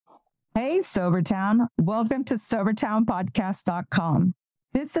Hey, Sobertown. Welcome to SobertownPodcast.com.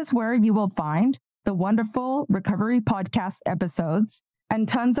 This is where you will find the wonderful recovery podcast episodes and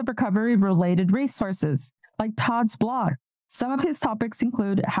tons of recovery-related resources like Todd's blog. Some of his topics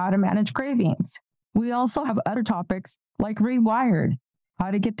include how to manage cravings. We also have other topics like Rewired,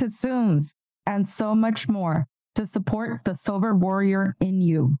 how to get to Zooms, and so much more to support the sober warrior in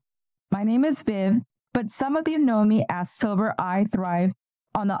you. My name is Viv, but some of you know me as Sober I Thrive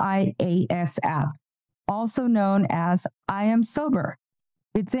on the IAS app, also known as I Am Sober.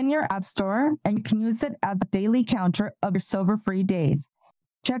 It's in your app store and you can use it as the daily counter of your sober-free days.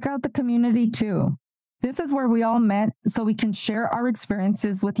 Check out the community too. This is where we all met so we can share our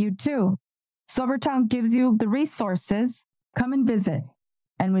experiences with you too. Sobertown gives you the resources. Come and visit,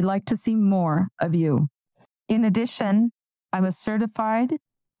 and we'd like to see more of you. In addition, I'm a certified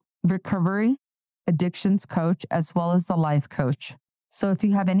recovery addictions coach as well as a life coach. So if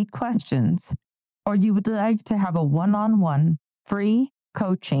you have any questions or you would like to have a one-on-one free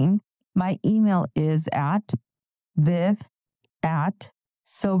coaching, my email is at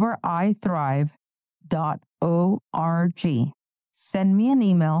viv@soberithrive.org. Send me an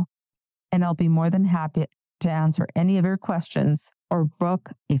email and I'll be more than happy to answer any of your questions or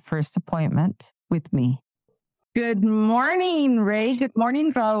book a first appointment with me. Good morning, Ray. Good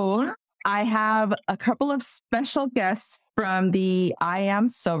morning, Raul. I have a couple of special guests from the I Am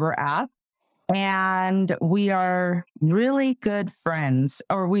Sober app, and we are really good friends,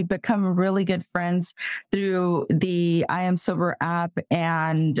 or we become really good friends through the I Am Sober app,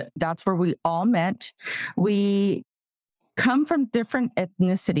 and that's where we all met. We come from different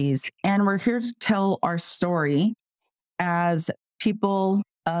ethnicities, and we're here to tell our story as people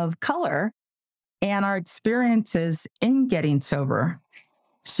of color and our experiences in getting sober.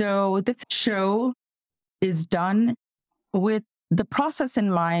 So this show is done with the process in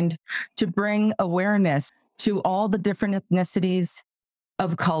mind to bring awareness to all the different ethnicities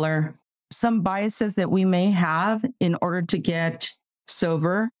of color, some biases that we may have in order to get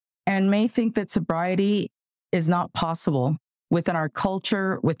sober, and may think that sobriety is not possible within our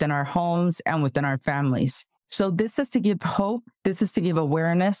culture, within our homes, and within our families. So this is to give hope, this is to give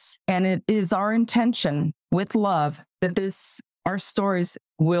awareness, and it is our intention with love that our stories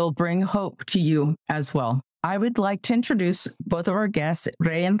will bring hope to you as well. I would like to introduce both of our guests,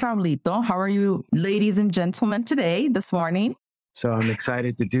 Ray and Raulito. How are you, ladies and gentlemen, this morning? So I'm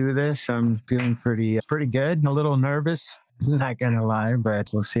excited to do this. I'm feeling pretty good, a little nervous, not gonna lie,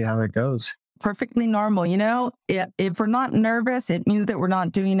 but we'll see how it goes. Perfectly normal. You know, if we're not nervous, it means that we're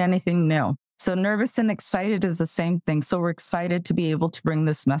not doing anything new. So nervous and excited is the same thing. So we're excited to be able to bring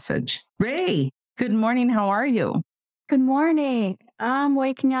this message. Ray, good morning. How are you? Good morning. I'm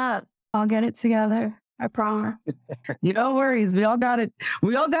waking up. I'll get it together. I promise. No worries. We all got it.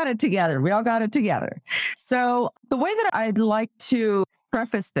 We all got it together. So the way that I'd like to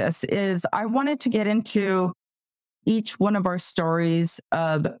preface this is I wanted to get into each one of our stories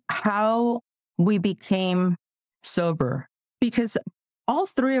of how we became sober, because all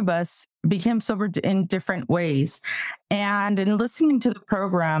three of us became sober in different ways. And in listening to the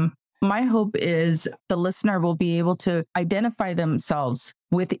program, my hope is the listener will be able to identify themselves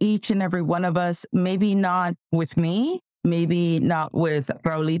with each and every one of us, maybe not with me, maybe not with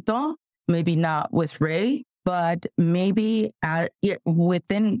Raulito, maybe not with Ray, but maybe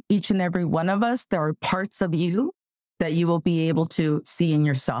within each and every one of us, there are parts of you that you will be able to see in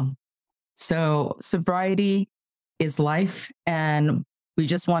yourself. So sobriety is life, and we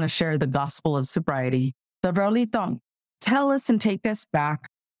just want to share the gospel of sobriety. So Raulito, tell us and take us back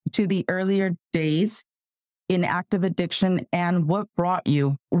to the earlier days in active addiction and what brought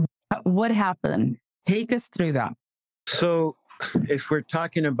you, what happened? Take us through that. So if we're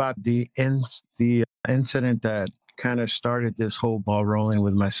talking about the incident that kind of started this whole ball rolling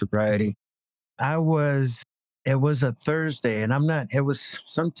with my sobriety, it was a Thursday, and it was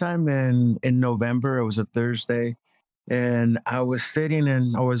sometime in November. It was a Thursday, and I was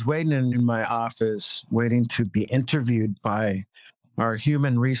waiting in my office, waiting to be interviewed by our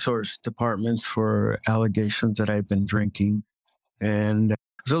human resource departments for allegations that I've been drinking. And I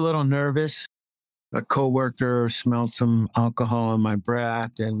was a little nervous. A coworker smelled some alcohol in my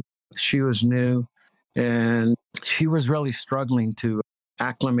breath, and she was new, and she was really struggling to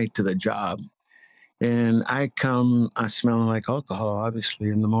acclimate to the job. And I come smelling like alcohol, obviously,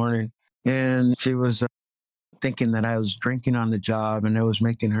 in the morning. And she was thinking that I was drinking on the job, and it was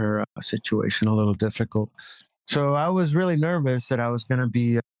making her situation a little difficult. So I was really nervous that I was going to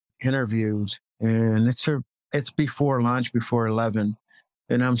be interviewed, and it's before lunch, before 11.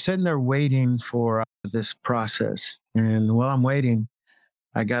 And I'm sitting there waiting for this process. And while I'm waiting,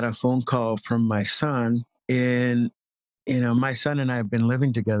 I got a phone call from my son. And, my son and I have been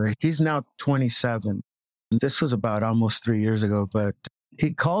living together. He's now 27. This was about almost 3 years ago, but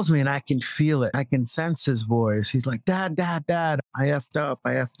he calls me and I can feel it. I can sense his voice. He's like, Dad, Dad, Dad, I effed up.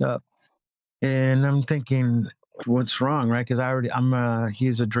 I effed up. And I'm thinking, what's wrong, right? Because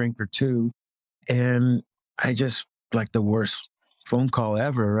he's a drinker too. And I just like the worst phone call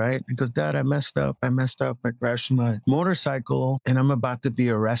ever, right? He goes, Dad, I messed up. I messed up. I crashed my motorcycle and I'm about to be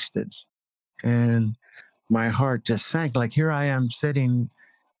arrested. And my heart just sank. Like, here I am sitting.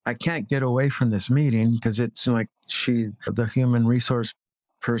 I can't get away from this meeting because it's like the human resource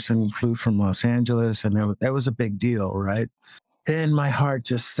person, flew from Los Angeles, and that was a big deal, right? And my heart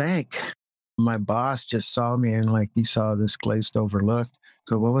just sank. My boss just saw me and like he saw this glazed over look.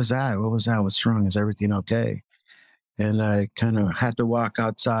 So what was that? What was that? What's wrong? Is everything okay? And I kind of had to walk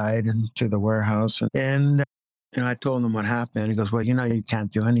outside and to the warehouse. And I told him what happened. He goes, well, you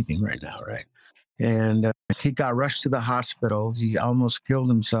can't do anything right now, right? And he got rushed to the hospital. He almost killed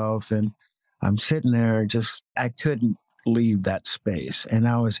himself. And I'm sitting there I couldn't leave that space. And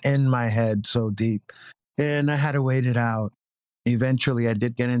I was in my head so deep. And I had to wait it out. Eventually, I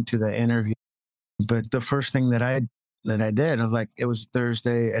did get into the interview. But the first thing that I did, I was like, it was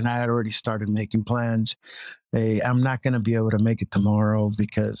Thursday, and I had already started making plans. Hey, I'm not going to be able to make it tomorrow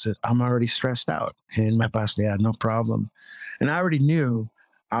because I'm already stressed out. And my boss said, yeah, no problem. And I already knew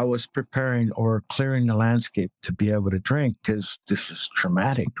I was preparing or clearing the landscape to be able to drink because this is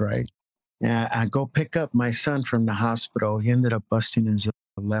traumatic, right? And I go pick up my son from the hospital. He ended up busting his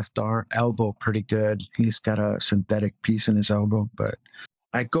left elbow pretty good. He's got a synthetic piece in his elbow, but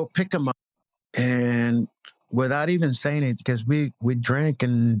I go pick him up and without even saying it, because we drank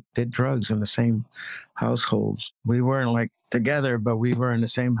and did drugs in the same households. We weren't like together, but we were in the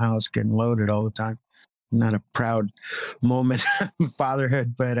same house getting loaded all the time. Not a proud moment of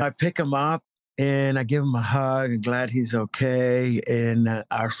fatherhood, but I pick him up and I give him a hug. I'm glad he's okay. And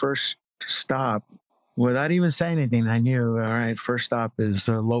our first stop, without even saying anything, I knew, all right, first stop is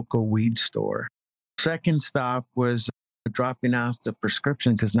a local weed store. Second stop was dropping off the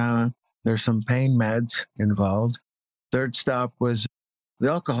prescription because now there's some pain meds involved. Third stop was the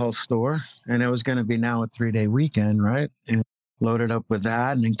alcohol store, and it was going to be now a 3-day weekend, right? And loaded up with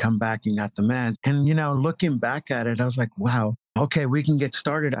that and then come back and got the meds. And, looking back at it, I was like, wow, okay, we can get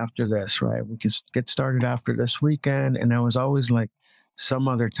started after this, right? We can get started after this weekend. And there was always like some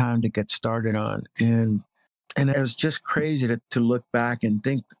other time to get started on. And it was just crazy to look back and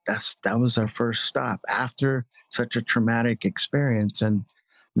think that was our first stop after such a traumatic experience. And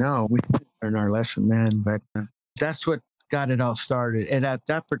no, we learned our lesson then, but that's what got it all started. And at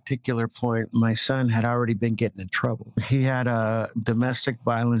that particular point, my son had already been getting in trouble. He had a domestic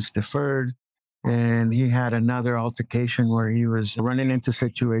violence deferred, and he had another altercation where he was running into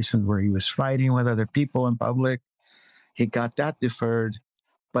situations where he was fighting with other people in public. He got that deferred,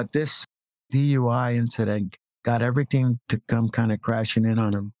 but this DUI incident got everything to come kind of crashing in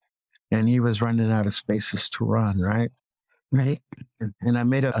on him. And he was running out of spaces to run, right? Right. And I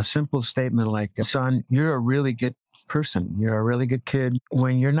made a simple statement like, son, you're a really good person. You're a really good kid.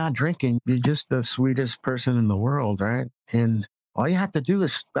 When you're not drinking, you're just the sweetest person in the world, right? And all you have to do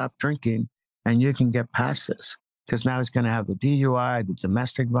is stop drinking and you can get past this. Because now he's going to have the DUI, the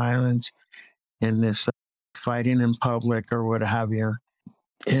domestic violence, and this fighting in public or what have you.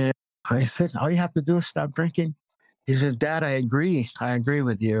 And I said, all you have to do is stop drinking. He said, Dad, I agree. I agree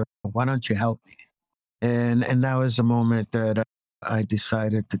with you. Why don't you help me? And that was the moment that I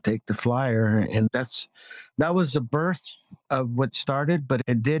decided to take the flyer. And that was the birth of what started, but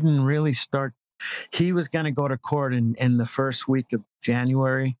it didn't really start. He was going to go to court in the first week of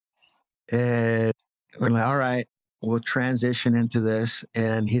January. And we're like, all right, we'll transition into this.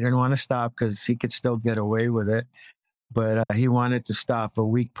 And he didn't want to stop because he could still get away with it. But he wanted to stop a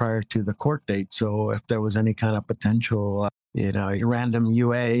week prior to the court date. So if there was any kind of potential, random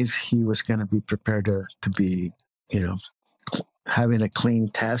UAs, he was going to be prepared to be, having a clean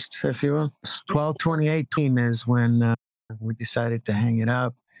test, if you will. 12/20/18 is when we decided to hang it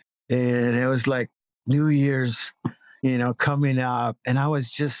up. And it was like New Year's, coming up. And I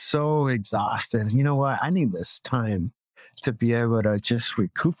was just so exhausted. You know what? I need this time to be able to just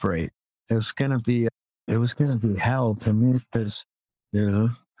recuperate. It was going to be hell to me because,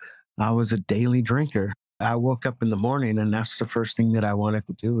 I was a daily drinker. I woke up in the morning and that's the first thing that I wanted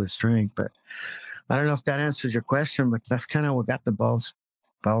to do was drink. But I don't know if that answers your question, but that's kind of what got the ball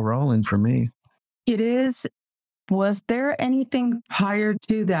rolling for me. It is. Was there anything prior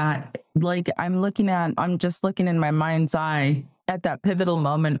to that? Like I'm just looking in my mind's eye at that pivotal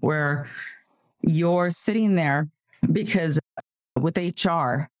moment where you're sitting there because with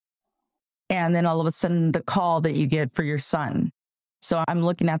HR. And then all of a sudden the call that you get for your son. So I'm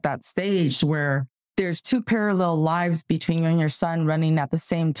looking at that stage where there's two parallel lives between you and your son running at the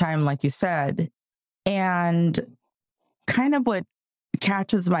same time, like you said. And kind of what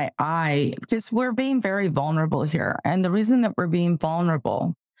catches my eye, because we're being very vulnerable here. And the reason that we're being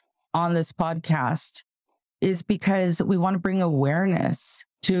vulnerable on this podcast is because we want to bring awareness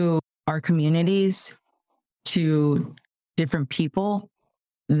to our communities, to different people,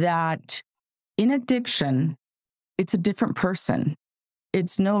 that in addiction, it's a different person.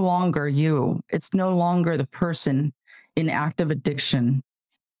 It's no longer you. It's no longer the person in active addiction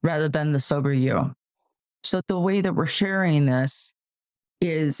rather than the sober you. So the way that we're sharing this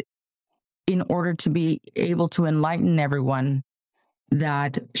is in order to be able to enlighten everyone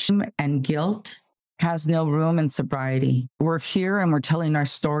that shame and guilt has no room in sobriety. We're here and we're telling our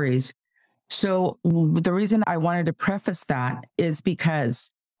stories. So the reason I wanted to preface that is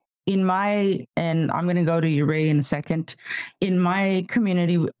because and I'm going to go to you, Ray, in a second. In my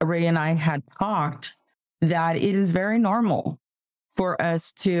community, Ray and I had talked that it is very normal for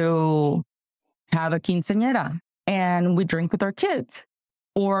us to have a quinceañera and we drink with our kids,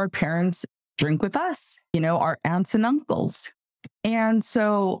 or our parents drink with us, our aunts and uncles. And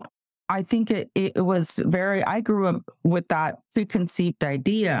so I think it was I grew up with that preconceived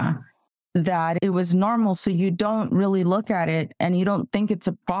idea that it was normal. So you don't really look at it and you don't think it's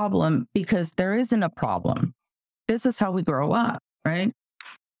a problem because there isn't a problem. This is how we grow up, right?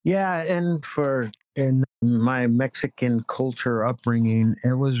 Yeah. And in my Mexican culture upbringing,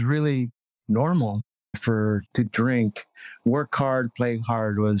 it was really normal to drink, work hard, play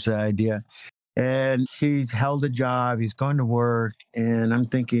hard was the idea. And he held a job, he's going to work. And I'm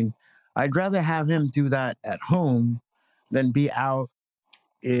thinking, I'd rather have him do that at home than be out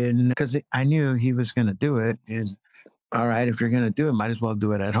because I knew he was going to do it. And all right, if you're going to do it, might as well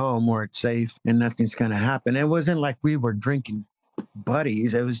do it at home where it's safe and nothing's going to happen. It wasn't like we were drinking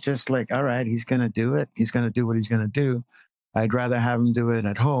buddies. It was just like, all right, he's going to do it. He's going to do what he's going to do. I'd rather have him do it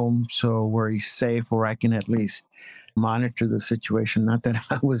at home so where he's safe, where I can at least monitor the situation. Not that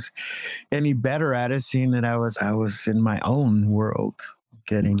I was any better at it, seeing that I was in my own world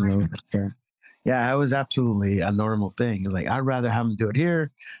getting there. Yeah, it was absolutely a normal thing. Like, I'd rather have him do it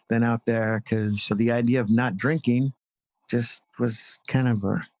here than out there, because the idea of not drinking just was kind of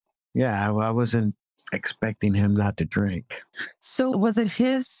I wasn't expecting him not to drink. So was it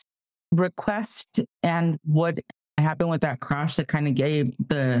his request and what happened with that crash that kind of gave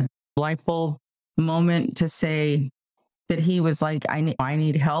the light bulb moment to say that he was like, I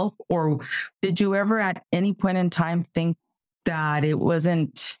need help? Or did you ever at any point in time think that it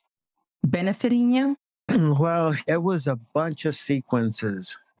wasn't benefiting you? Well, it was a bunch of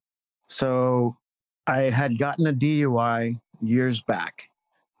sequences. So I had gotten a DUI years back.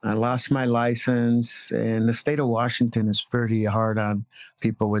 I lost my license, and the state of Washington is pretty hard on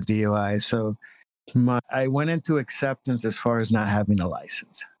people with DUI. So I went into acceptance as far as not having a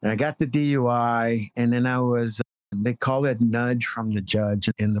license. And I got the DUI, and then they call it nudge from the judge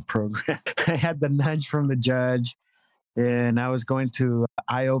in the program. I had the nudge from the judge, and I was going to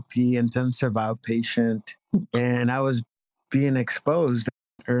IOP, intensive outpatient, and I was being exposed.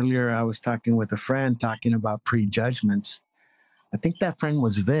 Earlier, I was talking with a friend talking about prejudgments. I think that friend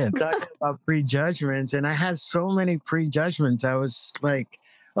was Viv, talking about prejudgments. And I had so many prejudgments. I was like,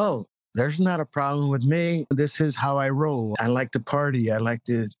 oh, there's not a problem with me. This is how I roll. I like to party. I like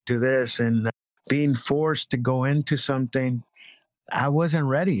to do this. And being forced to go into something, I wasn't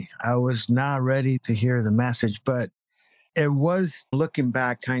ready. I was not ready to hear the message. But it was, looking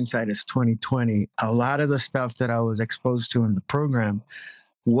back, hindsight is 2020. A lot of the stuff that I was exposed to in the program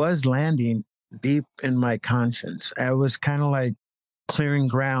was landing deep in my conscience. I was kind of like clearing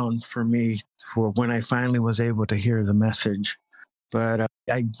ground for me for when I finally was able to hear the message. But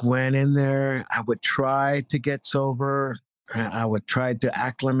I went in there. I would try to get sober. I would try to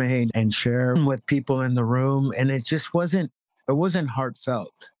acclimate and share with people in the room. And it just wasn't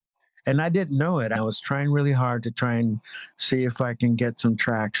heartfelt. And I didn't know it. I was trying really hard to try and see if I can get some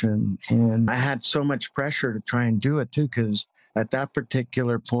traction. And I had so much pressure to try and do it too, because at that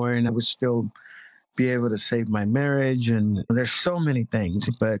particular point, I would still be able to save my marriage. And there's so many things,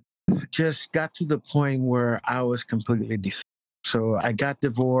 but just got to the point where I was completely defeated. So I got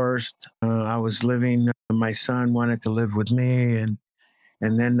divorced. I was living, my son wanted to live with me. And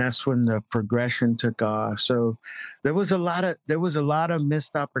then that's when the progression took off. So there was a lot of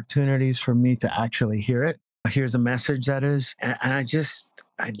missed opportunities for me to actually hear the message, that is. And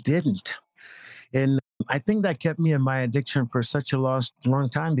I didn't. And I think that kept me in my addiction for such a long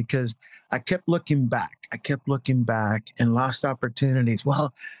time, because I kept looking back. I kept looking back and lost opportunities.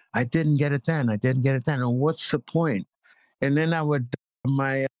 Well, I didn't get it then. I didn't get it then. And what's the point? And then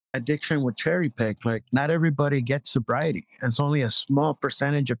my addiction would cherry pick. Like, not everybody gets sobriety. It's only a small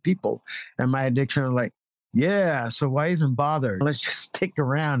percentage of people. And my addiction was like, yeah, so why even bother? Let's just stick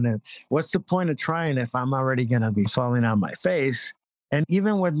around. And what's the point of trying if I'm already going to be falling on my face? And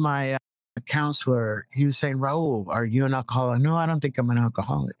even with my counselor, he was saying, Raul, are you an alcoholic? No, I don't think I'm an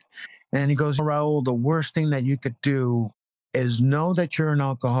alcoholic. And he goes, Raul, the worst thing that you could do is know that you're an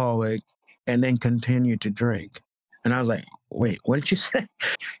alcoholic and then continue to drink. And I was like, wait, what did you say?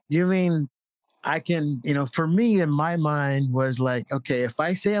 You mean I can, for me in my mind was like, okay, if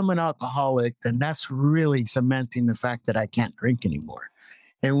I say I'm an alcoholic, then that's really cementing the fact that I can't drink anymore.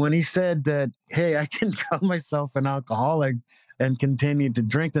 And when he said that, hey, I can call myself an alcoholic and continue to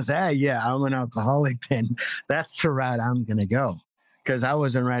drink, I said, hey, yeah, I'm an alcoholic, then that's the route I'm going to go. Because I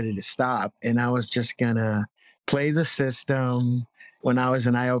wasn't ready to stop. And I was just going to play the system. When I was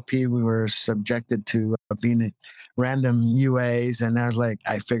in IOP, we were subjected to being at random UAs. And I was like,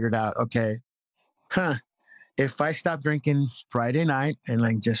 I figured out, okay, if I stop drinking Friday night and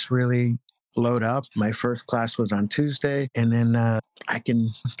like just really load up, my first class was on Tuesday, and then I can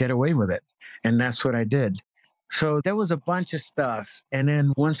get away with it. And that's what I did. So there was a bunch of stuff. And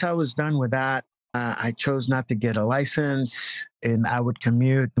then once I was done with that, I chose not to get a license, and I would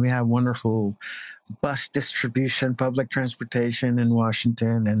commute. We have wonderful bus distribution, public transportation in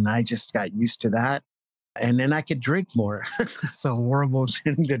Washington, and I just got used to that. And then I could drink more. It's a horrible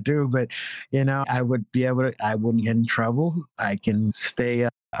thing to do, but I would be able to, I wouldn't get in trouble. I can stay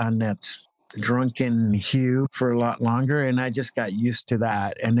on that drunken hue for a lot longer. And I just got used to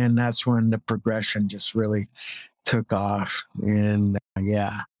that. And then that's when the progression just really took off. And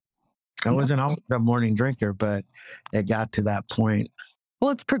I wasn't always a morning drinker, but it got to that point.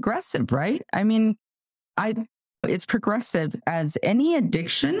 Well, it's progressive, right? I mean, it's progressive as any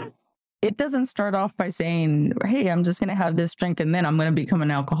addiction. It doesn't start off by saying, hey, I'm just going to have this drink and then I'm going to become an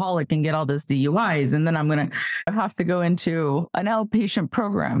alcoholic and get all this DUIs. And then I'm going to have to go into an outpatient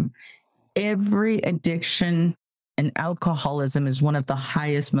program. Every addiction and alcoholism is one of the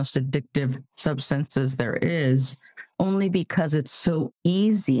highest, most addictive substances there is, only because it's so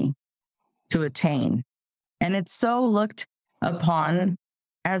easy to attain. And it's so looked upon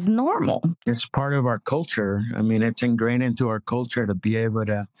as normal. It's part of our culture. I mean, it's ingrained into our culture to be able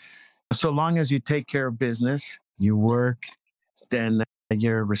to, so long as you take care of business, you work, then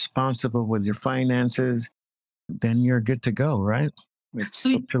you're responsible with your finances, then you're good to go, right? It's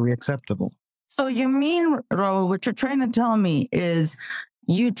socially acceptable. So you mean, Raul, what you're trying to tell me is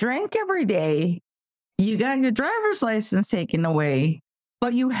you drink every day, you got your driver's license taken away,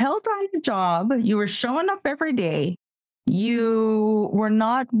 but you held on your job, you were showing up every day. You were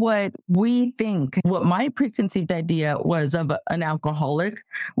not what we think, what my preconceived idea was of an alcoholic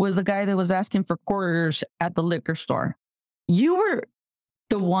was the guy that was asking for quarters at the liquor store. You were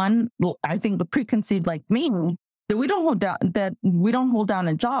the one, I think the preconceived like me, that we don't hold down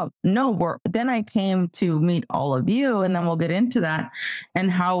a job. No, then I came to meet all of you, and then we'll get into that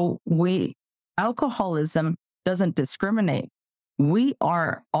and how alcoholism doesn't discriminate. We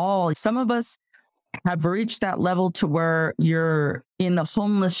are all, some of us have reached that level to where you're in the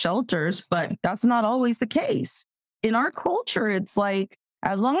homeless shelters, but that's not always the case. In our culture, it's like,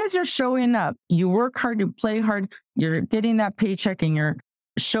 as long as you're showing up, you work hard, you play hard, you're getting that paycheck and you're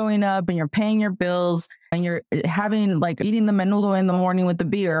showing up and you're paying your bills and you're having like eating the menudo in the morning with the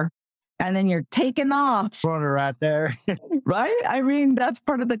beer, and then you're taking off. Water right there. Right? I mean, that's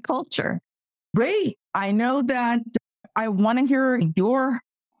part of the culture. Ray, I know that I want to hear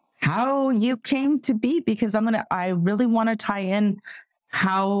how you came to be, because I really want to tie in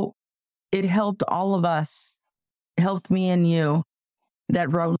how it helped all of us, helped me and you,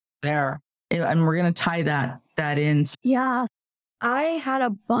 that road there. And we're going to tie that in. Yeah. I had a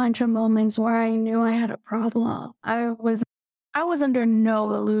bunch of moments where I knew I had a problem. I was under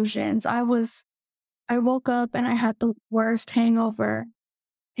no illusions. I woke up and I had the worst hangover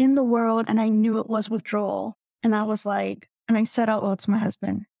in the world, and I knew it was withdrawal. And I was like, and I said out loud to my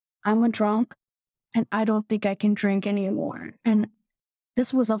husband, I'm a drunk and I don't think I can drink anymore. And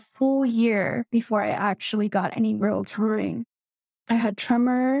this was a full year before I actually got any real touring. I had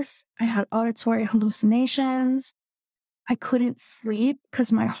tremors. I had auditory hallucinations. I couldn't sleep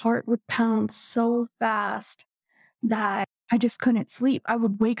because my heart would pound so fast that I just couldn't sleep. I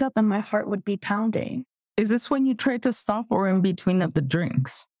would wake up and my heart would be pounding. Is this when you tried to stop or in between of the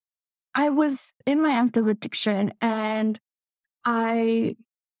drinks? I was in my active addiction and I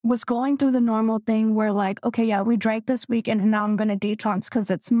was going through the normal thing where like, okay, yeah, we drank this weekend and now I'm going to detox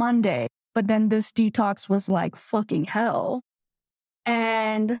because it's Monday. But then this detox was like fucking hell.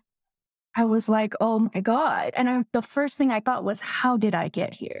 And I was like, oh my God. And the first thing I thought was, how did I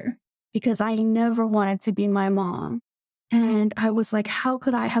get here? Because I never wanted to be my mom. And I was like, how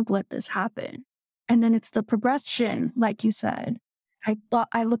could I have let this happen? And then it's the progression, like you said.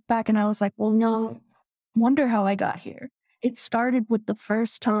 I looked back and I was like, well, no, wonder how I got here. It started with the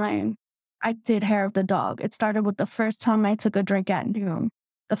first time I did hair of the dog. It started with the first time I took a drink at noon.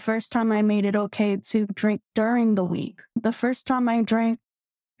 The first time I made it okay to drink during the week. The first time I drank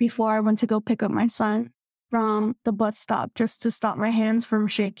before I went to go pick up my son from the bus stop just to stop my hands from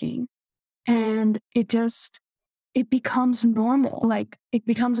shaking. And it becomes normal. Like, it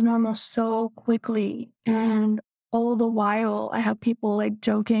becomes normal so quickly. And all the while, I have people like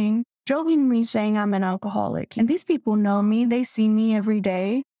jokingly saying I'm an alcoholic. And these people know me. They see me every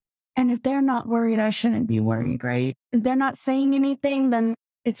day. And if they're not worried, I shouldn't be worried, right? If they're not saying anything, then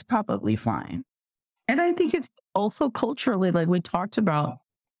it's probably fine. And I think it's also culturally, like we talked about,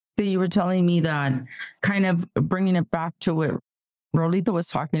 that you were telling me that, kind of bringing it back to what Rolita was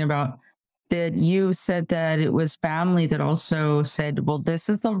talking about, that you said that it was family that also said, well, this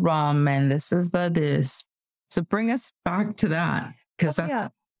is the rum and this is the this. So bring us back to that. Yeah.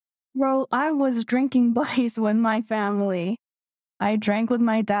 Well, I was drinking buddies with my family. I drank with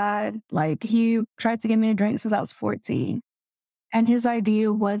my dad. Like, he tried to get me to drink since I was 14. And his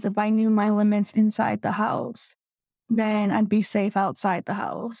idea was, if I knew my limits inside the house, then I'd be safe outside the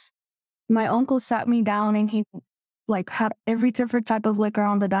house. My uncle sat me down and he like had every different type of liquor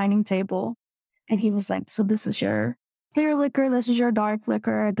on the dining table. And he was like, so this is your clear liquor, this is your dark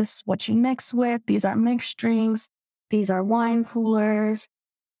liquor, this is what you mix with, these are mixed drinks, these are wine coolers.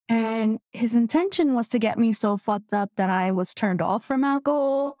 And his intention was to get me so fucked up that I was turned off from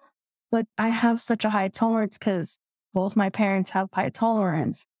alcohol. But I have such a high tolerance, because both my parents have high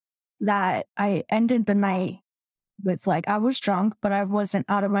tolerance, that I ended the night with, like, I was drunk, but I wasn't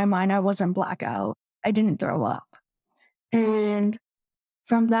out of my mind. I wasn't blackout. I didn't throw up. And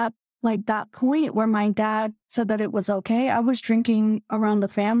from that point where my dad said that it was okay, I was drinking around the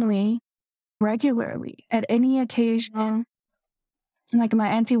family regularly. At any occasion, like, my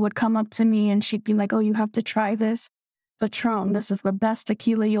auntie would come up to me and she'd be like, oh, you have to try this Patron. This is the best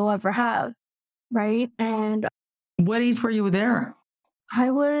tequila you'll ever have. Right? And what age were you there?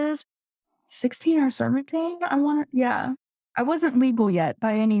 I was 16 or 17. I wasn't legal yet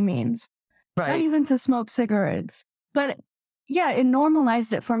by any means. Right. Not even to smoke cigarettes. But yeah, it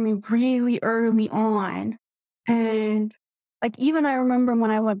normalized it for me really early on. And like, even I remember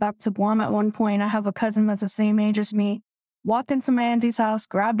when I went back to Guam at one point, I have a cousin that's the same age as me, walked into my auntie's house,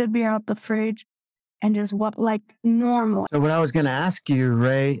 grabbed a beer out the fridge, and just what, like, normal. So what I was going to ask you,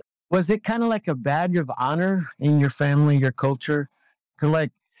 Ray, was it kind of like a badge of honor in your family, your culture? 'Cause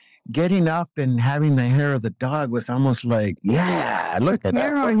like, getting up and having the hair of the dog was almost like, yeah, look at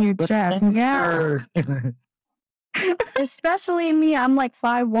Hair that. on your chest. Yeah. Especially me, I'm like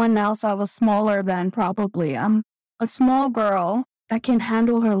 5'1" now, so I was smaller then, probably. I'm a small girl that can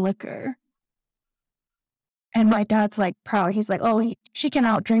handle her liquor. And my dad's like proud. He's like, oh, she can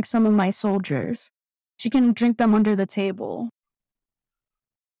outdrink some of my soldiers. She can drink them under the table.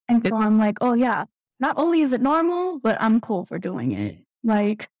 And so I'm like, oh yeah, not only is it normal, but I'm cool for doing it.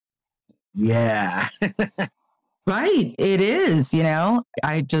 Like, yeah. Right. It is, you know.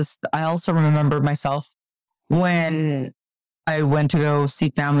 I also remember myself when I went to go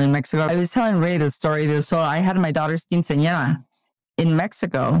see family in Mexico. I was telling Ray the story. So I had my daughter's quinceañera in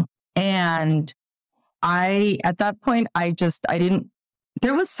Mexico. And at that point,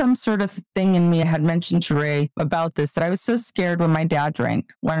 there was some sort of thing in me. I had mentioned to Ray about this, that I was so scared when my dad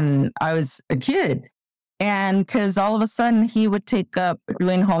drank when I was a kid. And because all of a sudden he would take up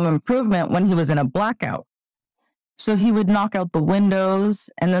doing home improvement when he was in a blackout. So he would knock out the windows,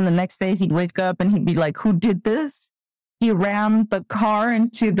 and then the next day he'd wake up and he'd be like, who did this? He rammed the car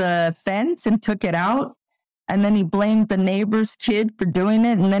into the fence and took it out. And then he blamed the neighbor's kid for doing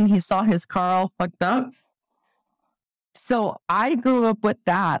it. And then he saw his car all fucked up. So I grew up with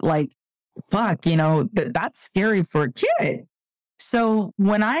that, like, fuck, you know, that's scary for a kid. So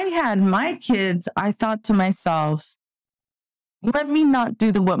when I had my kids, I thought to myself, let me not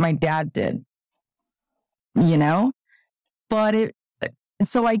do what my dad did, you know? But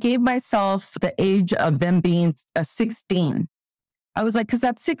so I gave myself the age of them being 16. I was like, because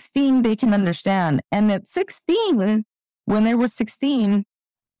at 16, they can understand. And at 16, when they were 16,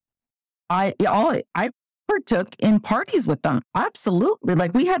 I partook in parties with them. Absolutely.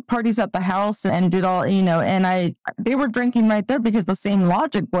 Like, we had parties at the house and did all, you know, and they were drinking right there, because the same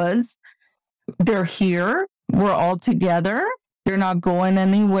logic was, they're here, we're all together, they're not going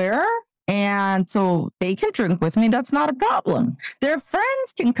anywhere, And so they can drink with me. That's not a problem. Their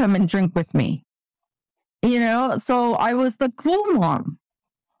friends can come and drink with me. So I was the cool mom.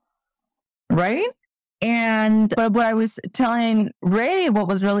 Right? But what I was telling Ray, what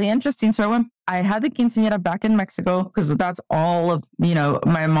was really interesting. So I had the quinceañera back in Mexico because that's all of,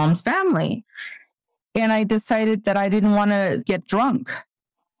 my mom's family. And I decided that I didn't want to get drunk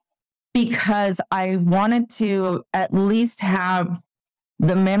because I wanted to at least have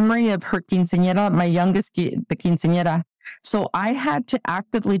the memory of her quinceañera, my youngest, the quinceañera. So I had to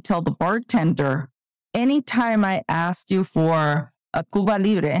actively tell the bartender, anytime I ask you for a Cuba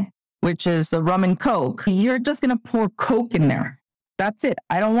Libre, which is a rum and Coke, you're just going to pour Coke in there. That's it.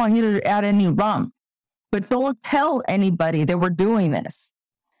 I don't want you to add any rum. But don't tell anybody that we're doing this.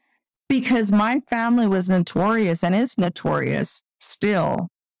 Because my family was notorious and is notorious still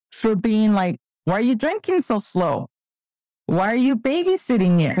for being like, why are you drinking so slow? Why are you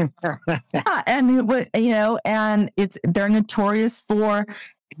babysitting it? And they're notorious for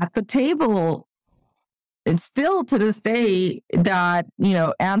at the table. It's still to this day that,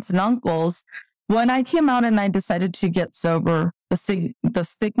 aunts and uncles, when I came out and I decided to get sober, the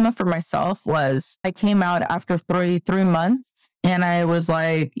stigma for myself was I came out after 3 months and I was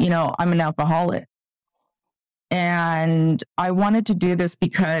like, I'm an alcoholic. And I wanted to do this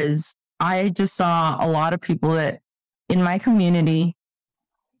because I just saw a lot of people that in my community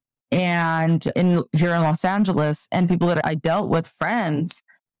and here in Los Angeles and people that I dealt with, friends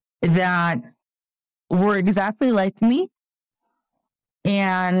that were exactly like me.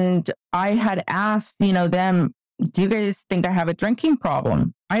 And I had asked, them, do you guys think I have a drinking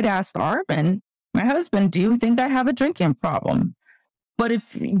problem? I'd asked Arvin, my husband, do you think I have a drinking problem? But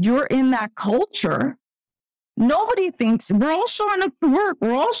if you're in that culture, nobody thinks, we're all showing up to work.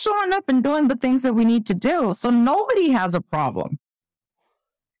 We're all showing up and doing the things that we need to do. So nobody has a problem.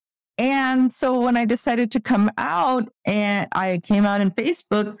 And so when I decided to come out and I came out in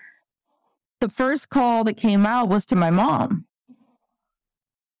Facebook, the first call that came out was to my mom.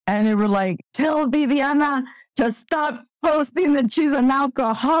 And they were like, tell Viviana to stop posting that she's an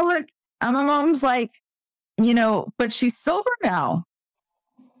alcoholic. And my mom's like, but she's sober now.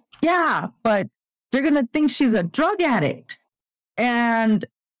 Yeah, but they're going to think she's a drug addict. And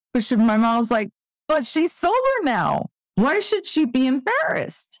my mom's like, but she's sober now. Why should she be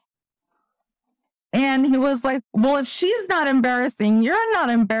embarrassed? And he was like, well, if she's not embarrassing, you're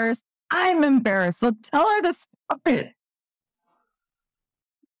not embarrassed. I'm embarrassed. So tell her to stop it.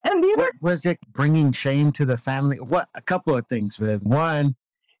 And was it bringing shame to the family? A couple of things, Viv. One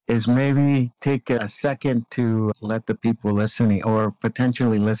is maybe take a second to let the people listening or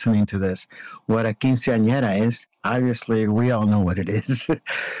potentially listening to this what a quinceañera is. Obviously, we all know what it is.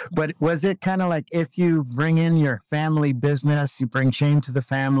 But was it kind of like if you bring in your family business, you bring shame to the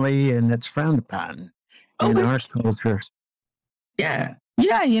family and it's frowned upon in our culture? Yeah.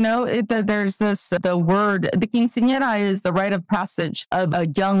 Yeah, there's the word, the quinceañera is the rite of passage of a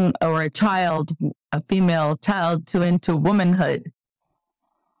young or a female child into womanhood.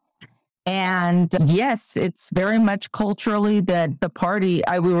 And yes, it's very much culturally that the party,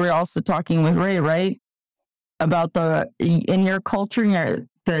 we were also talking with Ray, right? About in your culture,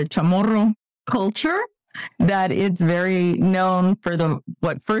 the chamorro culture, that it's very known for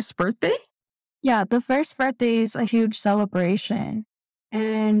first birthday? Yeah, the first birthday is a huge celebration.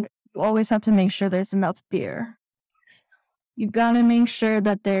 And you always have to make sure there's enough beer. You gotta make sure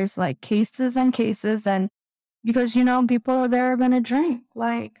that there's like cases and cases, and because people are there going to drink.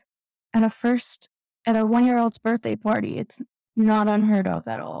 Like at a 1-year-old's birthday party, it's not unheard of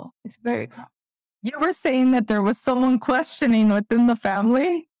at all. It's very common. You were saying that there was someone questioning within the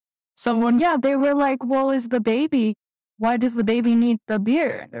family? Yeah, they were like, well, why does the baby need the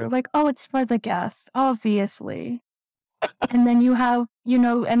beer? They're like, oh, it's for the guests, obviously. And then you have,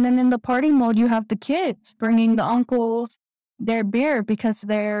 and then in the party mode, you have the kids bringing the uncles their beer because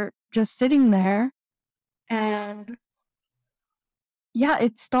they're just sitting there. And yeah,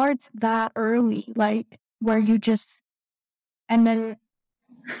 it starts that early, like where you just, and then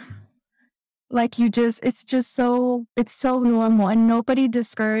like it's so normal and nobody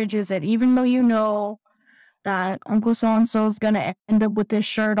discourages it, even though that Uncle so-and-so is going to end up with his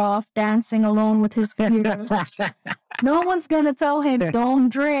shirt off, dancing alone with his beer. No one's going to tell him, don't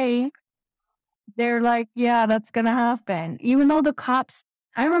drink. They're like, yeah, that's going to happen. Even though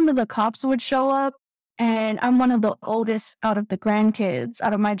I remember the cops would show up, and I'm one of the oldest out of the grandkids,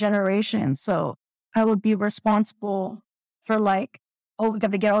 out of my generation. So I would be responsible for like, we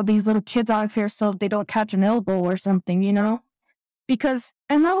got to get all these little kids out of here so they don't catch an elbow or something, and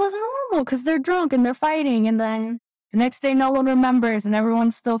that was normal because they're drunk and they're fighting. And then the next day, no one remembers and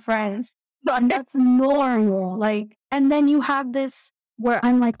everyone's still friends. But that's normal. Like, and then you have this where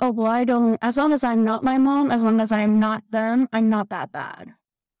I'm like, oh, well, as long as I'm not my mom, as long as I'm not them, I'm not that bad.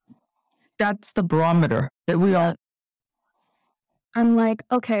 That's the barometer that we all. I'm like,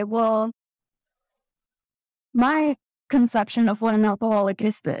 okay, well, my conception of what an alcoholic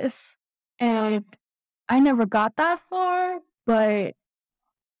is this. And I never got that far, but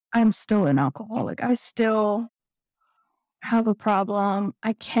I'm still an alcoholic. I still have a problem.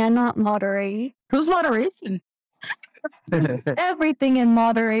 I cannot moderate. Who's moderation? Everything in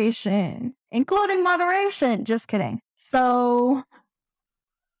moderation, including moderation. Just kidding. So,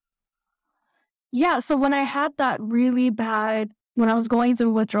 yeah. So when I had that really bad, when I was going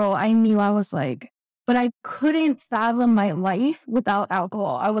through withdrawal, I knew I was like, but I couldn't fathom my life without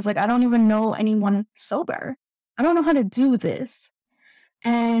alcohol. I was like, I don't even know anyone sober. I don't know how to do this.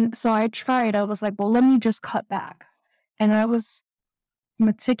 And so I tried. I was like, well, let me just cut back. And I was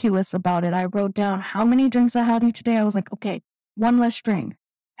meticulous about it. I wrote down how many drinks I had each day. I was like, okay, one less drink,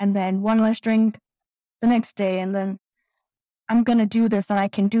 and then one less drink the next day. And then I'm going to do this, and I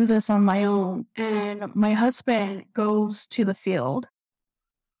can do this on my own. And my husband goes to the field.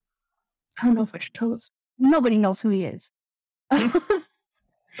 I don't know if I should tell this. Nobody knows who he is.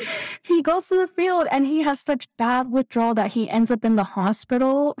 He goes to the field and he has such bad withdrawal that he ends up in the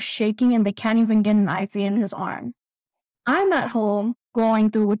hospital shaking and they can't even get an IV in his arm. I'm at home going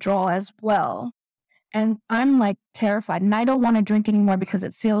through withdrawal as well. And I'm like terrified and I don't want to drink anymore because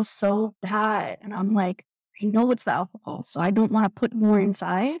it feels so bad. And I'm like, I know it's the alcohol, so I don't want to put more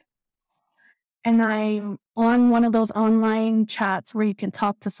inside. And I'm on one of those online chats where you can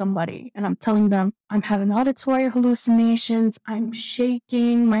talk to somebody. And I'm telling them, I'm having auditory hallucinations. I'm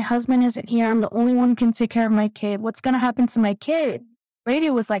shaking. My husband isn't here. I'm the only one who can take care of my kid. What's going to happen to my kid?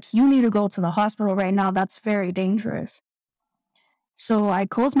 Radio was like, you need to go to the hospital right now. That's very dangerous. So I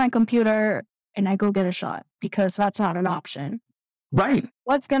close my computer and I go get a shot because that's not an option. Right.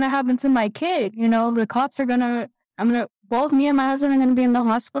 What's going to happen to my kid? You know, the cops are both me and my husband are going to be in the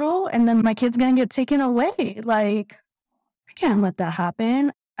hospital and then my kid's going to get taken away. Like, I can't let that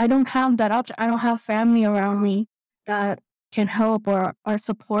happen. I don't have that option. I don't have family around me that can help or are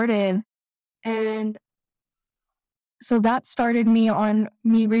supportive. And so that started me on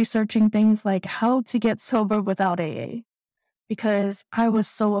me researching things like how to get sober without AA because I was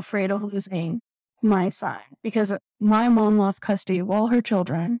so afraid of losing my son because my mom lost custody of all her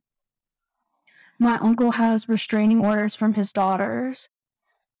children. My uncle has restraining orders from his daughters,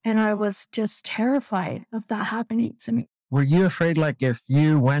 and I was just terrified of that happening to me. Were you afraid, like, if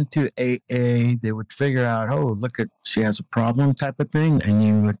you went to AA, they would figure out, oh, look she has a problem type of thing, and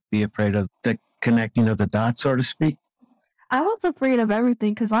you would be afraid of the connecting of the dots, so to speak? I was afraid of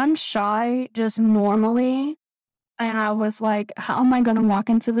everything because I'm shy just normally, and I was like, how am I going to walk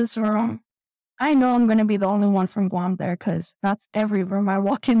into this room? I know I'm going to be the only one from Guam there because that's every room I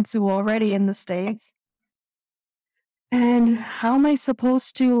walk into already in the States. And how am I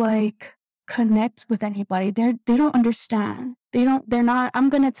supposed to like connect with anybody? They don't understand. I'm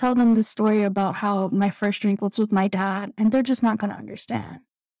going to tell them the story about how my first drink was with my dad and they're just not going to understand.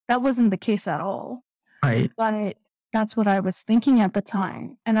 That wasn't the case at all. Right. But that's what I was thinking at the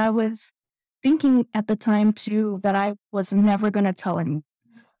time. And I was thinking at the time too that I was never going to tell anyone.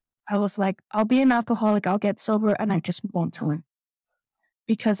 I was like, I'll be an alcoholic, I'll get sober, and I just won't tell him.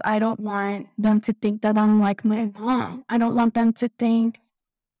 Because I don't want them to think that I'm like my mom. I don't want them to think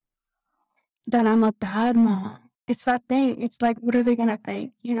that I'm a bad mom. It's that thing. It's like, what are they going to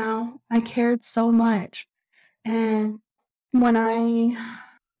think? You know, I cared so much. And I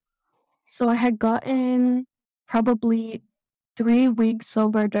had gotten probably 3 weeks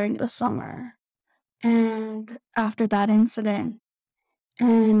sober during the summer. And after that incident,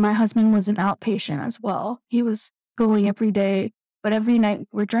 and my husband was an outpatient as well. He was going every day, but every night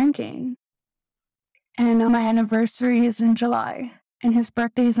we're drinking. And my anniversary is in July, and his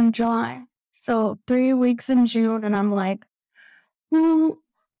birthday is in July. So 3 weeks in June, and I'm like, well,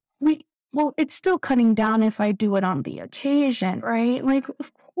 it's still cutting down if I do it on the occasion, right? Like,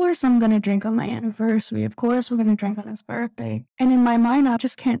 of course I'm going to drink on my anniversary. Of course we're going to drink on his birthday. And in my mind, I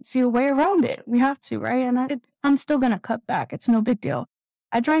just can't see a way around it. We have to, right? And I'm still going to cut back. It's no big deal.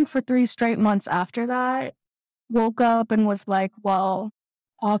 I drank for 3 straight months after that, woke up and was like, well,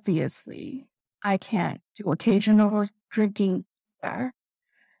 obviously I can't do occasional drinking there.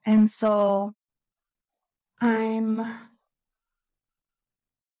 And so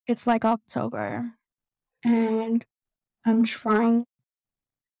it's like October and I'm trying,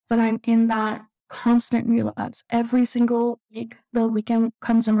 but I'm in that constant relapse. Every single week, the weekend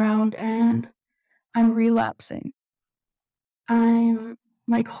comes around and I'm relapsing. I'm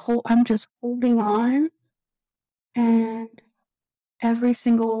I'm just holding on. And every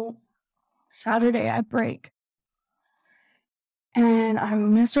single Saturday I break. And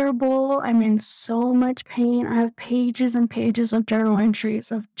I'm miserable. I'm in so much pain. I have pages and pages of journal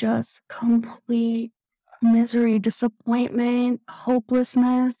entries of just complete misery, disappointment,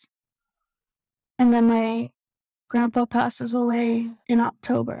 hopelessness. And then my grandpa passes away in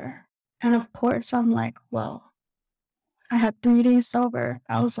October. And of course, I'm like, well, I had 3 days sober.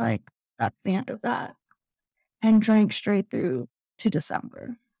 I was like, that's the end of that. And drank straight through to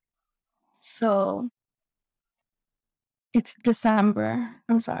December. So it's December.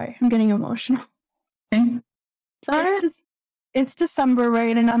 I'm sorry. I'm getting emotional. It's December,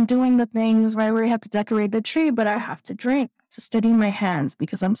 right? And I'm doing the things, right, where you have to decorate the tree, but I have to drink to steady my hands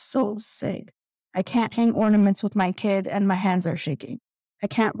because I'm so sick. I can't hang ornaments with my kid and my hands are shaking. I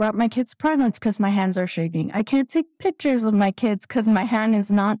can't wrap my kids' presents because my hands are shaking. I can't take pictures of my kids because my hand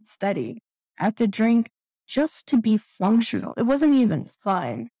is not steady. I have to drink just to be functional. It wasn't even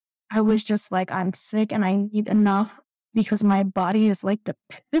fun. I was just like, I'm sick and I need enough because my body is like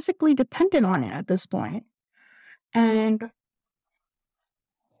physically dependent on it at this point. And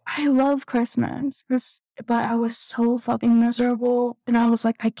I love Christmas, but I was so fucking miserable. And I was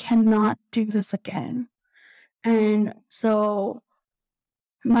like, I cannot do this again. And so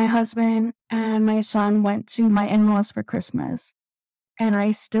my husband and my son went to my in-laws for Christmas. And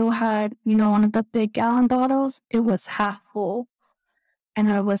I still had, one of the big gallon bottles. It was half full.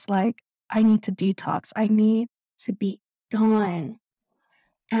 And I was like, I need to detox. I need to be done.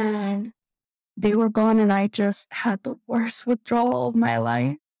 And they were gone and I just had the worst withdrawal of my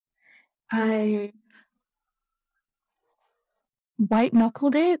life. I white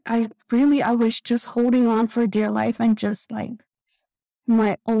knuckled it. I was just holding on for dear life and just like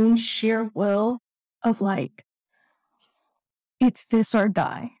my own sheer will of like, it's this or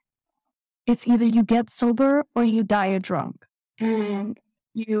die. It's either you get sober or you die a drunk and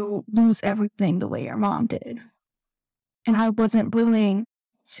you lose everything the way your mom did. And I wasn't willing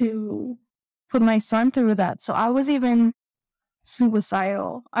to put my son through that. So I was even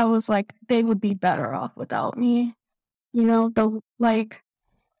suicidal. I was like, they would be better off without me. It's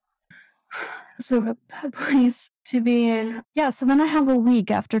a bad place to be in. Yeah, so then I have a week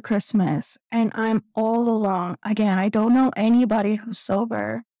after Christmas and I'm all alone. Again, I don't know anybody who's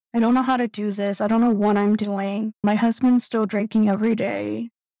sober. I don't know how to do this. I don't know what I'm doing. My husband's still drinking every day.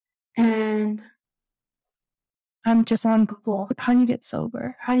 And I'm just on Google. How do you get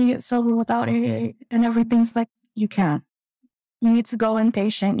sober? How do you get sober without AA? And everything's like, you can't. You need to go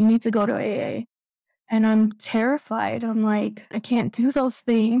inpatient. You need to go to AA. And I'm terrified. I'm like, I can't do those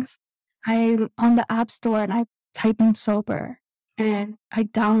things. I'm on the App Store and I type in sober and I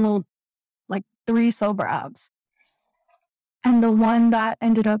download like 3 sober apps. And the one that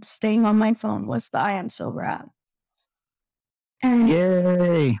ended up staying on my phone was the I Am Sober app. And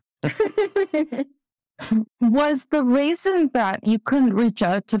Yay! Was the reason that you couldn't reach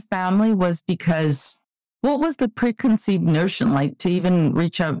out to family was because what was the preconceived notion like to even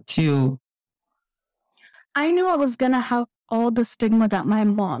reach out to? I knew I was going to have all the stigma that my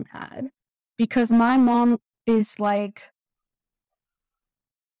mom had because my mom is like,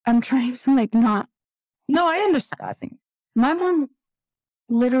 I'm trying to like not. No, I understand. I think my mom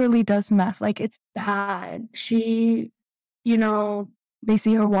literally does meth. Like it's bad. She, they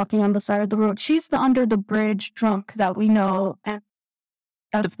see her walking on the side of the road. She's the under the bridge drunk that we know and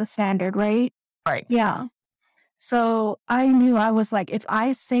that's the standard, right? Right. Yeah. So I knew I was like, if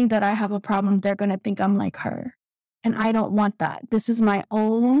I say that I have a problem, they're going to think I'm like her. And I don't want that. This is my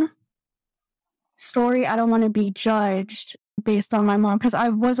own story. I don't want to be judged based on my mom because I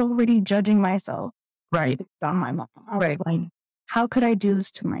was already judging myself. Right. Based on my mom. I was like, how could I do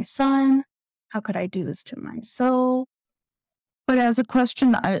this to my son? How could I do this to my soul? But as a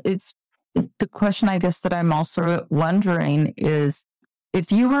question, it's the question I guess that I'm also wondering is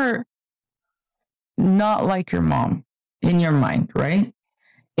if you were not like your mom in your mind, right?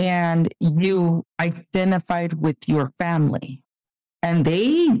 And you identified with your family and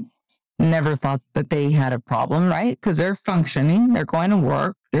they never thought that they had a problem, right? Because they're functioning, they're going to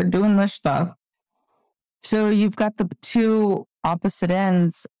work, they're doing their stuff. So you've got the 2 opposite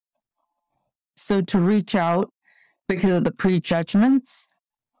ends. So to reach out because of the prejudgments.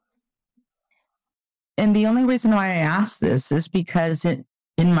 And the only reason why I ask this is because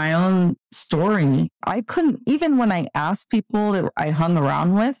in my own story, I couldn't, even when I asked people that I hung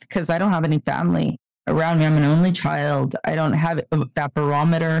around with, because I don't have any family around me, I'm an only child, I don't have that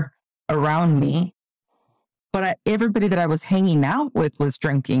barometer around me, but everybody that I was hanging out with was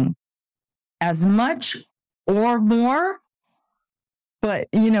drinking as much or more But,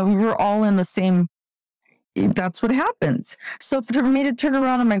 we were all in the same, that's what happens. So for me to turn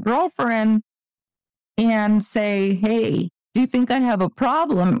around to my girlfriend and say, hey, do you think I have a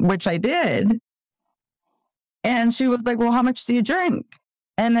problem? Which I did. And she was like, well, how much do you drink?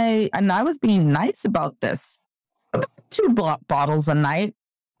 And I was being nice about this. 2 bottles a night.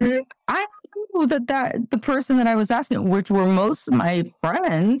 I know that the person that I was asking, which were most of my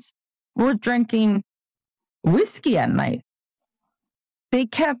friends, were drinking whiskey at night. They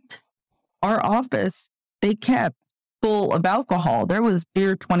kept our office, full of alcohol. There was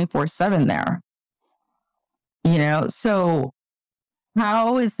beer 24/7 there. So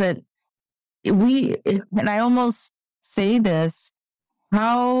how is that and I almost say this,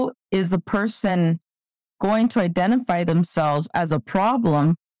 how is the person going to identify themselves as a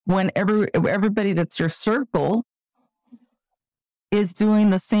problem when everybody that's your circle is doing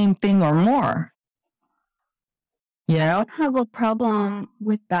the same thing or more? I don't have a problem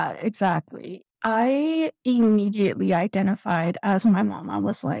with that exactly. I immediately identified as my mom. I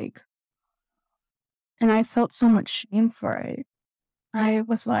was like, and I felt so much shame for it. I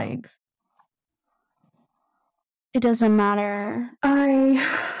was like, it doesn't matter. I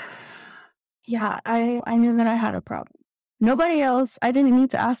knew that I had a problem. Nobody else, I didn't need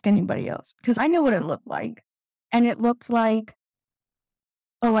to ask anybody else because I knew what it looked like. And it looked like,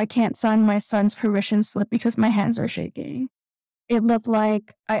 oh, I can't sign my son's permission slip because my hands are shaking. It looked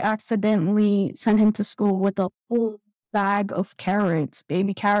like I accidentally sent him to school with a full bag of carrots,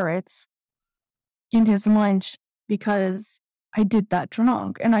 baby carrots, in his lunch because I did that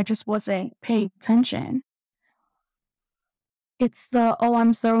drunk and I just wasn't paying attention. It's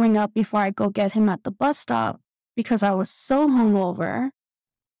I'm throwing up before I go get him at the bus stop because I was so hungover.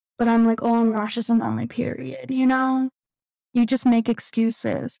 But I'm like, oh, I'm nauseous and on my period, You just make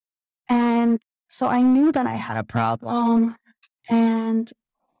excuses. And so I knew that I had a problem.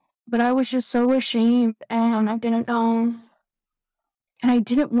 But I was just so ashamed and I didn't know. And I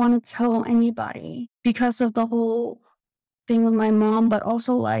didn't want to tell anybody because of the whole thing with my mom, but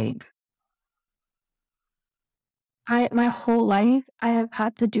also like, my whole life, I have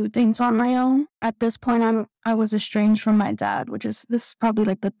had to do things on my own. At this point, I was estranged from my dad, this is probably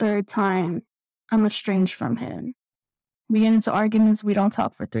like the 3rd time I'm estranged from him. We get into arguments, we don't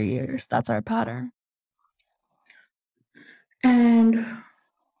talk for 3 years. That's our pattern. And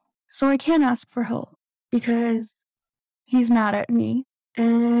so I can't ask for help because he's mad at me.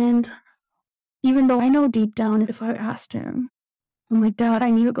 And even though I know deep down if I asked him, I'm like, Dad,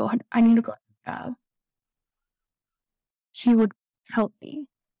 I need to go to rehab. He would help me.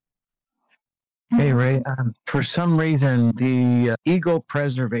 Hey, Ray, for some reason, the ego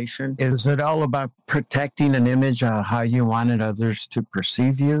preservation, is it all about protecting an image of how you wanted others to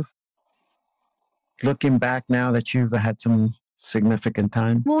perceive you? Looking back now that you've had some significant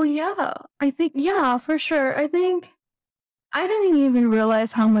time? Well, yeah, I think, for sure. I think I didn't even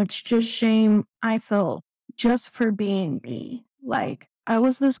realize how much just shame I felt just for being me. Like, I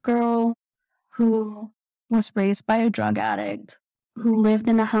was this girl who was raised by a drug addict, who lived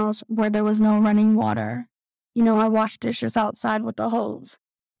in a house where there was no running water. I washed dishes outside with a hose.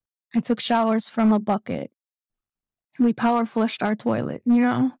 I took showers from a bucket. We power flushed our toilet,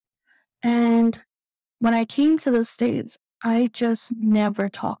 And when I came to the States, I just never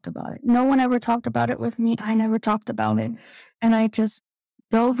talked about it. No one ever talked about it with me. I never talked about it. And I just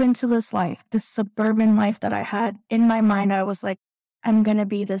dove into this life, this suburban life that I had. In my mind, I was like, I'm going to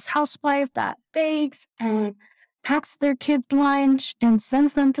be this housewife that bakes and packs their kids' lunch and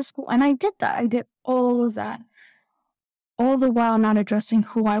sends them to school. And I did that. I did all of that. All the while not addressing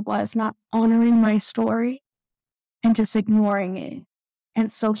who I was, not honoring my story, and just ignoring it.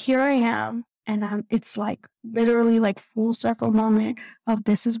 And so here I am. And it's like literally like full circle moment of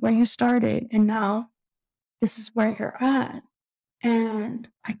this is where you started. And now this is where you're at. And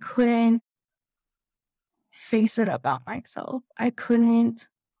I couldn't face it about myself. It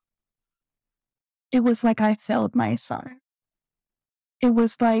was like I failed my son. It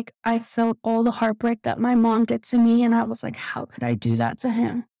was like I felt all the heartbreak that my mom did to me. And I was like, how could I do that to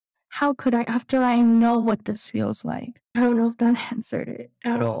him? How could I, after I know what this feels like? I don't know if that answered it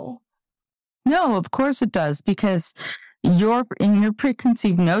at all. No, of course it does, because in your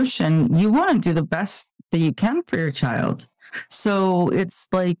preconceived notion, you want to do the best that you can for your child. So it's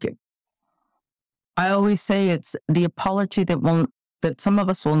like, I always say it's the apology that some of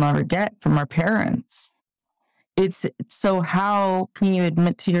us will never get from our parents. It's so how can you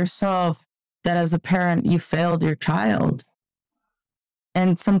admit to yourself that as a parent you failed your child?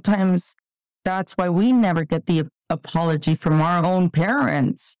 And sometimes that's why we never get the apology from our own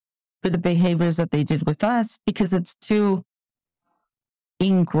parents for the behaviors that they did with us, because it's too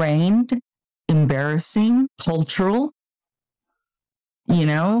ingrained, embarrassing, cultural.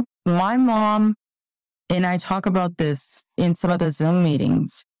 My mom, and I talk about this in some of the Zoom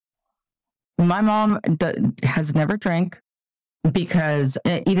meetings. My mom has never drank because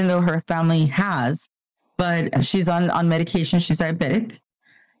even though her family has, but she's on medication, she's diabetic.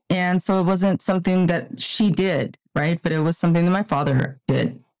 And so it wasn't something that she did, right? But it was something that my father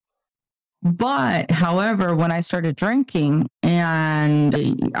did. But however, when I started drinking, and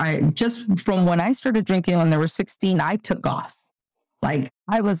from when I started drinking when they were 16, I took off. Like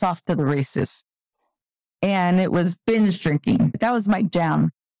I was off to the races. And it was binge drinking. That was my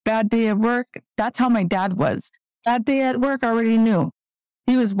jam. Bad day at work, that's how my dad was. Bad day at work, I already knew.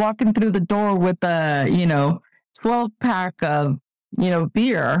 He was walking through the door with a, 12-pack of,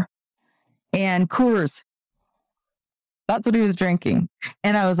 beer and Coors. That's what he was drinking.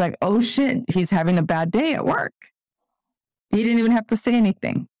 And I was like, oh shit, he's having a bad day at work. He didn't even have to say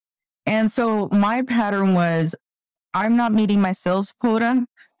anything. And so my pattern was, I'm not meeting my sales quota.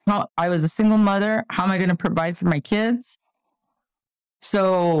 I was a single mother. How am I going to provide for my kids?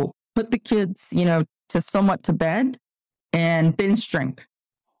 So put the kids, to somewhat to bed and binge drink.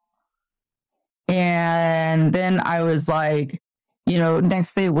 And then I was like,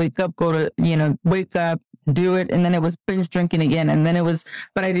 next day, wake up, do it. And then it was binge drinking again. And then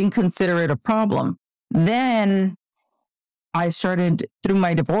but I didn't consider it a problem. Then I started, through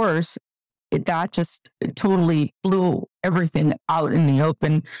my divorce, that just totally blew everything out in the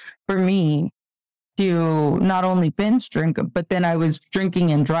open for me to not only binge drink, but then I was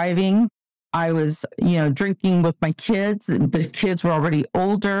drinking and driving. I was, drinking with my kids. The kids were already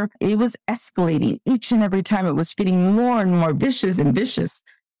older. It was escalating each and every time. It was getting more and more vicious and vicious.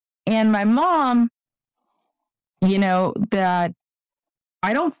 And my mom, that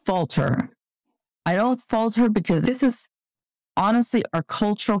I don't fault her. I don't fault her because this is honestly our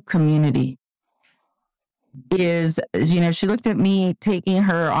cultural community. Is, she looked at me taking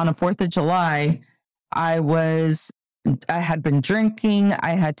her on a 4th of July. I had been drinking.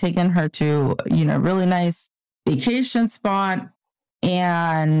 I had taken her to, really nice vacation spot.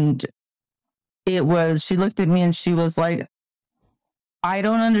 And she looked at me and she was like, I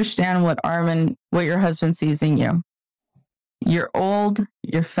don't understand what your husband sees in you. You're old,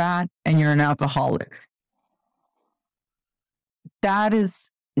 you're fat, and you're an alcoholic. That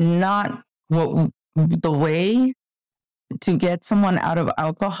is not the way to get someone out of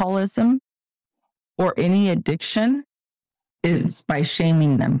alcoholism or any addiction is by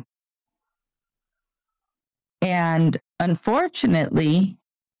shaming them. And unfortunately,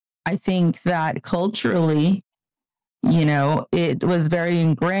 I think that culturally, it was very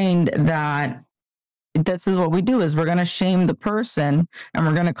ingrained that this is what we do is we're going to shame the person and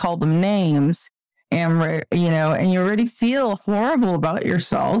we're going to call them names and and you already feel horrible about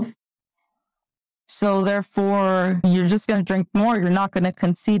yourself. So therefore, you're just going to drink more. You're not going to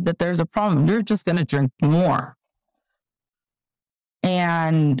concede that there's a problem. You're just going to drink more.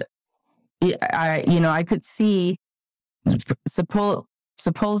 And I could see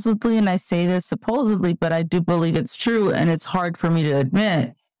supposedly, and I say this supposedly, but I do believe it's true. And it's hard for me to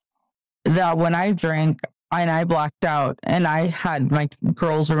admit that when I drank and I blacked out and I had my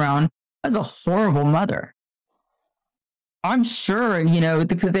girls around, I was a horrible mother. I'm sure,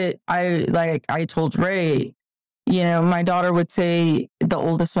 because I told Ray, my daughter would say, the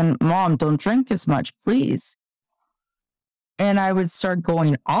oldest one, Mom, don't drink as much, please. And I would start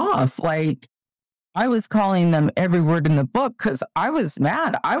going off. Like I was calling them every word in the book because I was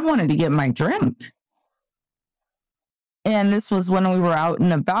mad. I wanted to get my drink. And this was when we were out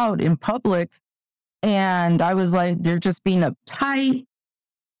and about in public. And I was like, you're just being uptight.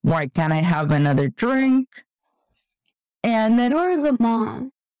 Why can't I have another drink? And then You're the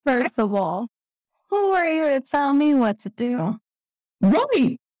mom, first of all. Who are you to tell me what to do?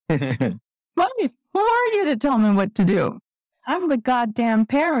 Right. Right. Who are you to tell me what to do? I'm the goddamn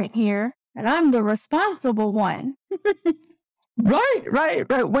parent here, and I'm the responsible one. Right.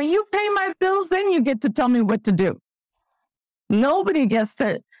 When you pay my bills, then you get to tell me what to do. Nobody gets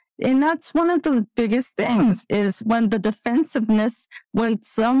to. And that's one of the biggest things is when the defensiveness, when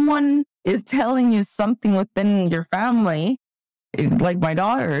someone is telling you something within your family, like my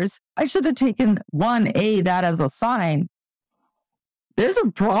daughters, I should have taken that as a sign. There's a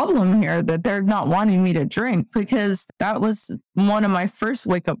problem here that they're not wanting me to drink, because that was one of my first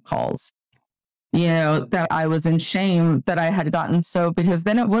wake-up calls, that I was in shame that I had gotten so, because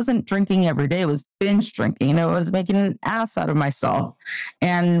then it wasn't drinking every day. It was binge drinking. It was making an ass out of myself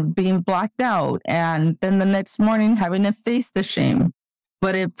and being blacked out. And then the next morning having to face the shame.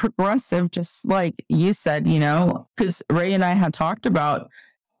 but it progressive, just like you said, because Ray and I had talked about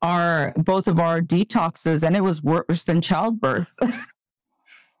both of our detoxes, and it was worse than childbirth.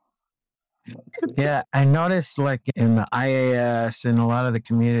 Yeah, I noticed like in the IAS and a lot of the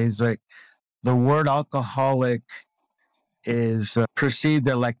communities, like the word alcoholic is perceived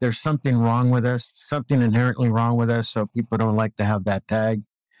that like there's something wrong with us, something inherently wrong with us. So people don't like to have that tag.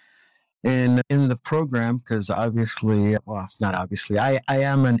 And in the program, because obviously, well, not obviously, I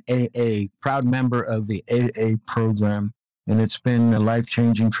am an AA, proud member of the AA program, and it's been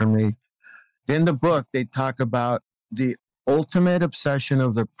life-changing for me. In the book, they talk about the ultimate obsession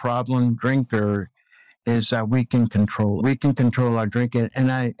of the problem drinker is that we can control our drinking.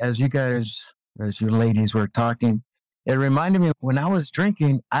 And as you ladies were talking, it reminded me when I was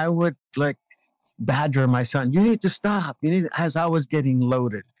drinking, I would like badger my son, you need to stop. As I was getting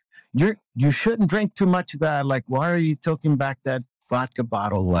loaded. You shouldn't drink too much of that. Like, why are you tilting back that vodka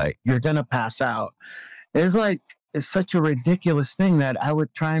bottle? Like, you're going to pass out. It's such a ridiculous thing that I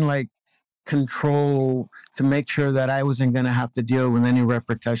would try and like control to make sure that I wasn't going to have to deal with any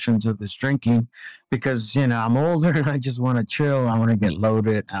repercussions of this drinking because, I'm older and I just want to chill. I want to get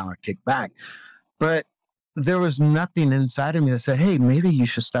loaded. I want to kick back. But there was nothing inside of me that said, hey, maybe you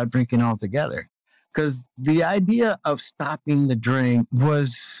should stop drinking altogether. Because the idea of stopping the drink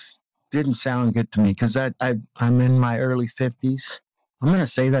didn't sound good to me because I'm in my early 50s. I'm going to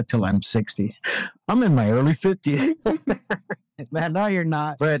say that till I'm 60. I'm in my early 50s. Man, no, you're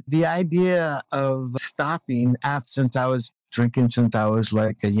not. But the idea of stopping since I was drinking since I was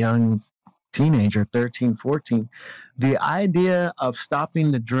like a young teenager, 13, 14, the idea of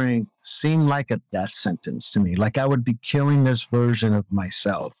stopping the drink seemed like a death sentence to me. Like I would be killing this version of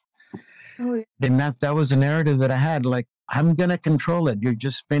myself. Oh, yeah. And that was a narrative that I had. Like, I'm going to control it. You're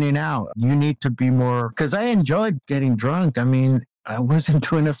just spinning out. You need to be more, because I enjoyed getting drunk. I mean, I wasn't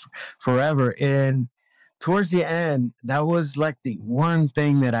doing it forever. And towards the end, that was like the one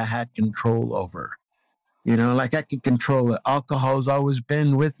thing that I had control over. Like I could control it. Alcohol's always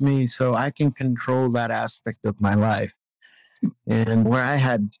been with me, so I can control that aspect of my life. And where I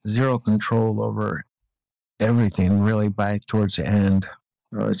had zero control over everything really towards the end,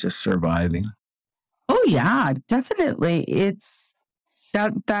 I was just surviving. Oh yeah, definitely. It's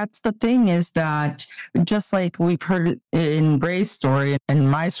that's the thing is that just like we've heard in Ray's story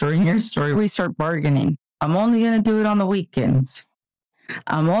and my story and your story, we start bargaining. I'm only going to do it on the weekends.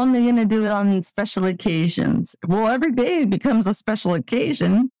 I'm only going to do it on special occasions. Well, every day becomes a special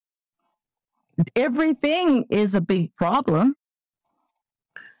occasion. Everything is a big problem.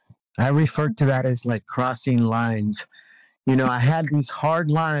 I refer to that as like crossing lines. I had these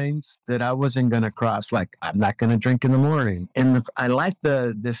hard lines that I wasn't going to cross. Like, I'm not going to drink in the morning. And I like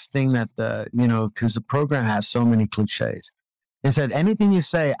this thing that because the program has so many cliches. It said, anything you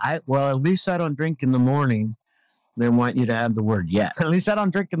say, at least I don't drink in the morning. They want you to add the word yet. At least I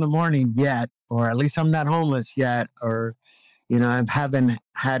don't drink in the morning yet, or at least I'm not homeless yet, or, I haven't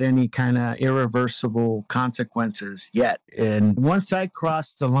had any kind of irreversible consequences yet. And once I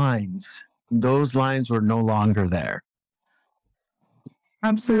crossed the lines, those lines were no longer there.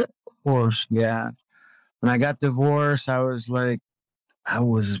 Absolutely. Of course, yeah. When I got divorced, I was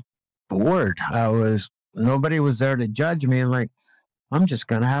bored. Nobody was there to judge me. Like, I'm just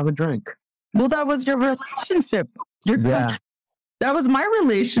going to have a drink. Well, that was your relationship. Yeah. That was my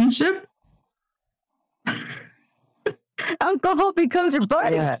relationship. Alcohol becomes your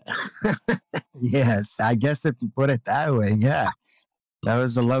buddy. Yeah. Yes, I guess if you put it that way, yeah. That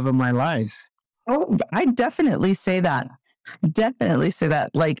was the love of my life. Oh, I definitely say that.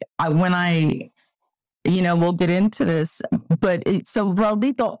 Like we'll get into this, but so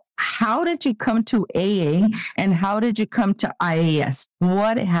Raulito, how did you come to AA and how did you come to IAS?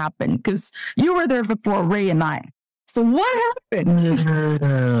 What happened? Because you were there before Ray and I. So what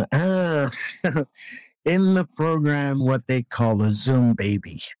happened? In the program, what they call a Zoom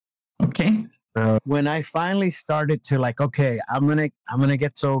baby. Okay. When I finally started to like, okay, I'm gonna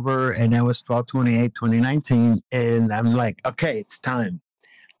get sober, and that was 12/28/2019, and I'm like, okay, it's time,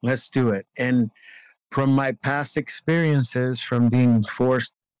 let's do it. And from my past experiences, from being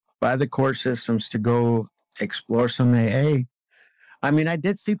forced by the court systems to go explore some AA, I mean, I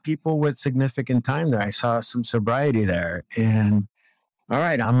did see people with significant time there. I saw some sobriety there, and all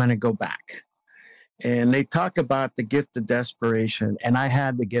right, I'm gonna go back. And they talk about the gift of desperation, and I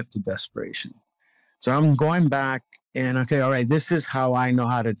had the gift of desperation. So I'm going back and, okay, all right, this is how I know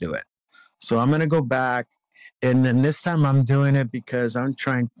how to do it. So I'm going to go back. And then this time I'm doing it because I'm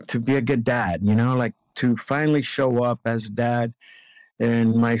trying to be a good dad, like to finally show up as dad.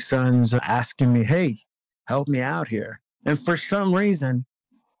 And my son's asking me, hey, help me out here. And for some reason,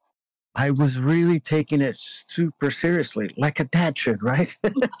 I was really taking it super seriously, like a dad should, right?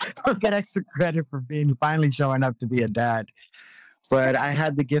 I'll get extra credit for being finally showing up to be a dad. But I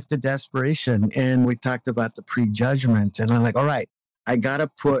had the gift of desperation, and we talked about the prejudgment. And I'm like, all right, I got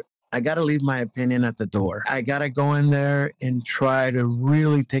to leave my opinion at the door. I got to go in there and try to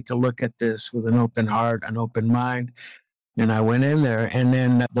really take a look at this with an open heart, an open mind. And I went in there. And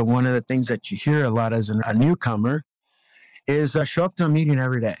then one of the things that you hear a lot as a newcomer is show up to a meeting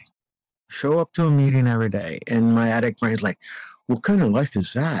every day. Show up to a meeting every day. And my addict brain's like, what kind of life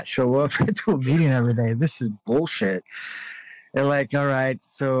is that? Show up to a meeting every day. This is bullshit. And like, all right.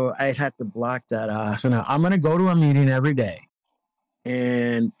 So I had to block that off. So now I'm going to go to a meeting every day.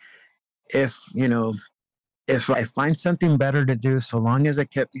 And if I find something better to do, so long as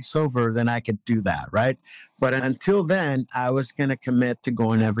it kept me sober, then I could do that. Right. But until then, I was going to commit to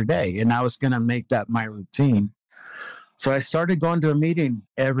going every day, and I was going to make that my routine. So I started going to a meeting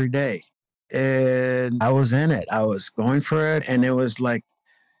every day. And I was in it. I was going for it. And it was like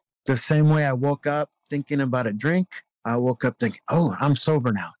the same way I woke up thinking about a drink. I woke up thinking, oh, I'm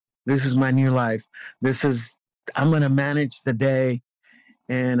sober now. This is my new life. I'm going to manage the day.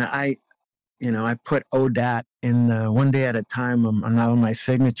 And I put ODAT in one day at a time on all my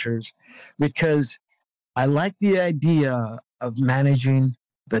signatures, because I like the idea of managing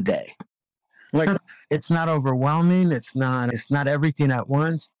the day. Like, it's not overwhelming. It's not everything at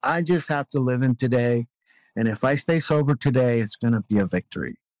once. I just have to live in today. And if I stay sober today, it's going to be a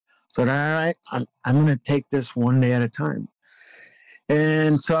victory. So, all right, I'm going to take this one day at a time.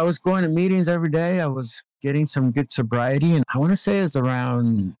 And so I was going to meetings every day. I was getting some good sobriety. And I want to say it was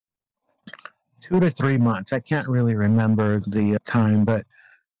around 2 to 3 months. I can't really remember the time, but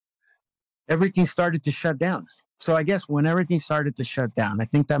everything started to shut down. So I guess when everything started to shut down, I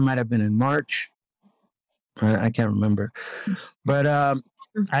think that might have been in March. I can't remember. But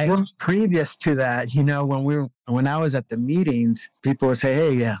previous to that, when I was at the meetings, people would say,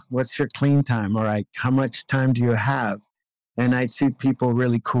 hey, yeah, what's your clean time? All right, how much time do you have? And I'd see people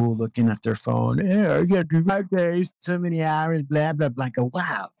really cool looking at their phone. Yeah, I got 5 days, so many hours, blah, blah, blah. I go,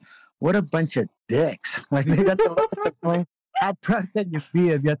 wow, what a bunch of dicks. Like, they got to look at the phone. How proud that you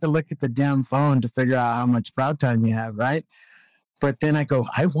feel if you have to look at the damn phone to figure out how much proud time you have, right? But then I go,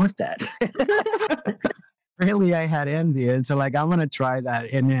 I want that. Really, I had envy. And so, like, I'm going to try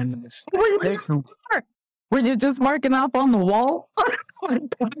that. And then were you just marking up on the wall?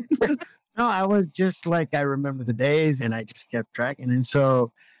 No, I was just like, I remember the days, and I just kept tracking. And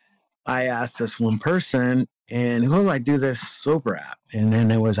so I asked this one person, and who will I do this sober app? And then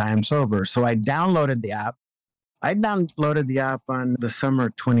it was I Am Sober. So I downloaded the app. I downloaded the app on the summer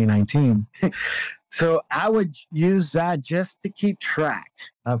of 2019. So I would use that just to keep track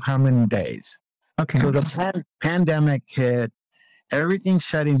of how many days. Okay. So the pandemic hit, everything's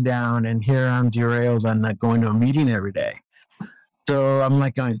shutting down, and here I'm derailed on not going to a meeting every day. So I'm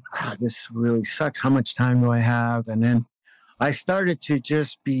like going, this really sucks. How much time do I have? And then I started to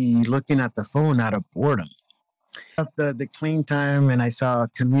just be looking at the phone out of boredom. The clean time, and I saw a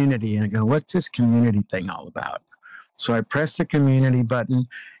community, and I go, what's this community thing all about? So I pressed the community button,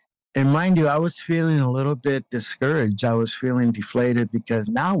 and mind you, I was feeling a little bit discouraged. I was feeling deflated, because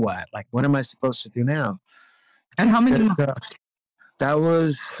now what? Like, what am I supposed to do now? And how many months? That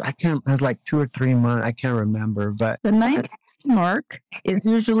was, it was like 2 or 3 months. I can't remember, but the 9th mark is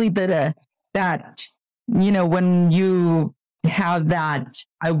usually that, when you have that,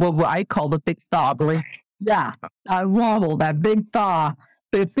 what I call the big thaw. Yeah, I wobble, that big thaw.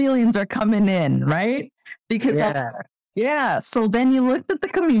 The feelings are coming in, right? Because so then you looked at the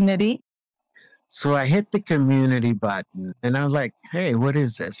community. So I hit the community button, and I was like, hey, what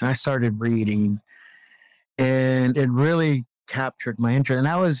is this? And I started reading, and it really captured my interest. And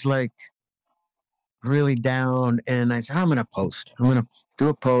I was like really down, and I said, I'm going to post. I'm going to do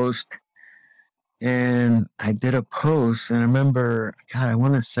a post. And I did a post, and I remember, I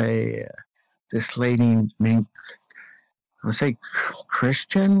want to say this lady named,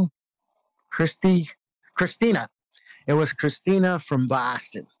 Christina. It was Christina from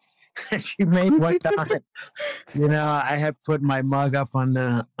Boston. She made one time. I had put my mug up on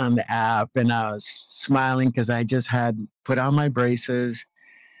the app, and I was smiling because I just had put on my braces,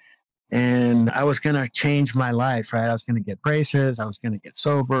 and I was going to change my life, right? I was going to get braces. I was going to get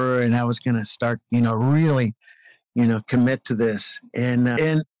sober, and I was going to start, really, commit to this.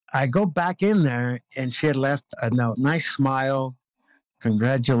 And I go back in there, and she had left a note, nice smile,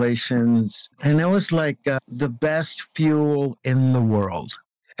 congratulations. And it was like the best fuel in the world.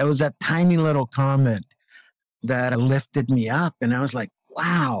 It was that tiny little comment that lifted me up. And I was like,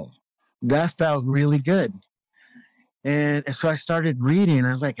 wow, that felt really good. And so I started reading.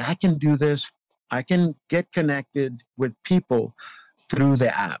 I was like, I can do this. I can get connected with people through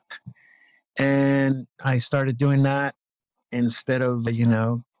the app. And I started doing that instead of,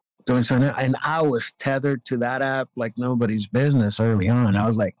 doing something. And I was tethered to that app like nobody's business early on. I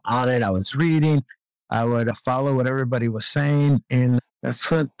was like on it. I was reading. I would follow what everybody was saying. And that's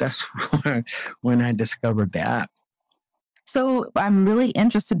when I discovered the app. So I'm really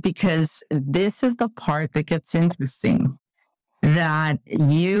interested because this is the part that gets interesting, that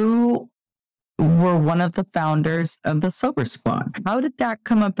you were one of the founders of the Sober Squad. How did that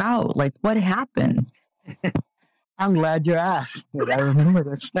come about? Like, what happened? I'm glad you asked. I remember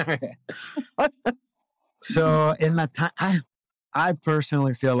this. So in the time, I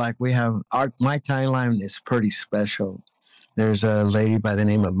personally feel like my timeline is pretty special. There's a lady by the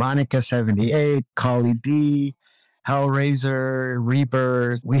name of Monica 78, Collie D, Hellraiser,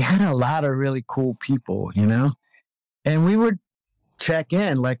 Rebirth. We had a lot of really cool people, and we would check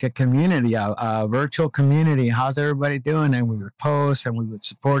in like a community, a virtual community. How's everybody doing? And we would post and we would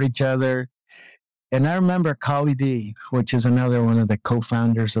support each other. And I remember Collie D, which is another one of the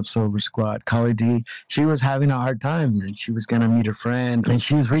co-founders of Sober Squad. Collie D, she was having a hard time and she was going to meet a friend and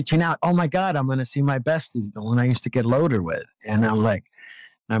she was reaching out. Oh my God, I'm going to see my bestie, the one I used to get loaded with. And I'm like,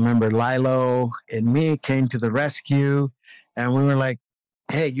 I remember Lilo and me came to the rescue and we were like,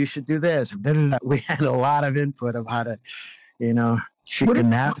 hey, you should do this. We had a lot of input of how to, she could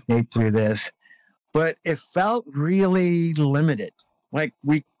navigate through this, but it felt really limited. Like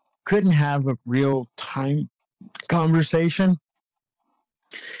we couldn't have a real time conversation,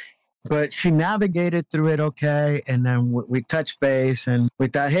 but she navigated through it okay. And then we touched base and we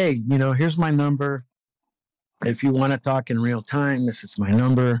thought, hey, here's my number. If you want to talk in real time, this is my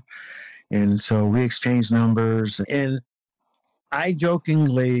number. And so we exchanged numbers. And I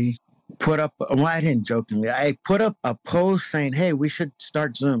jokingly I put up a post saying, hey, we should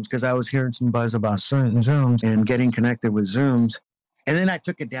start Zooms, because I was hearing some buzz about Zooms and getting connected with Zooms. And then I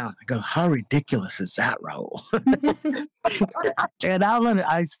took it down. I go, how ridiculous is that, Raul? And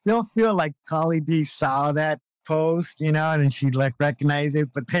I still feel like Collie D saw that post, and she recognized it.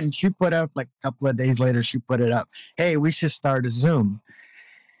 But then she put up a couple of days later, she put it up. Hey, we should start a Zoom.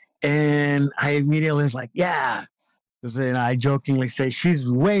 And I immediately was like, yeah. Because I jokingly say she's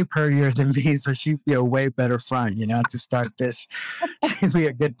way prettier than me, so she'd be a way better front, to start this. She'd be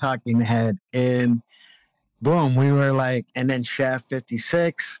a good talking head. And boom, we were like, and then Chef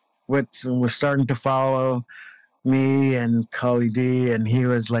 56 was starting to follow me and Collie D, and he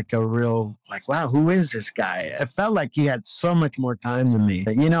was like a real, wow, who is this guy? It felt like he had so much more time than me.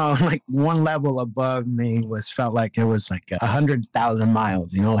 Like one level above me felt like it was like 100,000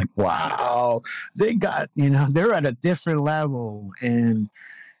 miles, wow, they got, they're at a different level. And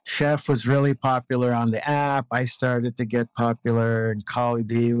Chef was really popular on the app. I started to get popular, and Collie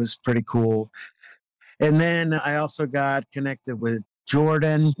D was pretty cool. And then I also got connected with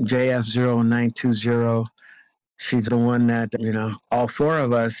Jordan, JF0920. She's the one that, all four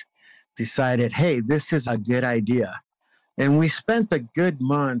of us decided, hey, this is a good idea. And we spent a good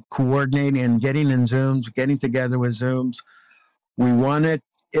month coordinating and getting in Zooms, getting together with Zooms. We wanted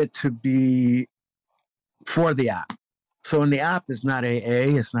it to be for the app. So in the app, it's not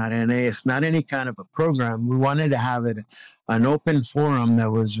AA, it's not NA, it's not any kind of a program. We wanted to have it an open forum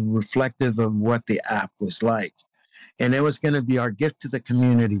that was reflective of what the app was like. And it was going to be our gift to the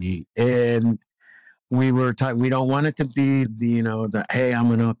community. And we were talking, we don't want it to be the hey,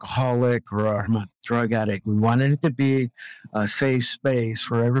 I'm an alcoholic or I'm a drug addict. We wanted it to be a safe space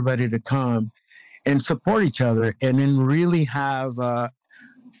for everybody to come and support each other and then really have a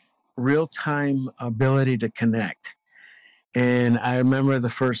real-time ability to connect. And I remember the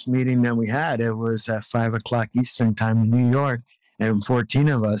first meeting that we had, it was at 5:00 Eastern time in New York, and 14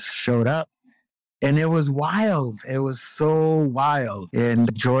 of us showed up. And it was wild. It was so wild.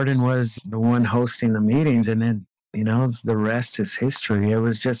 And Jordan was the one hosting the meetings. And then, the rest is history. It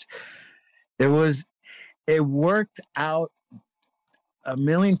worked out a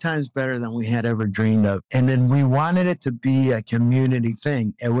million times better than we had ever dreamed of. And then we wanted it to be a community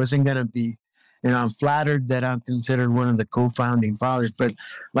thing. It wasn't going to be, I'm flattered that I'm considered one of the co-founding fathers. But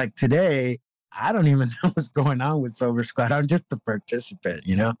like today, I don't even know what's going on with Sober Squad. I'm just a participant,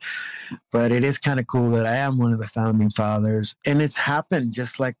 But it is kind of cool that I am one of the founding fathers. And it's happened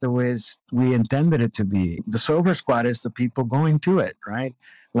just like the ways we intended it to be. The Sober Squad is the people going to it, right?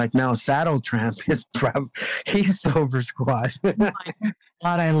 Like now Saddle Tramp is he's Sober Squad. God,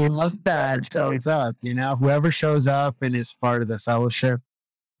 I love that. Shows up, whoever shows up and is part of the fellowship.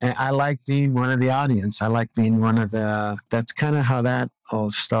 And I like being one of the audience. I like being one of that's kind of how that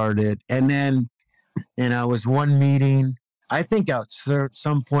all started. And then, it was one meeting. I think at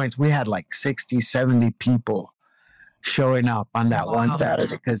some points we had like 60, 70 people showing up on that one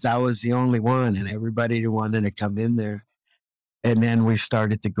Saturday because I was the only one and everybody wanted to come in there. And then we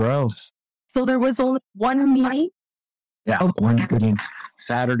started to grow. So there was only one meeting? Yeah, one meeting.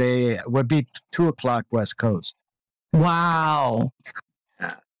 Saturday would be 2:00 West Coast. Wow.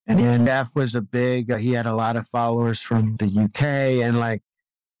 And then Jeff was he had a lot of followers from the UK. And like,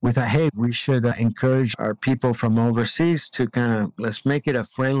 we thought, hey, we should encourage our people from overseas to let's make it a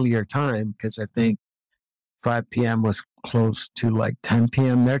friendlier time. Because I think 5 p.m. was close to like 10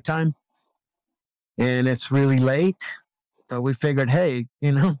 p.m. their time. And it's really late. So we figured, hey,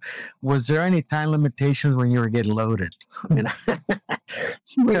 was there any time limitations when you were getting loaded? If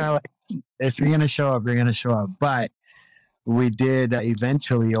you're going to show up, you're going to show up. But we did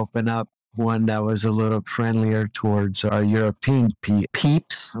eventually open up one that was a little friendlier towards our European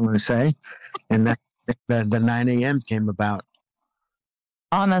peeps, I want to say. And that the 9 a.m. came about.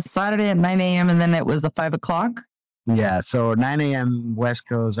 On a Saturday at 9 a.m. and then it was the 5 o'clock? Yeah, so 9 a.m. West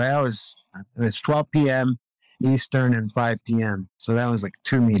Coast. It's 12 p.m. Eastern and 5 p.m. So that was like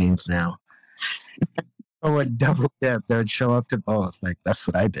 2 meetings now. I would double dip. They'd show up to both. Like, that's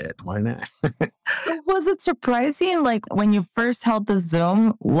what I did. Why not? Was it surprising, like, when you first held the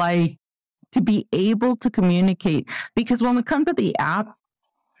Zoom, like, to be able to communicate? Because when we come to the app,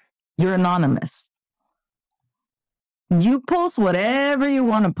 you're anonymous. You post whatever you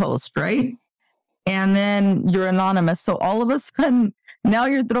want to post, right? And then you're anonymous. So all of a sudden, now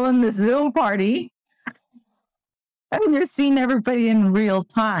you're throwing this Zoom party and you're seeing everybody in real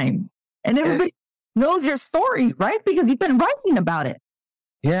time. And everybody knows your story, right? Because you've been writing about it.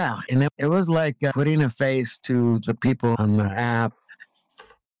 Yeah. And it was like putting a face to the people on the app.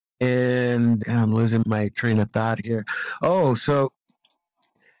 And I'm losing my train of thought here. Oh, so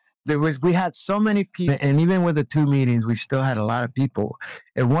we had so many people, and even with the 2 meetings, we still had a lot of people.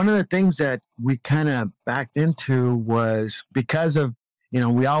 And one of the things that we kind of backed into was because of,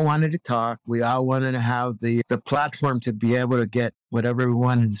 we all wanted to talk. We all wanted to have the platform to be able to get whatever we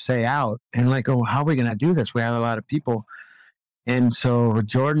wanted to say out. And like, oh, how are we going to do this? We have a lot of people. And so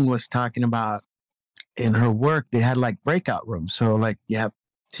Jordan was talking about in her work, they had like breakout rooms. So like you have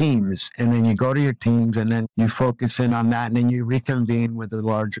teams, and then you go to your teams, and then you focus in on that, and then you reconvene with a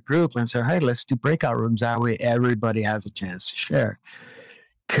larger group and say, hey, let's do breakout rooms. That way everybody has a chance to share.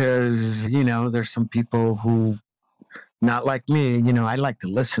 Because, there's some people who, not like me, I like to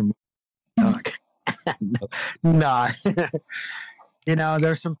listen. No.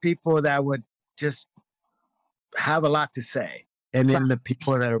 There's some people that would just have a lot to say. And then the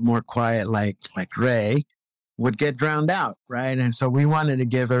people that are more quiet, like Ray, would get drowned out, right? And so we wanted to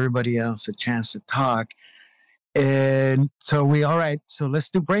give everybody else a chance to talk. And so so let's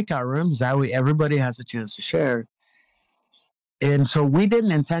do breakout rooms. That way everybody has a chance to share. And so we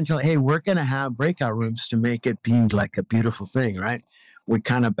didn't intentionally, hey, we're going to have breakout rooms to make it be like a beautiful thing, right? We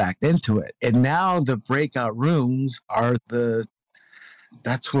kind of backed into it. And now the breakout rooms are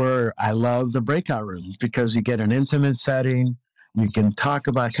that's where I love the breakout rooms, because you get an intimate setting. You can talk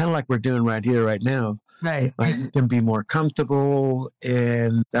about kind of like we're doing right here, right now. Right. You can be more comfortable.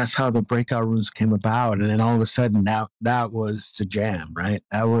 And that's how the breakout rooms came about. And then all of a sudden, now that was the jam, right?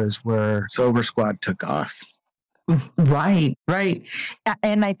 That was where Sober Squad took off. Right.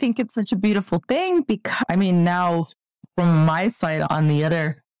 And I think it's such a beautiful thing because, now from my side on the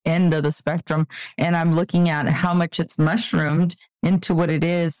other end of the spectrum, and I'm looking at how much it's mushroomed into what it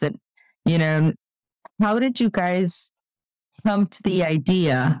is that, how did you guys come to the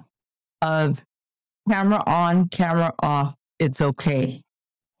idea of camera on, camera off, it's okay?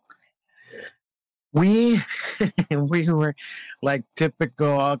 We were like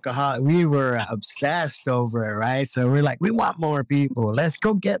typical alcohol. We were obsessed over it, right? So we're like, we want more people. Let's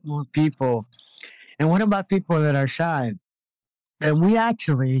go get more people. And what about people that are shy? And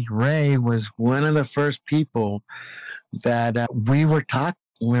Ray was one of the first people that we were talking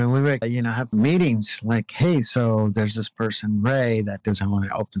when we were, have meetings like, hey, so there's this person, Ray, that doesn't want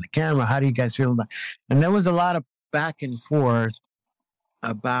to open the camera. How do you guys feel about it? And there was a lot of back and forth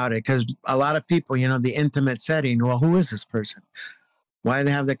about it, because a lot of people, the intimate setting, well, who is this person? Why do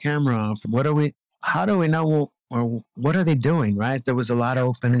they have the camera off? How do we know, or what are they doing, right? There was a lot of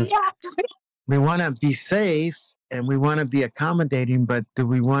openness. Yeah. We want to be safe and we want to be accommodating, but do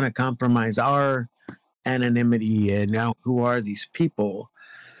we want to compromise our anonymity? And now, who are these people?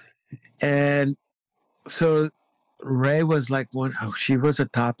 And so Ray was like she was a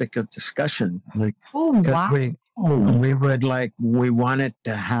topic of discussion. Like, oh, wow. We wanted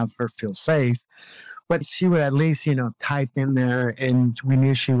to have her feel safe, but she would at least, type in there, and we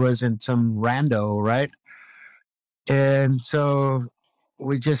knew she wasn't some rando, right? And so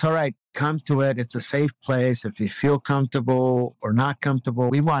we just, all right, come to it. It's a safe place. If you feel comfortable or not comfortable,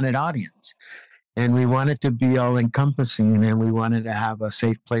 we wanted audience, and we wanted to be all encompassing, and we wanted to have a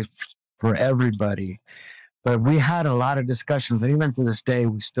safe place for everybody. But we had a lot of discussions, and even to this day,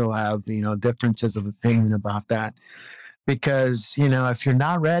 we still have, differences of opinion about that. Because, if you're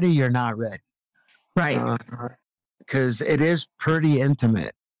not ready, you're not ready. Right. Because it is pretty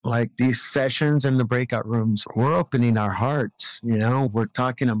intimate. Like these sessions in the breakout rooms, we're opening our hearts, we're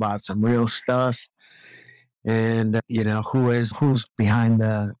talking about some real stuff. And, who's behind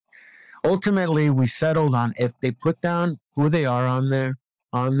the... Ultimately, we settled on if they put down who they are on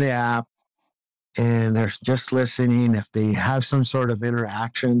the app, and they're just listening, if they have some sort of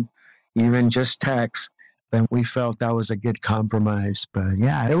interaction, even just text, then we felt that was a good compromise. But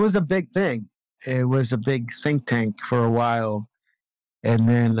yeah, it was a big thing. It was a big think tank for a while. And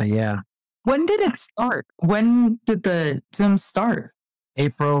then, yeah. When did it start? When did the Zoom start?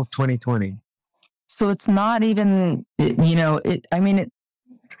 April 2020. So it's not even, I'm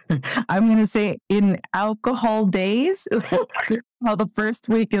going to say in alcohol days, how the first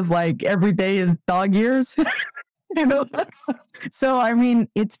week is like every day is dog years. So,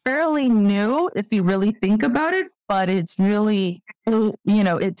 it's fairly new if you really think about it, but it's really,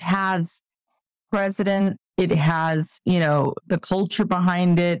 it has president, it has, the culture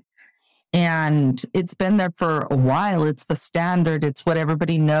behind it, and it's been there for a while. It's the standard. It's what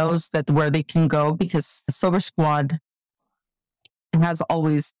everybody knows that where they can go, because the Sober Squad has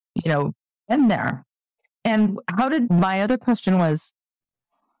always, been there. And my other question was,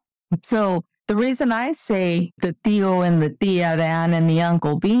 so the reason I say the Theo and the Tia, the aunt and the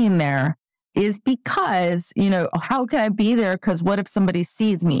uncle being there is because, how can I be there? Because what if somebody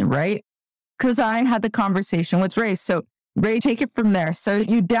sees me, right? Because I had the conversation with Ray. So Ray, take it from there. So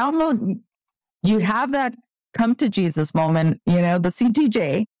you have that come to Jesus moment, the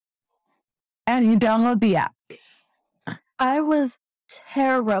CTJ, and you download the app. I was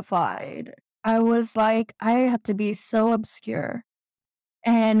terrified. I was like, I have to be so obscure.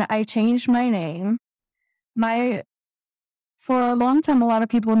 And I changed my name. For a long time, a lot of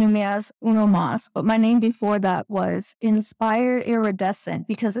people knew me as Uno Mas, but my name before that was Inspired Iridescent,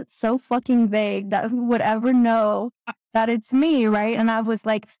 because it's so fucking vague that who would ever know that it's me, right? And I was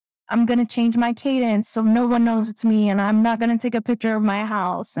like, I'm going to change my cadence so no one knows it's me, and I'm not going to take a picture of my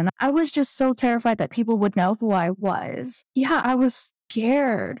house. And I was just so terrified that people would know who I was. Yeah, I was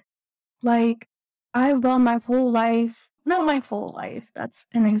scared. Like, I've gone my whole life, not my whole life, that's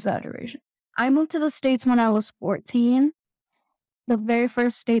an exaggeration. I moved to the States when I was 14. The very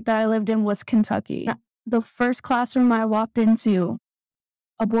first state that I lived in was Kentucky. The first classroom I walked into,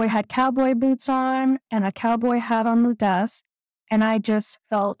 a boy had cowboy boots on and a cowboy hat on the desk, and I just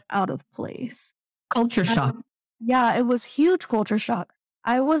felt out of place. Culture shock. Yeah, it was huge culture shock.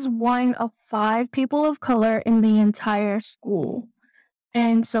 I was one of 5 people of color in the entire school.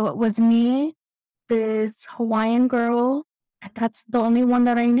 And so it was me, this Hawaiian girl, and that's the only one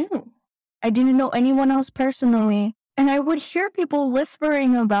that I knew. I didn't know anyone else personally. And I would hear people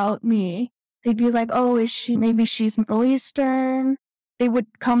whispering about me. They'd be like, oh, maybe she's Middle Eastern. They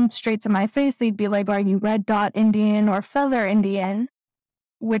would come straight to my face. They'd be like, are you Red Dot Indian or Feather Indian?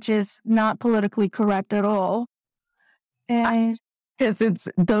 Which is not politically correct at all. And because it's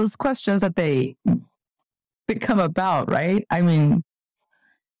those questions that they come about, right? And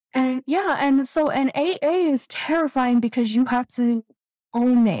yeah, and AA is terrifying because you have to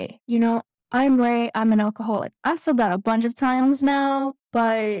own it. I'm Ray, I'm an alcoholic. I've said that a bunch of times now,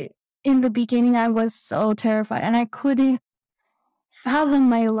 but in the beginning I was so terrified and I couldn't fathom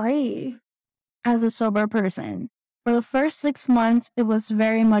my life as a sober person. For the first 6 months, it was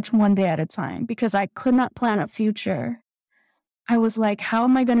very much one day at a time because I could not plan a future. I was like, how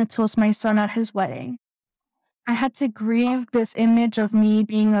am I going to toast my son at his wedding? I had to grieve this image of me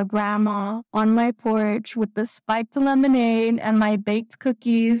being a grandma on my porch with the spiked lemonade and my baked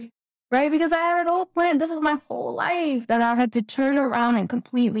cookies, right? Because I had it all planned. This is my whole life that I had to turn around and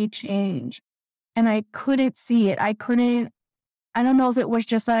completely change. And I couldn't see it. I don't know if it was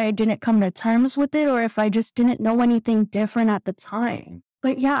just that I didn't come to terms with it or if I just didn't know anything different at the time.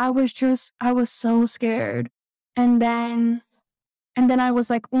 But yeah, I was so scared. And then I was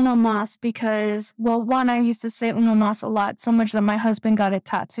like, Uno Mas, because, well, one, I used to say Uno Mas a lot, so much that my husband got it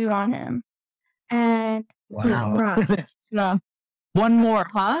tattooed on him. And wow. Yeah. One more,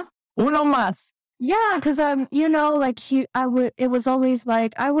 huh? Uno Mas. Yeah, because it was always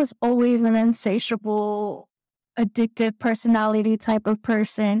like, I was always an insatiable, addictive personality type of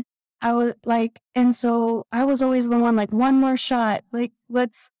person. I was like, and so I was always the one like, one more shot, like,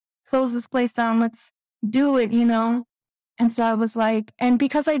 let's close this place down, let's do it, you know? And so I was like, and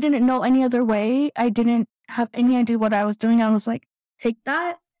because I didn't know any other way, I didn't have any idea what I was doing. I was like, take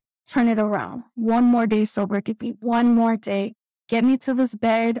that, turn it around. One more day sober, give me one more day. Get me to this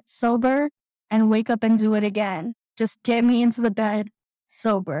bed sober and wake up and do it again. Just get me into the bed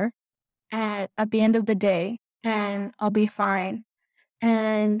sober at the end of the day and I'll be fine.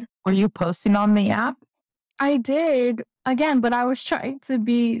 And were you posting on the app? I did again, but I was trying to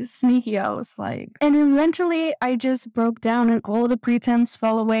be sneaky. I was like, and eventually I just broke down and all the pretense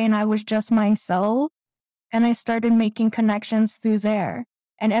fell away and I was just myself. And I started making connections through there.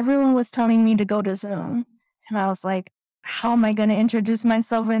 And everyone was telling me to go to Zoom. And I was like, how am I going to introduce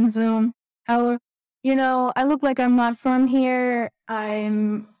myself in Zoom? How, you know, I look like I'm not from here.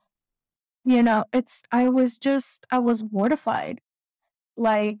 I'm, you know, I was mortified.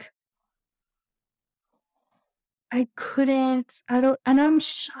 Like, and I'm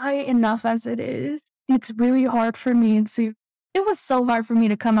shy enough as it is. It's really hard for me it was so hard for me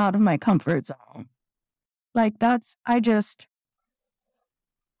to come out of my comfort zone. Like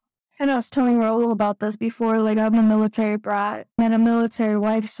and I was telling Raul about this before, like I'm a military brat and a military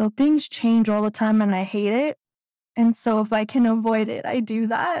wife, so things change all the time and I hate it. And so if I can avoid it, I do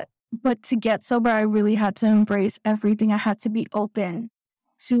that. But to get sober, I really had to embrace everything. I had to be open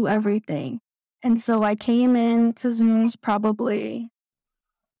to everything. And so I came into Zooms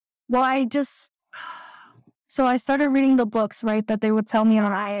so I started reading the books, right, that they would tell me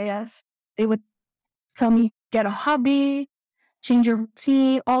on IAS. They would tell me, get a hobby, change your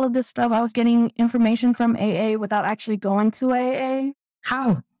routine, all of this stuff. I was getting information from AA without actually going to AA.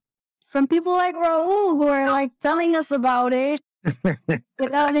 How? From people like Raul who are like telling us about it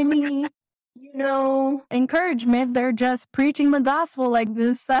without any, you know, encouragement. They're just preaching the gospel like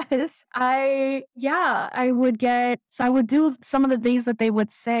this says. I would do some of the things that they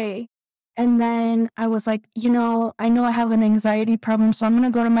would say. And then I was like, you know I have an anxiety problem, so I'm going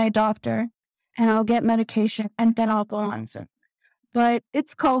to go to my doctor and I'll get medication and then I'll go on Zoom. But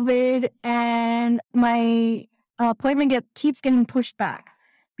it's COVID and my appointment keeps getting pushed back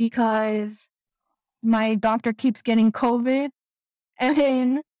because my doctor keeps getting COVID. And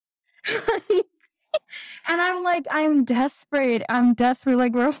then, and I'm like, I'm desperate.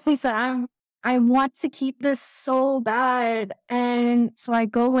 Like Rosie said, I want to keep this so bad. And so I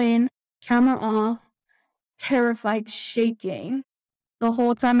go in, camera off, terrified, shaking the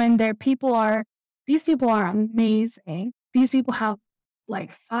whole time. And these people are amazing. These people have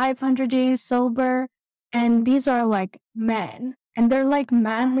like 500 days sober, and these are like men, and they're like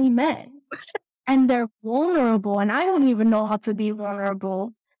manly men, and they're vulnerable, and I don't even know how to be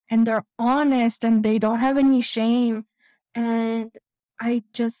vulnerable, and they're honest, and they don't have any shame, and I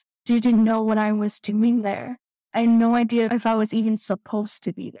just didn't know what I was doing there. I had no idea if I was even supposed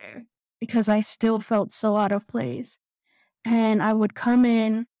to be there because I still felt so out of place. And I would come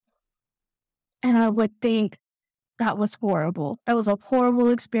in and I would think, that was horrible. That was a horrible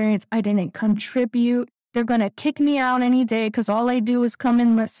experience. I didn't contribute. They're going to kick me out any day because all I do is come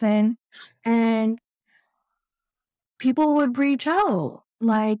and listen. And people would reach out.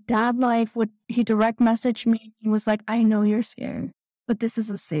 Like Dad Life he direct messaged me. He was like, I know you're scared, but this is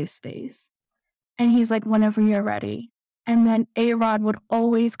a safe space. And he's like, whenever you're ready. And then A-Rod would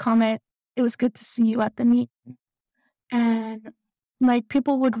always comment, it was good to see you at the meeting. And like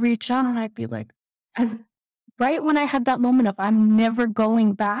people would reach out and I'd be like, right when I had that moment of I'm never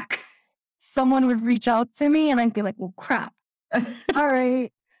going back, someone would reach out to me and I'd be like, well, crap. All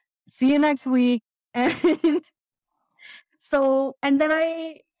right. See you next week. And so, and then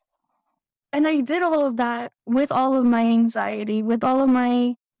I did all of that with all of my anxiety, with all of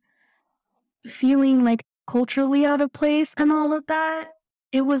my feeling like culturally out of place and all of that.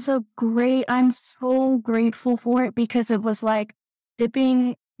 It was I'm so grateful for it because it was like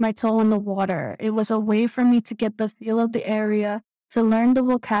dipping my toe in the water. It was a way for me to get the feel of the area, to learn the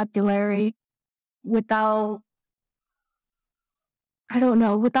vocabulary without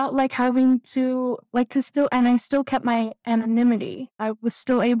like having to still, and I still kept my anonymity. I was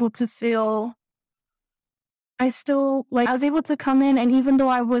still able to feel, I was able to come in, and even though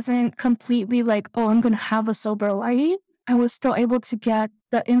I wasn't completely like, oh, I'm going to have a sober life, I was still able to get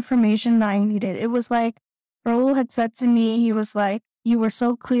the information that I needed. It was like Raul had said to me, he was like, you were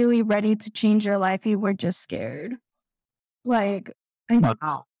so clearly ready to change your life. You were just scared. Like, I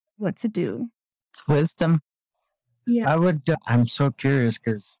know what to do. It's wisdom. Yeah. I'm so curious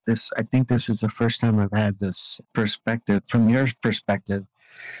because I think this is the first time I've had this perspective from your perspective.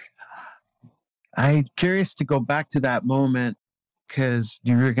 I'm curious to go back to that moment because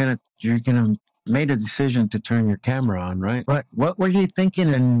you're gonna made a decision to turn your camera on, right? What were you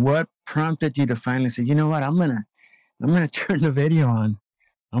thinking, and what prompted you to finally say, you know what, I'm gonna turn the video on.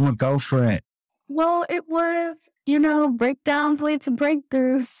 I'm gonna go for it. Well, it was, breakdowns lead to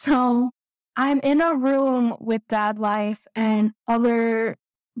breakthroughs. So I'm in a room with Dad Life and other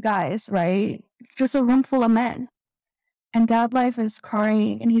guys, right? It's just a room full of men. And Dad Life is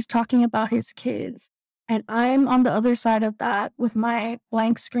crying and he's talking about his kids. And I'm on the other side of that with my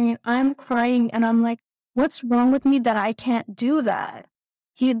blank screen. I'm crying and I'm like, what's wrong with me that I can't do that?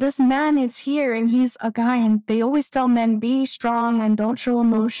 This man is here and he's a guy, and they always tell men, be strong and don't show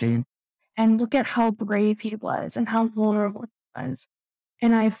emotion. And look at how brave he was and how vulnerable he was.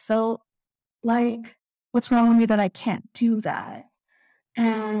 And I felt like, what's wrong with me that I can't do that?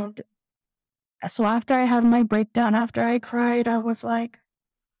 And so after I had my breakdown, after I cried, I was like,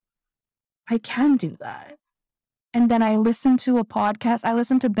 I can do that. And then I listened to a podcast. I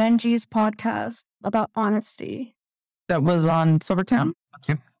listened to Benji's podcast about honesty. That was on Sobertown?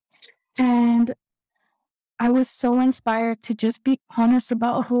 Okay. And I was so inspired to just be honest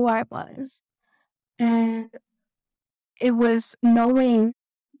about who I was. And it was knowing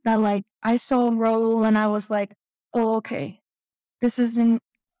that, like, I saw Raul and I was like, oh, okay, this isn't,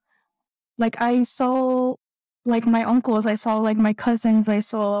 like, I saw, like, my uncles, I saw, like, my cousins, I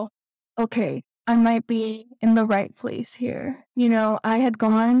saw, okay, I might be in the right place here. I had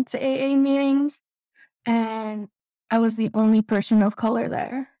gone to AA meetings and I was the only person of color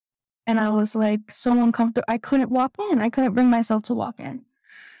there. And I was like so uncomfortable. I couldn't walk in. I couldn't bring myself to walk in.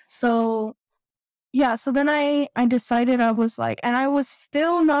 So, yeah. So then I decided, I was like, and I was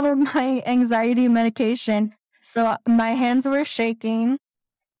still not on my anxiety medication. So my hands were shaking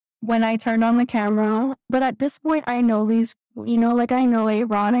when I turned on the camera. But at this point, I know these, like I know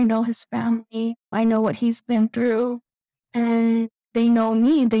A-Rod, I know his family. I know what he's been through. And they know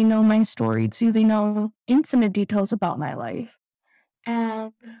me. They know my story too. They know intimate details about my life.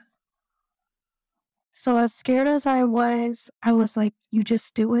 And so as scared as I was like, you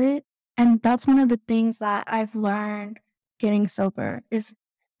just do it. And that's one of the things that I've learned getting sober, is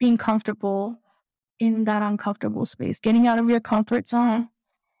being comfortable in that uncomfortable space, getting out of your comfort zone.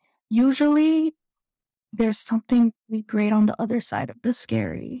 Usually there's something really great on the other side of the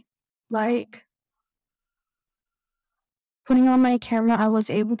scary. Like putting on my camera, I was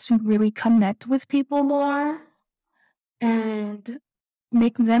able to really connect with people more and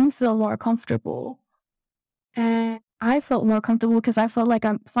make them feel more comfortable. And I felt more comfortable because I felt like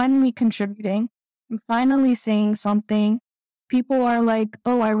I'm finally contributing. I'm finally saying something. People are like,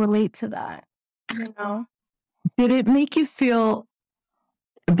 oh, I relate to that. Did it make you feel,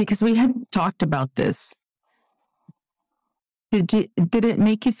 because we had talked about this, did it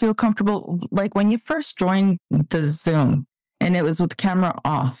make you feel comfortable? Like when you first joined the Zoom and it was with the camera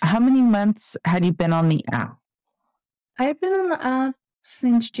off, how many months had you been on the app? I've been on the app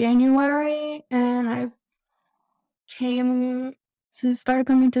since January, and I started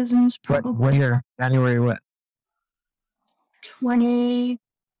coming to Zooms probably. What year? January what?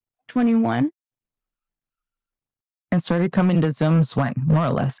 2021. And started coming to Zooms when, more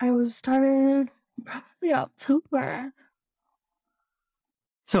or less? I started probably October.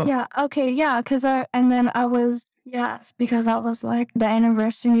 So yeah, okay, yeah, because I was like, the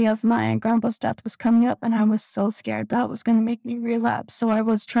anniversary of my grandpa's death was coming up, and I was so scared that was going to make me relapse. So I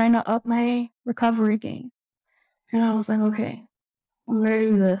was trying to up my recovery game. And I was like, okay, I'm going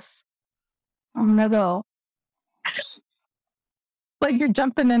to do this. I'm going to go. like you're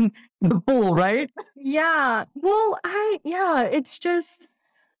jumping in the pool, right? Yeah. Well, it's just,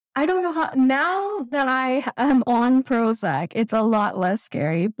 I don't know how, now that I am on Prozac, it's a lot less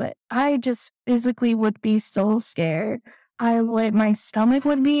scary, but I just physically would be so scared. My stomach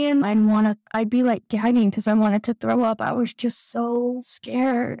would be in, I'd be like gagging because I wanted to throw up. I was just so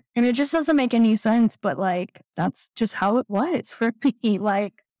scared. And it just doesn't make any sense, but like, that's just how it was for me.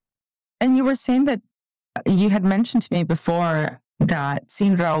 Like, and you were saying that you had mentioned to me before that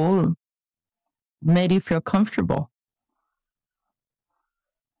seeing Raul made you feel comfortable.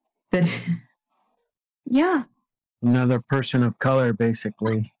 Yeah. Another person of color,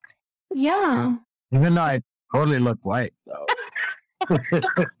 basically. Yeah. Even though I totally look white, though.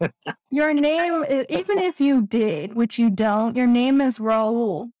 Your name, even if you did, which you don't, your name is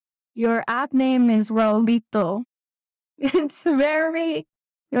Raul. Your app name is Raulito. You're very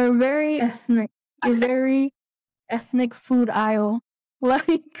ethnic. You're very ethnic food aisle.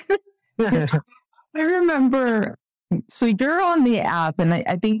 Like, I remember, so you're on the app, and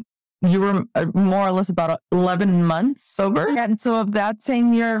I think you were more or less about 11 months sober. And so of that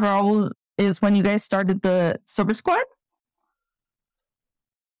same year, Raul, is when you guys started the Sober Squad?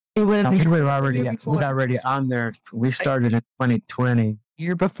 It was we were already on there. We started in 2020.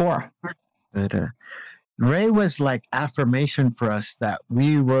 year before. But Ray was like affirmation for us that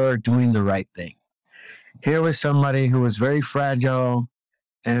we were doing the right thing. Here was somebody who was very fragile,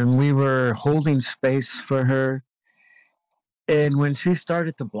 and we were holding space for her. And when she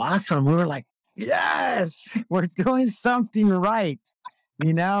started to blossom, we were like, yes, we're doing something right.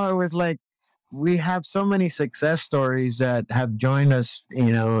 It was like, we have so many success stories that have joined us,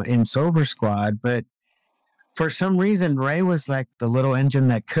 in Sober Squad. But for some reason, Ray was like the little engine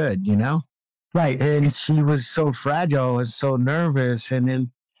that could, Right. And she was so fragile and so nervous. And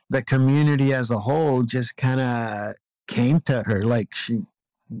then the community as a whole just kind of came to her, like she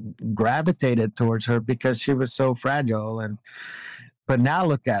gravitated towards her because she was so fragile. But now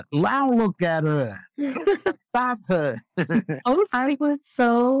look at her. Stop her.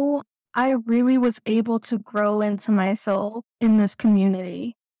 I really was able to grow into myself in this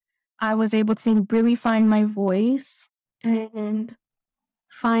community. I was able to really find my voice and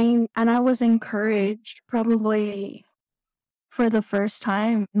I was encouraged probably for the first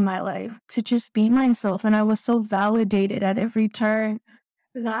time in my life to just be myself. And I was so validated at every turn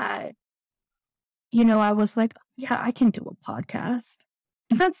that, I was like, yeah, I can do a podcast.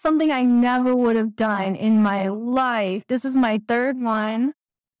 That's something I never would have done in my life. This is my third one.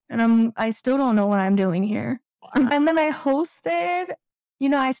 And I still don't know what I'm doing here. And then I hosted,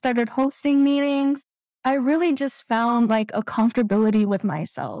 I started hosting meetings. I really just found like a comfortability with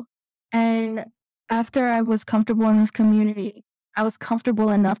myself. And after I was comfortable in this community, I was comfortable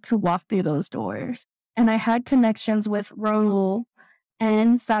enough to walk through those doors. And I had connections with Raul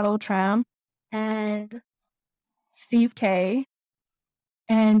and Saddle Tramp and Steve K.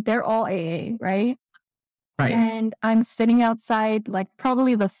 And they're all AA, right? Right. And I'm sitting outside, like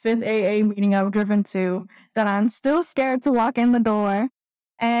probably the 5th AA meeting I've driven to, that I'm still scared to walk in the door.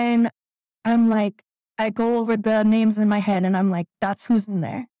 And I'm like, I go over the names in my head and I'm like, that's who's in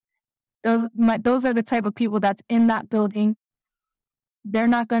there. Those are the type of people that's in that building. They're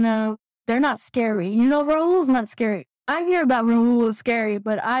not scary. Raul's not scary. I hear that Raul is scary,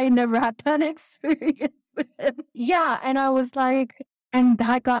 but I never had that experience with him. Yeah, and I was like, and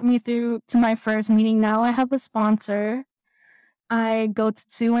that got me through to my first meeting. Now I have a sponsor. I go to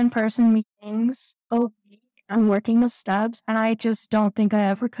 2 in-person meetings a week. I'm working with steps, and I just don't think I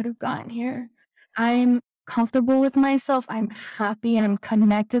ever could have gotten here. I'm comfortable with myself. I'm happy, and I'm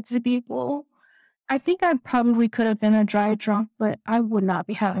connected to people. I think I probably could have been a dry drunk, but I would not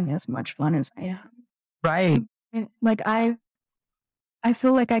be having as much fun as I am. Right. And, like I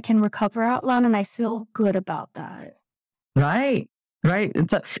feel like I can recover out loud, and I feel good about that. Right.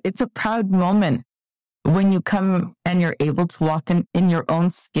 It's a proud moment when you come and you're able to walk in your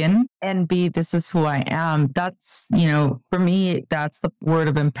own skin and be, this is who I am. That's, for me, that's the word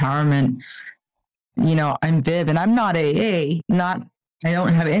of empowerment. I'm Viv and I'm not AA, I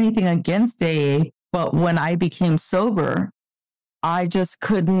don't have anything against AA, but when I became sober, I just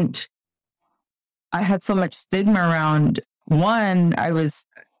couldn't, I had so much stigma around, 1, I was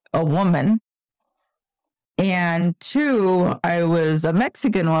a woman. And 2, I was a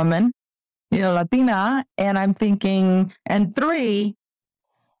Mexican woman, Latina. And I'm thinking, and 3,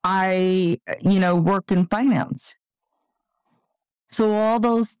 I, work in finance. So all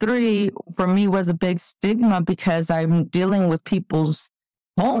those 3 for me was a big stigma because I'm dealing with people's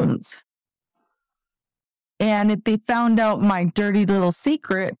homes. And if they found out my dirty little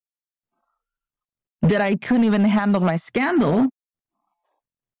secret that I couldn't even handle my scandal,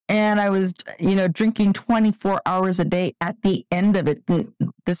 and I was, drinking 24 hours a day at the end of it.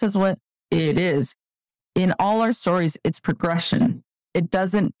 This is what it is. In all our stories, it's progression.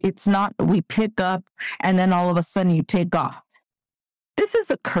 It's not we pick up and then all of a sudden you take off. This is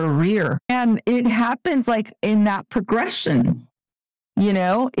a career, and it happens like in that progression.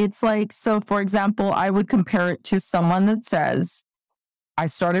 It's like, so for example, I would compare it to someone that says, I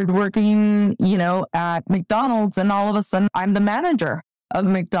started working, at McDonald's, and all of a sudden I'm the manager of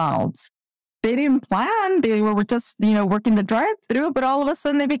McDonald's. They didn't plan. They were just, working the drive-through, but all of a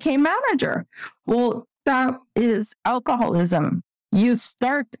sudden they became manager. Well, that is alcoholism. You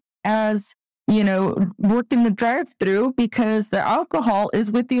start as, working the drive-through because the alcohol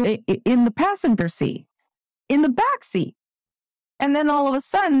is with you in the passenger seat, in the back seat. And then all of a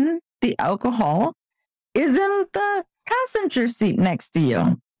sudden the alcohol is in the passenger seat next to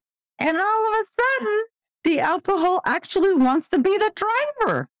you. And all of a sudden, the alcohol actually wants to be the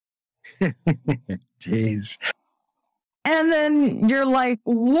driver. Jeez. And then you're like,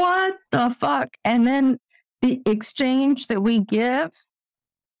 what the fuck? And then the exchange that we give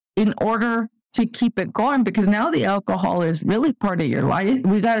in order to keep it going, because now the alcohol is really part of your life.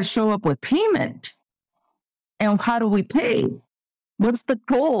 We got to show up with payment. And how do we pay? What's the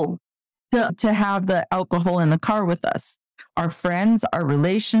goal to have the alcohol in the car with us? Our friends, our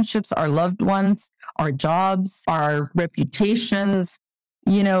relationships, our loved ones, our jobs, our reputations.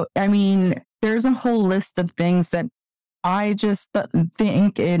 There's a whole list of things that I just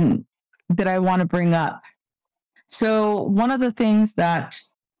think that I want to bring up. So one of the things that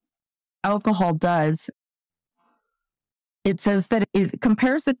alcohol does, it says that it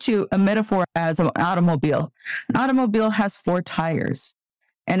compares it to a metaphor as an automobile. An automobile has 4 tires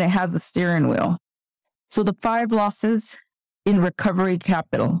and it has a steering wheel. So the 5 losses in recovery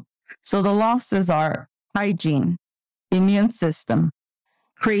capital. So the losses are hygiene, immune system,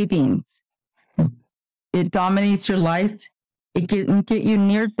 cravings. It dominates your life. It can get you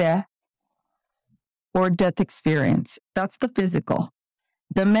near death or death experience. That's the physical.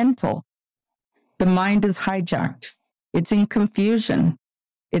 The mental. The mind is hijacked. It's in confusion.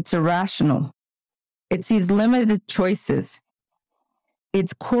 It's irrational. It sees limited choices.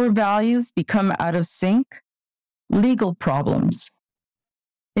 Its core values become out of sync. Legal problems.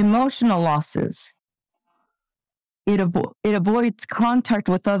 Emotional losses. It avoids contact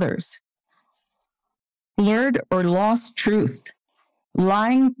with others. Blurred or lost truth.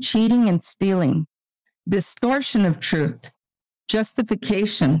 Lying, cheating, and stealing. Distortion of truth.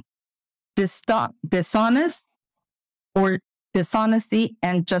 Justification. Dishonest or dishonesty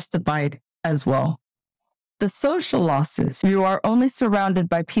and justified as well. The social losses. You are only surrounded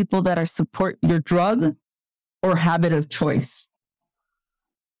by people that support your drug or habit of choice.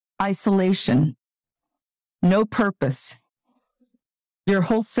 Isolation. No purpose. Your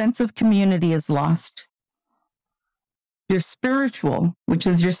whole sense of community is lost. Your spiritual, which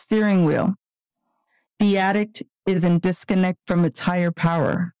is your steering wheel. The addict is in disconnect from its higher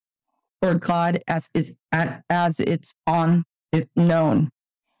power, or God as it's known.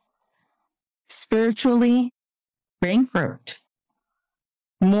 Spiritually bankrupt.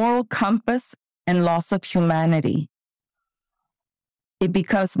 Moral compass and loss of humanity. It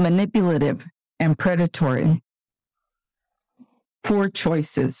becomes manipulative and predatory. Poor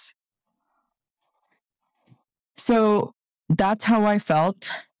choices. So that's how I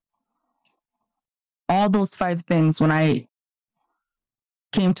felt. All those 5 things when I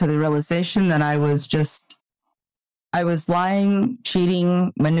came to the realization that I was lying,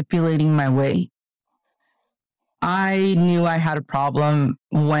 cheating, manipulating my way. I knew I had a problem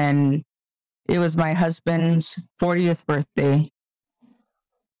when it was my husband's 40th birthday.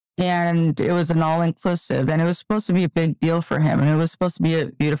 And it was an all-inclusive, and it was supposed to be a big deal for him, and it was supposed to be a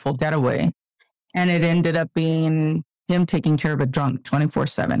beautiful getaway. And it ended up being him taking care of a drunk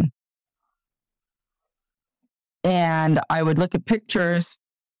 24/7. And I would look at pictures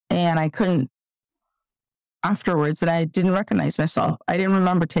and I couldn't afterwards, and I didn't recognize myself. I didn't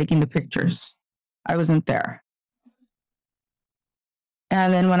remember taking the pictures. I wasn't there.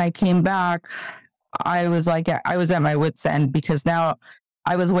 And then when I came back, I was at my wit's end, because now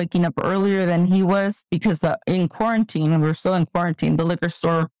I was waking up earlier than he was, because in quarantine, we're still in quarantine, the liquor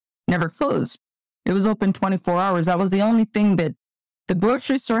store never closed. It was open 24 hours. That was the only thing that the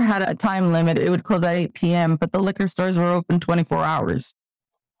grocery store had a time limit. It would close at 8 p.m., but the liquor stores were open 24 hours.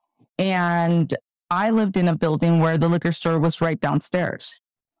 And I lived in a building where the liquor store was right downstairs.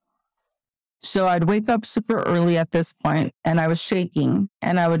 So I'd wake up super early at this point, and I was shaking,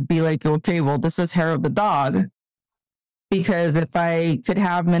 and I would be like, okay, well, this is hair of the dog. Because if I could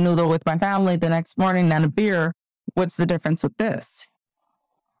have menudo with my family the next morning and a beer, what's the difference with this?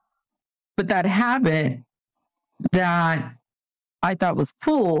 But that habit that I thought was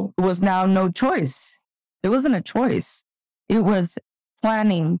cool was now no choice. It wasn't a choice. It was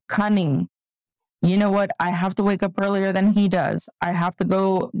planning, cunning. You know what? I have to wake up earlier than he does. I have to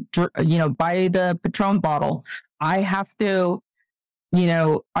go, buy the Patron bottle. I have to,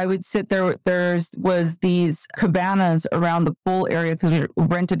 I would sit there. Was these cabanas around the pool area, because we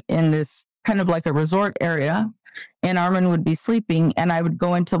rented in this kind of like a resort area, and Armin would be sleeping, and I would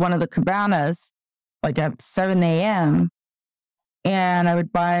go into one of the cabanas like at 7 a.m. and I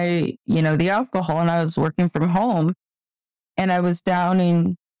would buy, the alcohol, and I was working from home, and I was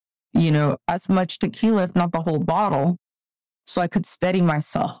downing, as much tequila, if not the whole bottle, so I could steady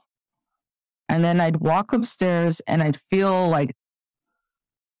myself. And then I'd walk upstairs and I'd feel like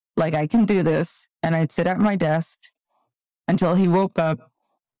I can do this. And I'd sit at my desk until he woke up,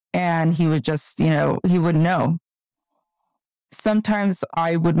 and he would just, he would know. Sometimes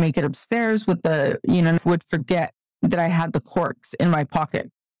I would make it upstairs with would forget that I had the corks in my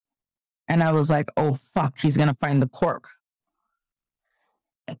pocket. And I was like, oh, fuck, he's going to find the cork.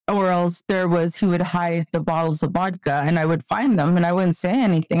 Or else he would hide the bottles of vodka, and I would find them and I wouldn't say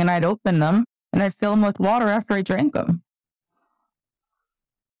anything, and I'd open them and I'd fill them with water after I drank them.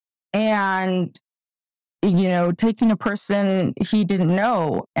 And, taking a person he didn't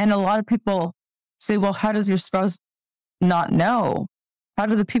know. And a lot of people say, well, how does your spouse not know? How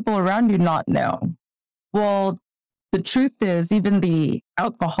do the people around you not know? Well, the truth is, even the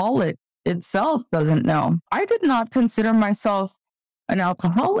alcoholic itself doesn't know. I did not consider myself an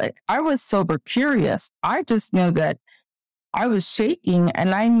alcoholic. I was sober curious. I just knew that I was shaking,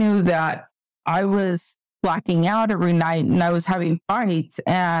 and I knew that I was blacking out every night and I was having fights,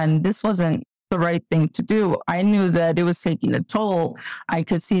 and this wasn't the right thing to do. I knew that it was taking a toll. I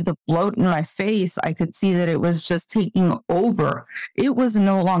could see the bloat in my face. I could see that it was just taking over. It was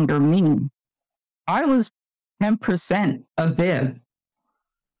no longer me. I was 10% of Viv.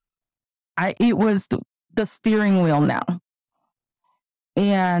 It was the steering wheel now.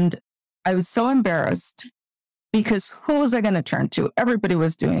 And I was so embarrassed because who was I going to turn to? Everybody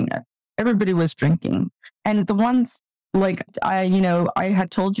was doing it. Everybody was drinking. And the ones like I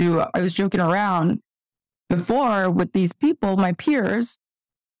had told you, I was joking around before with these people, my peers,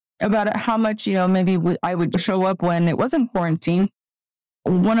 about how much, maybe I would show up when it wasn't quarantine.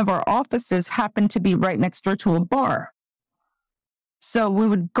 One of our offices happened to be right next door to a bar. So we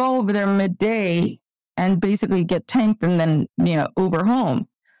would go over there midday and basically get tanked and then, Uber home.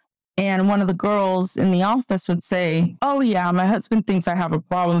 And one of the girls in the office would say, oh yeah, my husband thinks I have a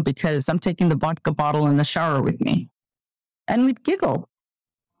problem because I'm taking the vodka bottle in the shower with me. And we'd giggle.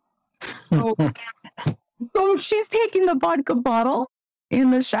 So she's taking the vodka bottle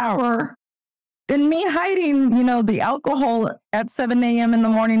in the shower, then me hiding, the alcohol at 7 a.m. in the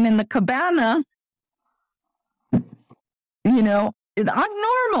morning in the cabana, I'm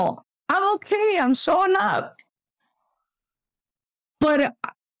normal. I'm okay. I'm showing up. But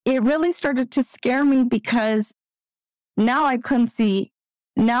it really started to scare me because now I could see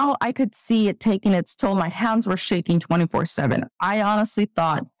it taking its toll. My hands were shaking 24/7. I honestly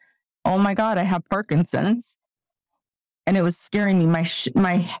thought, oh my God, I have Parkinson's. And it was scaring me.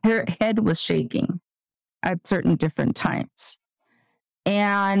 My head was shaking at certain different times.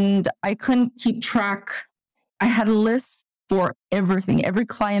 And I couldn't keep track. I had a list for everything. Every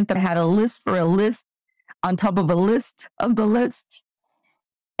client that I had a list for a list on top of a list of the list.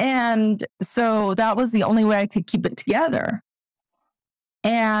 And so that was the only way I could keep it together.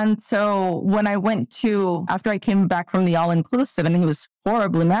 And so when I after I came back from the all-inclusive and he was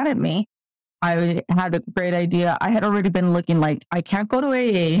horribly mad at me, I had a great idea. I had already been looking like, I can't go to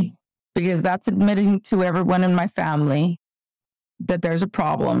AA because that's admitting to everyone in my family that there's a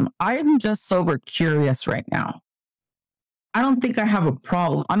problem. I'm just sober curious right now. I don't think I have a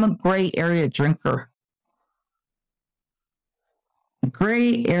problem. I'm a gray area drinker.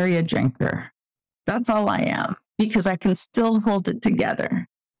 Gray area drinker. That's all I am, because I can still hold it together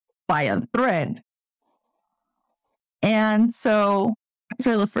by a thread. And so I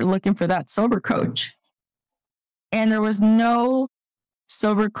started looking for that sober coach. And there was no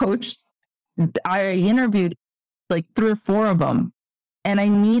sober coach. I interviewed like 3 or 4 of them. And I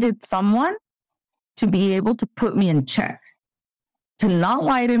needed someone to be able to put me in check, to not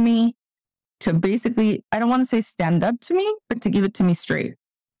lie to me, to basically, I don't want to say stand up to me, but to give it to me straight.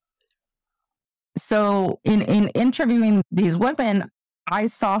 So in interviewing these women, I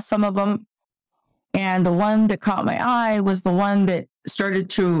saw some of them. And the one that caught my eye was the one that started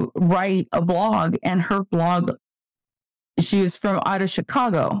to write a blog. And her blog, she was from out of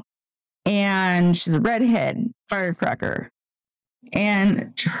Chicago. And she's a redhead firecracker.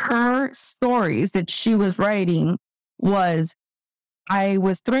 And her stories that she was writing was, I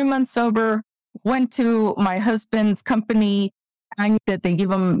was 3 months sober, went to my husband's company that they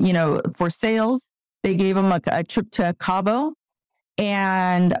give him, for sales. They gave him a trip to Cabo.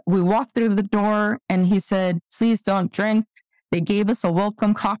 And we walked through the door and he said, please don't drink. They gave us a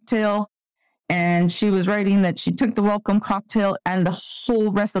welcome cocktail. And she was writing that she took the welcome cocktail and the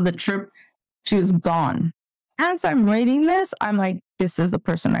whole rest of the trip, she was gone. As I'm writing this, I'm like, this is the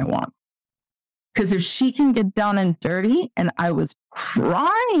person I want. Because if she can get down and dirty, and I was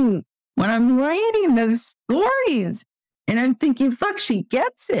crying when I'm writing those stories. And I'm thinking, fuck, she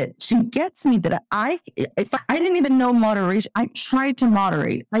gets it. She gets me that I didn't even know moderation. I tried to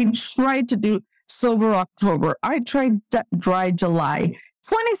moderate. I tried to do sober October. I tried dry July.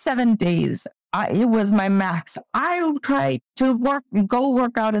 27 days. It was my max. I tried to go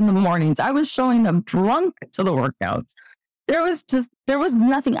work out in the mornings. I was showing up drunk to the workouts. There was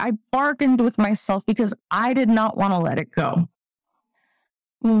nothing. I bargained with myself because I did not want to let it go.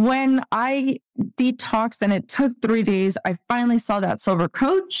 when I detoxed and it took 3 days, I finally saw that sober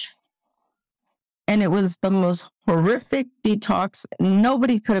coach. And it was the most horrific detox.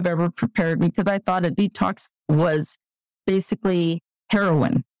 Nobody could have ever prepared me because I thought a detox was basically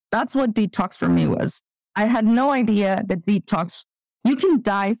heroin. That's what detox for me was. I had no idea that detox, you can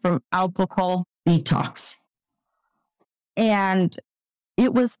die from alcohol detox. And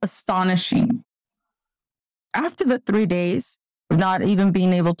it was astonishing. After the 3 days of not even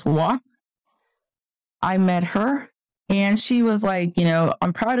being able to walk, I met her and she was like,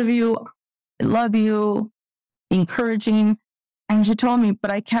 I'm proud of you. I love you, encouraging. And she told me, but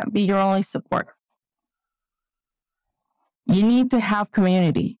I can't be your only support. You need to have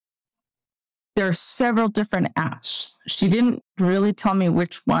community. There are several different apps. She didn't really tell me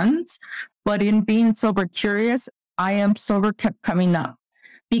which ones, but in being sober curious, I am sober kept coming up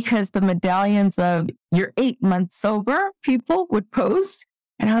because the medallions of you're 8 months sober people would post.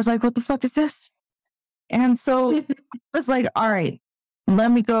 And I was like, what the fuck is this? And so I was like, all right,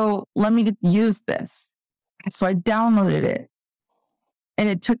 let me use this. So I downloaded it and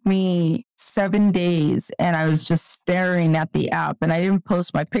it took me 7 days and I was just staring at the app and I didn't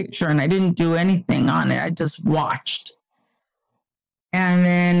post my picture and I didn't do anything on it. I just watched. And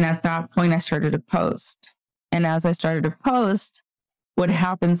then at that point I started to post. And as I started to post, what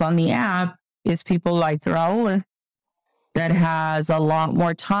happens on the app is people like Raul that has a lot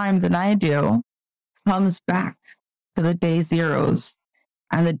more time than I do comes back to the day zeros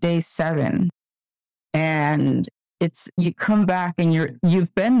and the day 7. And you come back and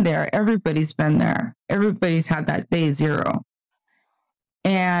you've been there. Everybody's been there. Everybody's had that day 0.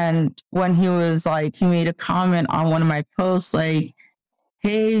 And when he was like, he made a comment on one of my posts, like,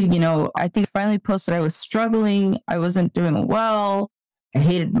 hey, I think I finally posted I was struggling. I wasn't doing well. I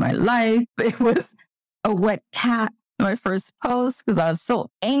hated my life. It was a wet cat, my first post, because I was so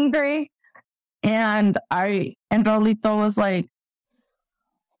angry. And Raulito was like,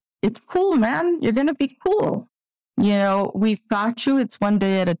 it's cool, man. You're going to be cool. We've got you. It's one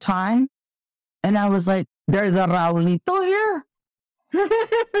day at a time. And I was like, there's a Raulito here.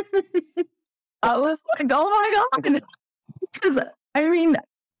 I was like, oh my God. Because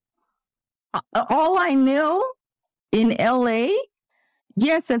all I knew in LA,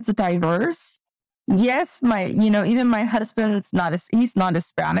 yes, it's diverse. Yes, even my husband's he's not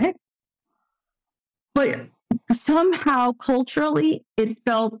Hispanic. But somehow culturally, it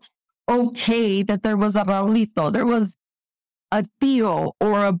felt okay that there was a Raulito. There was a tío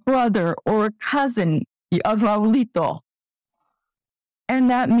or a brother or a cousin of Raulito. And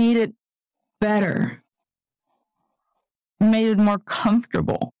that made it better, made it more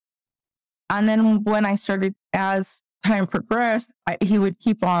comfortable. And then when I started, as time progressed, he would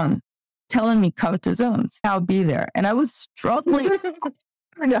keep on telling me, come to Zooms. I'll be there. And I was struggling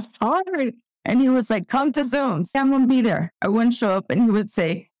hard. And he was like, come to Zooms. I'm going to be there. I wouldn't show up. And he would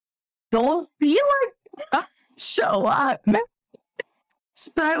say, don't be like that. Show up.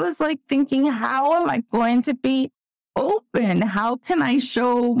 So I was like thinking, how am I going to be open? How can I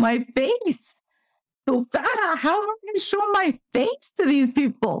show my face? So how am I going to show my face to these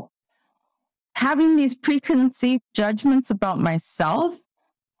people? Having these preconceived judgments about myself,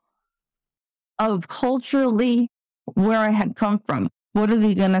 of culturally where I had come from. What are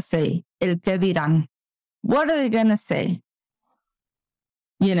they going to say? El que dirán. What are they going to say?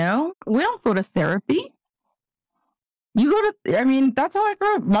 We don't go to therapy. That's how I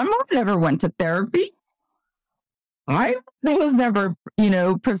grew up. My mom never went to therapy. I was never,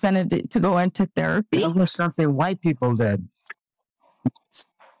 presented to go into therapy. That was something white people did.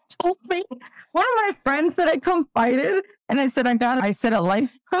 Told me. One of my friends that I confided, and I said, I said a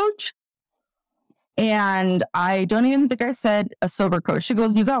life coach. And I don't even think I said a sober coach. She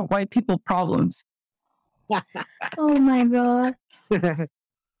goes, you got white people problems. Oh my God.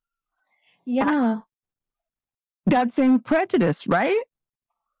 Yeah. That's in prejudice, right?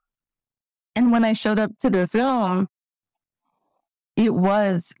 And when I showed up to the Zoom, it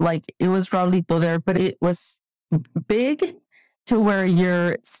was Raulito there, but it was big to where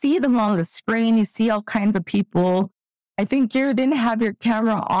you see them on the screen. You see all kinds of people. I think you didn't have your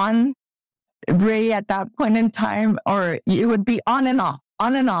camera on, Ray, at that point in time, or it would be on and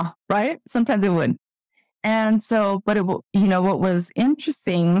off, right? Sometimes it would. And so, but what was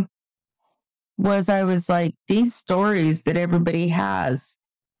interesting was I was like, these stories that everybody has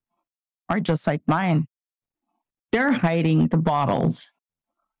are just like mine. They're hiding the bottles.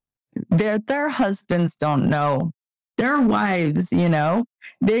 Their husbands don't know. Their wives,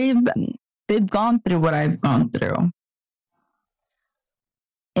 they've gone through what I've gone through.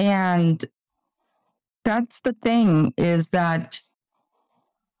 And that's the thing, is that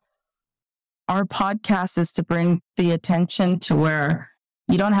our podcast is to bring the attention to where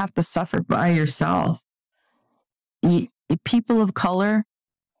you don't have to suffer by yourself. People of color,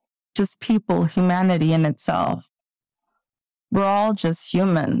 just people, humanity in itself. We're all just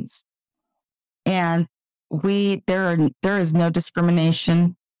humans. And there is no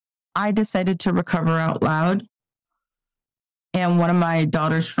discrimination. I decided to recover out loud. And one of my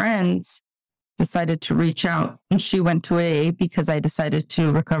daughter's friends decided to reach out, and she went to AA because I decided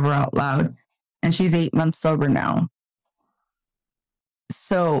to recover out loud. And she's 8 months sober now.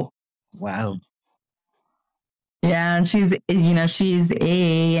 So, wow. Yeah, and she's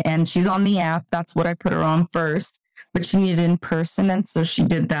AA and she's on the app. That's what I put her on first, but she needed in person. And so she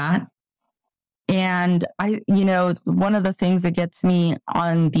did that. And one of the things that gets me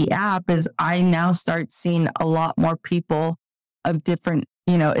on the app is I now start seeing a lot more people of different,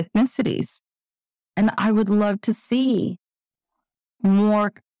 ethnicities. And I would love to see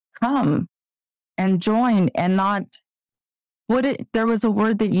more come and join and not there was a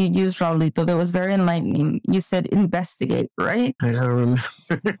word that you used, Raulito, that was very enlightening. You said investigate, right? I don't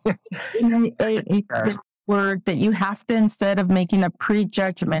remember. A word that you have to, instead of making a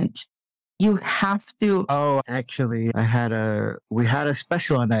prejudgment, you have to. Oh, actually, we had a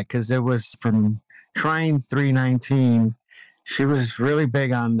special on that because it was from Trying 319. She was really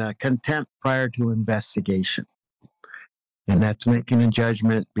big on the contempt prior to investigation. And that's making a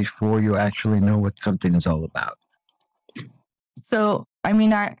judgment before you actually know what something is all about. So,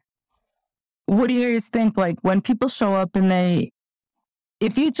 what do you guys think? Like when people show up and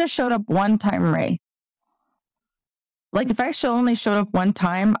if you just showed up one time, Ray, like if I only showed up one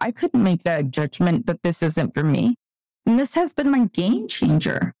time, I couldn't make that judgment that this isn't for me. And this has been my game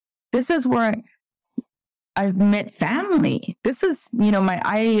changer. This is where I've met family. This is, my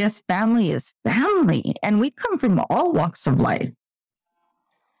IAS family is family, and we come from all walks of life.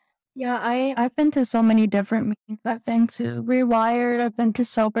 Yeah, I've been to so many different meetings. I've been to Rewired, I've been to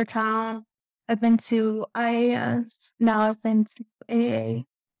Sobertown, I've been to IAS, now I've been to AA,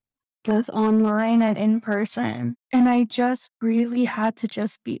 both online and in person. And I just really had to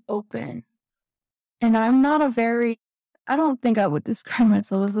just be open. And I'm not I don't think I would describe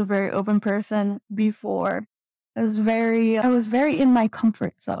myself as a very open person before. I was very in my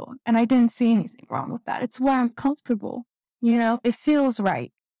comfort zone, and I didn't see anything wrong with that. It's where I'm comfortable. It feels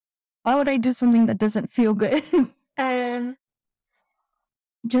right. Why would I do something that doesn't feel good? And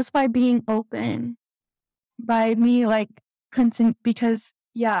just by being open, by me continue, because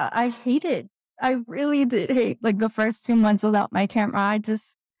I really did hate the first 2 months without my camera.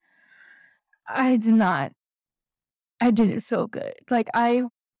 I did it so good.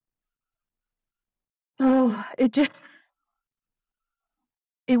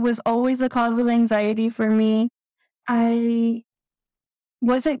 It was always a cause of anxiety for me. I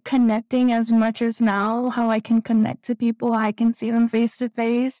wasn't connecting as much as now, how I can connect to people. I can see them face to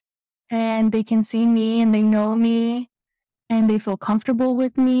face, and they can see me, and they know me, and they feel comfortable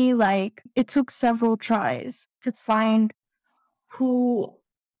with me. It took several tries to find who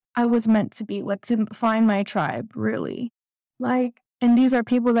I was meant to be with, to find my tribe, really. And these are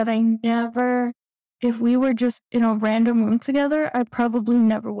people that I never, if we were just in a random room together, I probably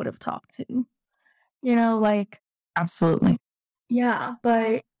never would have talked to. Absolutely. Yeah,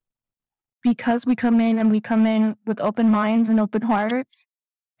 but because we come in with open minds and open hearts,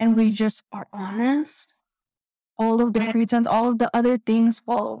 and we just are honest, all of the pretense, all of the other things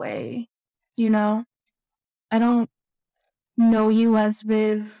fall away. I don't know you as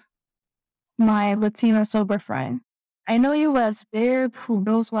Viv, my Latina sober friend. I know you as Viv, who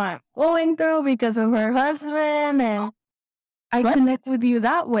knows what I'm going through because of her husband, and I connect with you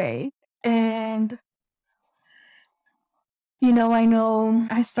that way. And I know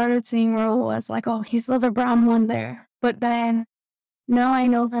I started seeing Raul as oh, he's the brown one there. But then now I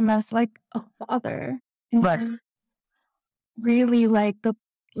know him as a father. Right. Really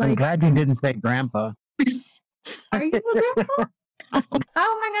I'm glad you didn't say grandpa. Are you a grandpa? How am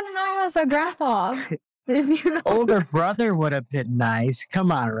I going to know you as a grandpa? Older brother would have been nice.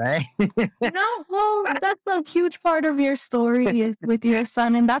 Come on, Ray. No, well, that's a huge part of your story is with your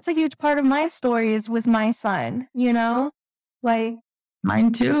son. And that's a huge part of my story is with my son,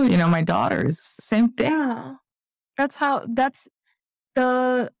 Mine too, my daughters, same thing. Yeah.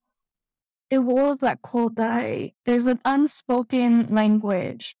 It was that quote that there's an unspoken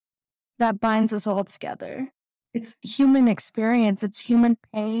language that binds us all together. It's human experience, it's human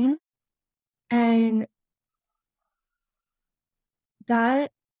pain. And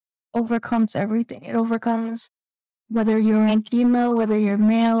that overcomes everything. It overcomes whether you're a female, whether you're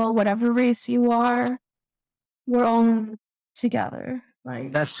male, whatever race you are, we're all together.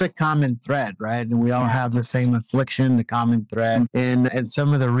 Like that's the common thread, right? And we all have the same affliction, the common thread. And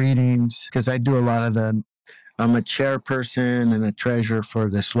some of the readings, because I do a lot of I'm a chairperson and a treasurer for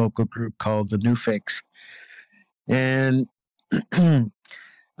this local group called the New Fix. And on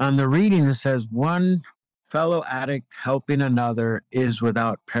the reading, it says, one fellow addict helping another is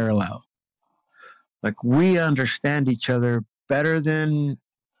without parallel. Like, we understand each other better than,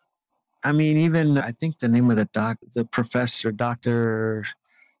 I mean, even I think the name of the professor, doctor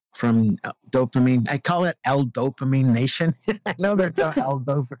from Dopamine, I call it L Dopamine Nation. I know there's no L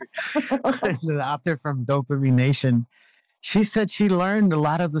Dopamine. The author from Dopamine Nation, she said she learned a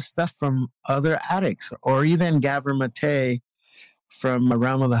lot of the stuff from other addicts, or even Gabor Mate from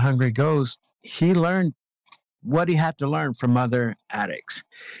Realm of the Hungry Ghost. He learned what he had to learn from other addicts.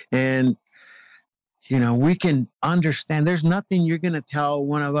 And we can understand. There's nothing you're going to tell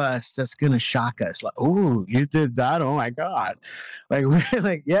one of us that's going to shock us. Like, oh, you did that? Oh my God. Like, we're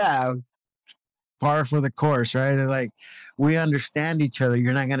like, yeah, par for the course, right? Like, we understand each other.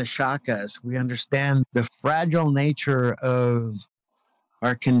 You're not going to shock us. We understand the fragile nature of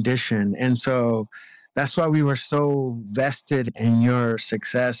our condition. And so that's why we were so vested in your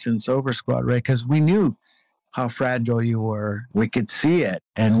success in Sober Squad, right? Because we knew how fragile you were. We could see it.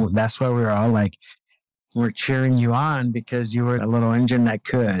 And that's why we were all like, we're cheering you on because you were a little engine that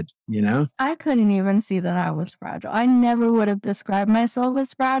could, I couldn't even see that I was fragile. I never would have described myself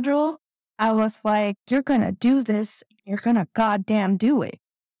as fragile. I was like, you're going to do this. You're going to goddamn do it.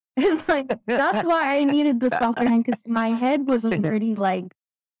 And like, that's why I needed the self-care, because my head was already like,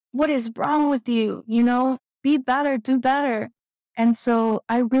 what is wrong with you? Be better, do better. And so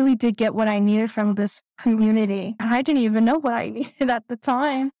I really did get what I needed from this community. I didn't even know what I needed at the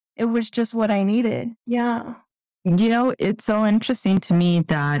time. It was just what I needed. Yeah. It's so interesting to me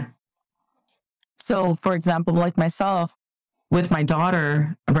that, so for example, like myself, with my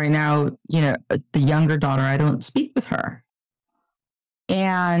daughter right now, the younger daughter, I don't speak with her.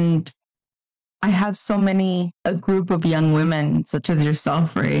 And I have a group of young women, such as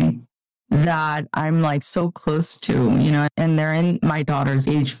yourself, Ray, that I'm like so close to, and they're in my daughter's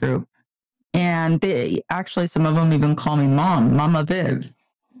age group. And they actually, some of them even call me Mama Viv.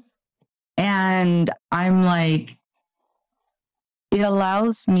 And I'm like, it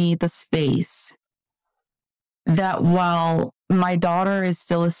allows me the space that while my daughter is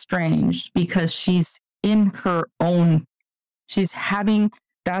still estranged because she's in her own,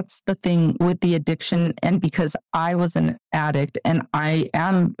 that's the thing with the addiction. And because I was an addict and I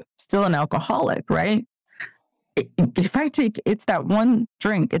am still an alcoholic, right? If I it's that one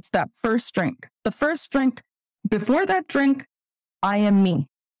drink, it's that first drink. The first drink, before that drink, I am me.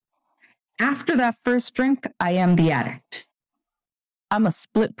 After that first drink, I am the addict. I'm a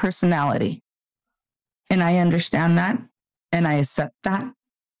split personality. And I understand that. And I accept that.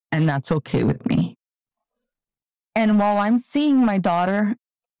 And that's okay with me. And while I'm seeing my daughter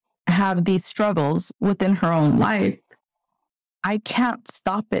have these struggles within her own life, I can't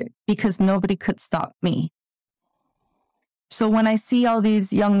stop it because nobody could stop me. So when I see all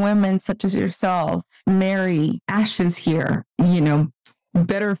these young women such as yourself, Mary, Ashes here,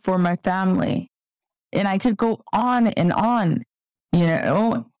 better for my family. And I could go on, and I'm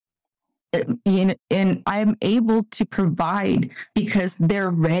able to provide because they're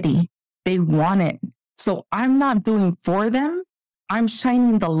ready. They want it. So I'm not doing for them. I'm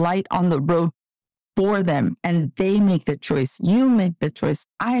shining the light on the road for them, and they make the choice. You make the choice.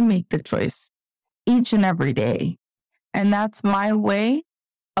 I make the choice each and every day. And that's my way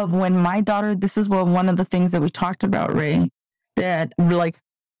of when my daughter, this is one of the things that we talked about, Ray, that like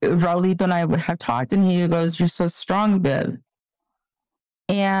Raulito and I would have talked, and he goes, you're so strong, Viv.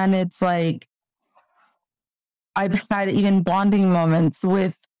 And it's like, I've had even bonding moments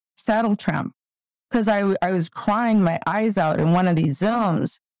with Saddle Tramp because I was crying my eyes out in one of these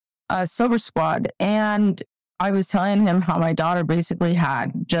Zooms, Sober Squad. And I was telling him how my daughter basically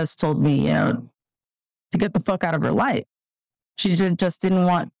had just told me, to get the fuck out of her life. She just didn't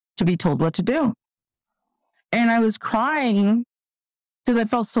want to be told what to do. And I was crying because I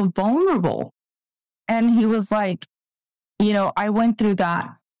felt so vulnerable. And he was like, I went through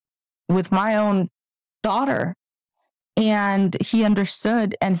that with my own daughter, and he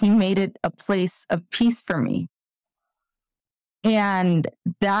understood, and he made it a place of peace for me. And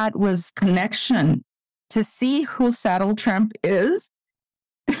that was connection. To see who Saddle Tramp is,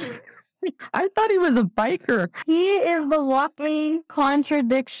 I thought he was a biker. He is the walking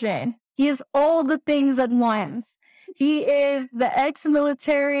contradiction. He is all the things at once. He is the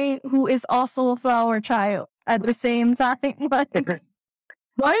ex-military who is also a flower child at the same time.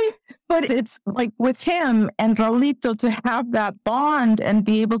 Right? But it's like with him and Raulito to have that bond and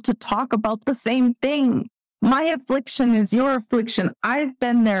be able to talk about the same thing. My affliction is your affliction. I've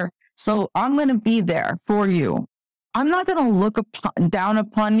been there, so I'm going to be there for you. I'm not going to look down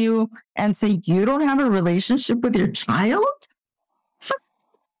upon you and say, you don't have a relationship with your child?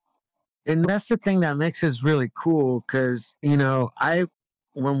 And that's the thing that makes us really cool because,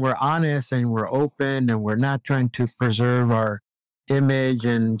 when we're honest and we're open and we're not trying to preserve our image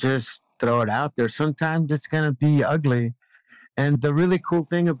and just throw it out there, sometimes it's going to be ugly. And the really cool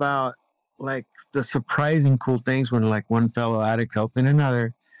thing about like the surprising cool things when like one fellow addict helping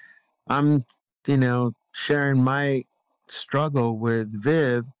another, I'm, sharing my struggle with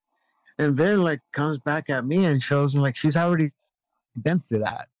Viv, and Viv like comes back at me and shows me like she's already been through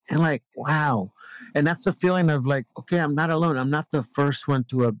that. And like, wow. And that's the feeling of like, okay, I'm not alone. I'm not the first one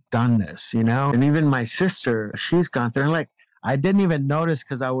to have done this, And even my sister, she's gone through. And like, I didn't even notice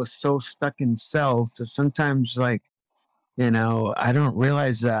because I was so stuck in self. So sometimes like, I don't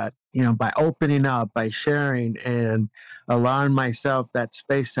realize that, by opening up, by sharing and allowing myself that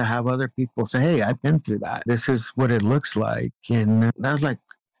space to have other people say, hey, I've been through that. This is what it looks like. And that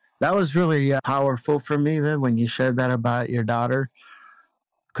was really powerful for me then when you shared that about your daughter.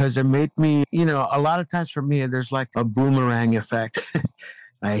 Because it made me, a lot of times for me, there's like a boomerang effect.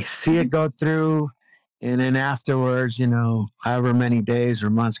 I see it go through, and then afterwards, however many days or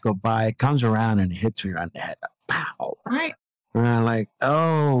months go by, it comes around and it hits me on the head. Pow. Right. And I'm like,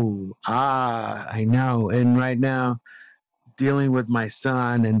 I know. And right now, dealing with my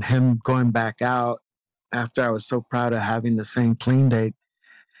son and him going back out after I was so proud of having the same clean date,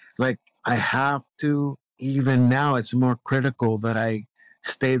 like I have to, even now, it's more critical that I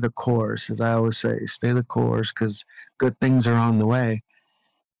stay the course, as I always say, stay the course because good things are on the way.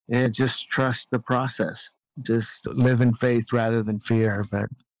 And just trust the process. Just live in faith rather than fear. But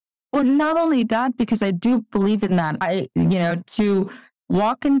well, not only that, because I do believe in that. To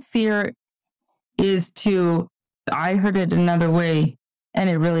walk in fear is I heard it another way and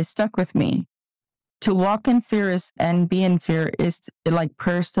it really stuck with me. To walk in fear and be in fear is like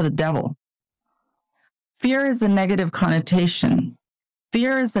prayers to the devil. Fear is a negative connotation.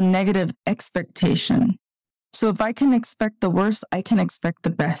 Fear is a negative expectation. So if I can expect the worst, I can expect the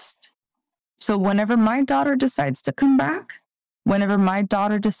best. So whenever my daughter decides to come back, whenever my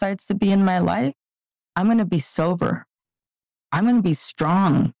daughter decides to be in my life, I'm going to be sober. I'm going to be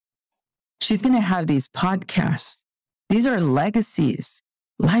strong. She's going to have these podcasts. These are legacies,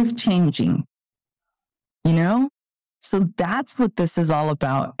 life-changing, So that's what this is all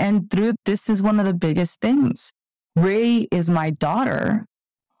about. And this is one of the biggest things. Ray is my daughter.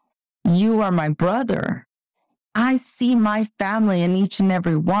 You are my brother. I see my family in each and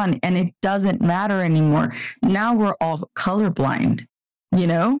every one, and it doesn't matter anymore. Now we're all colorblind,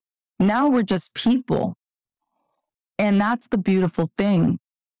 Now we're just people. And that's the beautiful thing.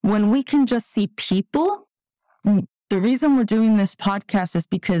 When we can just see people, the reason we're doing this podcast is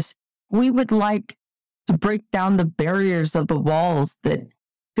because we would like to break down the barriers of the walls that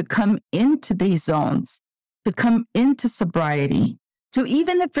could come into these zones, to come into sobriety. So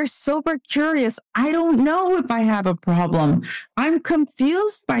even if you're sober curious, I don't know if I have a problem. I'm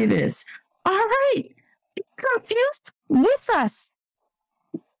confused by this. All right, be confused with us.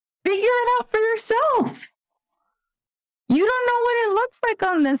 Figure it out for yourself. You don't know what it looks like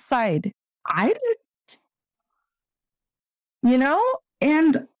on this side. I didn't.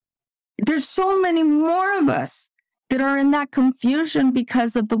 And there's so many more of us that are in that confusion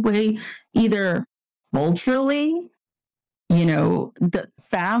because of the way either culturally, the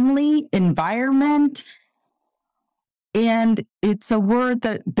family environment. And it's a word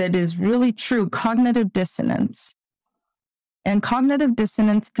that is really true, cognitive dissonance. And cognitive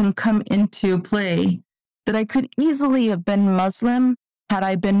dissonance can come into play that I could easily have been Muslim had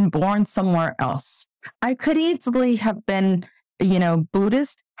I been born somewhere else. I could easily have been,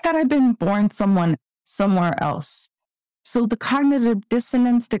 Buddhist had I been born somewhere else. So the cognitive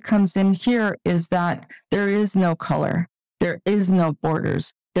dissonance that comes in here is that there is no color. There is no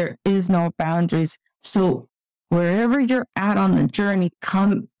borders. There is no boundaries. So wherever you're at on the journey,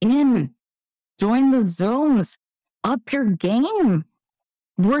 come in, join the Zooms, up your game.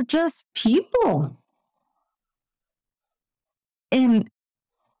 We're just people. And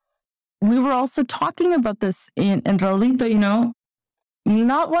we were also talking about this in Raulito,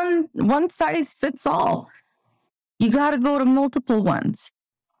 not one size fits all. You got to go to multiple ones.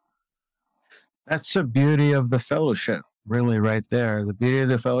 That's the beauty of the fellowship, really, right there. The beauty of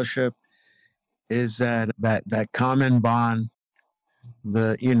the fellowship is that common bond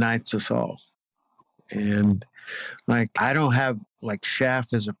that unites us all. And like, I don't have like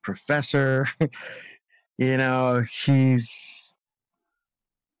Shaft is a professor. You know, he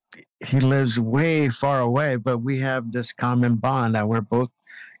lives way far away, but we have this common bond that we're both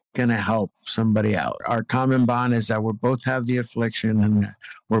going to help somebody out. Our common bond is that we both have the affliction and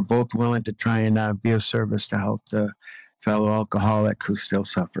we're both willing to try and be of service to help the fellow alcoholic who still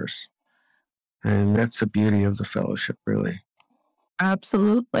suffers. And that's the beauty of the fellowship, really.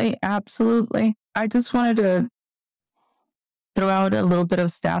 Absolutely. Absolutely. I just wanted to throw out a little bit of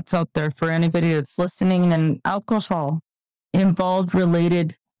stats out there for anybody that's listening, and alcohol involved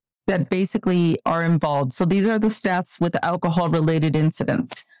related that basically are involved. So these are the stats with alcohol related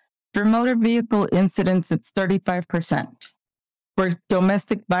incidents. For motor vehicle incidents, it's 35%. For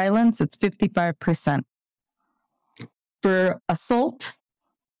domestic violence, it's 55%. For assault,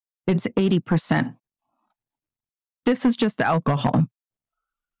 it's 80%. This is just alcohol.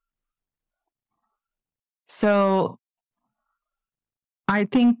 So I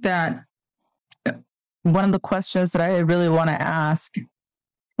think that one of the questions that I really want to ask,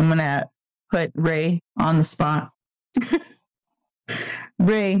 I'm going to put Ray on the spot.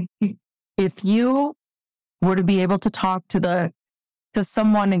 Ray, if you were to be able to talk to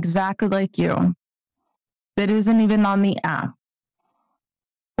someone exactly like you that isn't even on the app,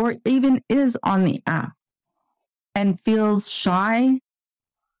 or even is on the app and feels shy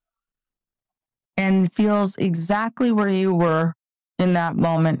and feels exactly where you were in that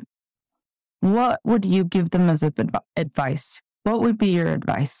moment, what would you give them as advice? What would be your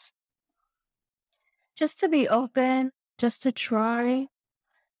advice? Just to be open, just to try.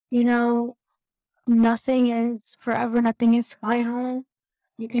 You know, nothing is forever, nothing is final.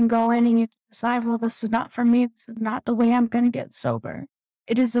 You can go in and you decide, well, this is not for me. This is not the way I'm going to get sober.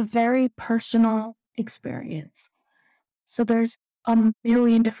 It is a very personal experience. So there's a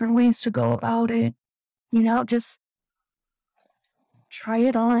million different ways to go about it. You know, just try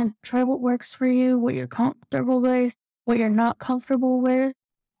it on. Try what works for you, what you're comfortable with, what you're not comfortable with.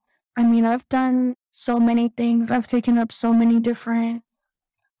 I mean, I've done so many things. I've taken up so many different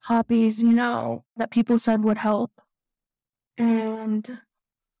hobbies, you know, that people said would help. And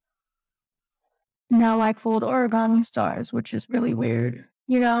now I fold origami stars, which is really weird,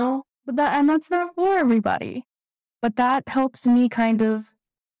 you know? But that's not for everybody. But that helps me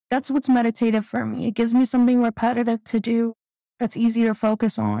that's what's meditative for me. It gives me something repetitive to do that's easy to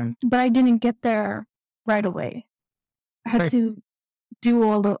focus on. But I didn't get there right away. I had to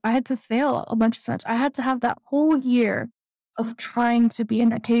I had to fail a bunch of times. I had to have that whole year of trying to be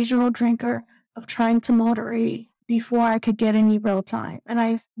an occasional drinker, of trying to moderate before I could get any real time. And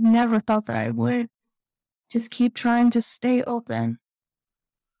I never thought that I would. Just keep trying to stay open.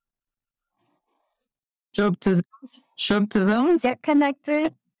 Show up to zones. Get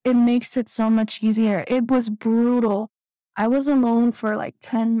connected. It makes it so much easier. It was brutal. I was alone for like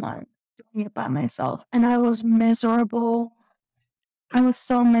 10 months doing it by myself. And I was miserable. I was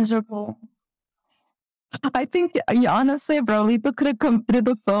so miserable. I think, honestly, if Raulito could have come through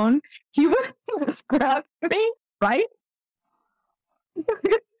the phone, he would have just grabbed me, right?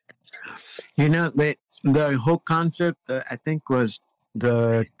 You know, the whole concept, I think, was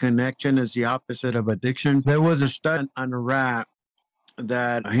the connection is the opposite of addiction. There was a study on a rat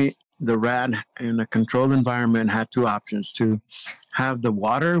that the rat in a controlled environment had two options: to have the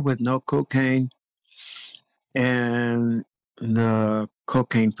water with no cocaine and the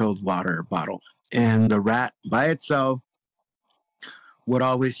cocaine-filled water bottle. And the rat by itself would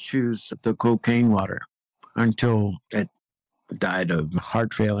always choose the cocaine water until it died of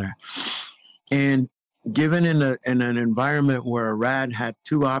heart failure. And given in an environment where a rat had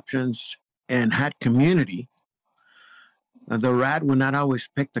two options and had community, the rat would not always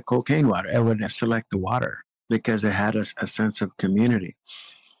pick the cocaine water. It would select the water because it had a sense of community,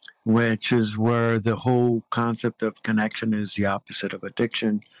 which is where the whole concept of connection is the opposite of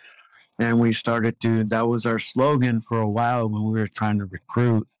addiction. And we started that was our slogan for a while when we were trying to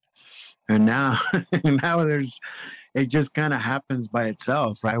recruit. And now it just kind of happens by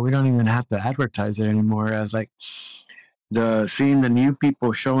itself, right? We don't even have to advertise it anymore. As like seeing the new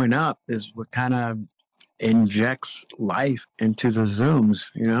people showing up is what kind of injects life into the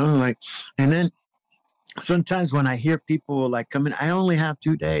Zooms, you know, like, and then sometimes when I hear people like come in, I only have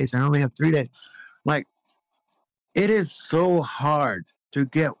 2 days, I only have 3 days. Like, it is so hard to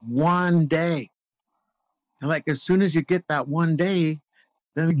get 1 day. And like, as soon as you get that 1 day,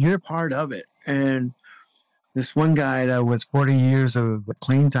 then you're part of it. And this one guy that was 40 years of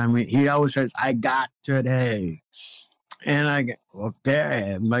clean time, he always says, I got today. And I get,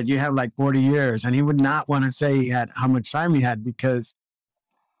 okay, but you have like 40 years. And he would not want to say how much time he had, because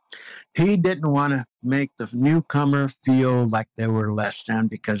He didn't want to make the newcomer feel like they were less than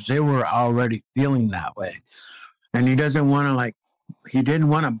because they were already feeling that way. And he doesn't want to he didn't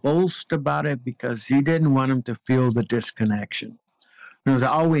want to boast about it because he didn't want them to feel the disconnection. Because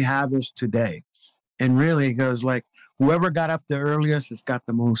all we have is today. And really, he goes whoever got up the earliest has got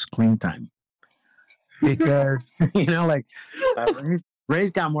the most clean time. Because,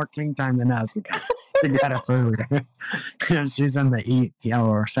 Ray's got more clean time than us. She got up earlier. She's on the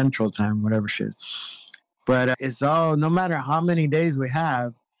or Central Time, whatever shit. But it's all, no matter how many days we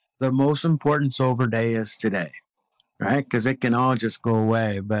have, the most important sober day is today, right? Because it can all just go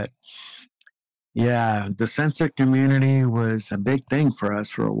away. But yeah, the sense of community was a big thing for us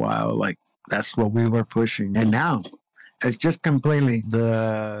for a while. That's what we were pushing. And now it's just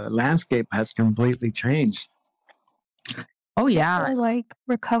the landscape has completely changed. Oh, yeah.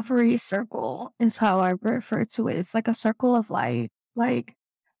 Recovery circle is how I refer to it. It's like a circle of life.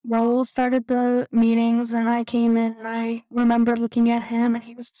 Raul started the meetings and I came in and I remember looking at him and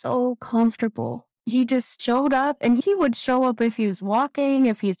he was so comfortable. He just showed up and he would show up if he was walking,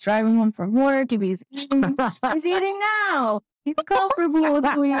 if he's driving home from work, if he's eating. He's eating now. He's comfortable with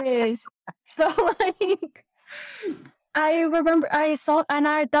who he is. So I remember I saw, and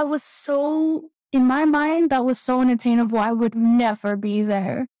that was so, in my mind, that was so unattainable. I would never be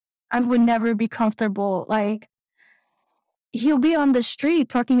there. I would never be comfortable. He'll be on the street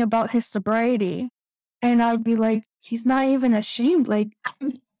talking about his sobriety. And I'd be like, he's not even ashamed.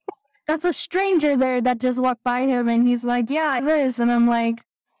 That's a stranger there that just walked by him. And he's like, yeah, this. And I'm like,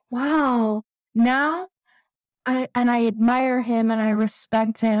 wow. Now, I admire him and I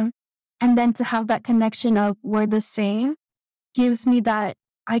respect him. And then to have that connection of we're the same gives me that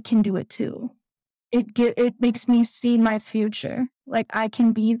I can do it too. It makes me see my future. I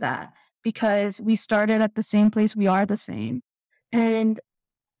can be that because we started at the same place. We are the same. And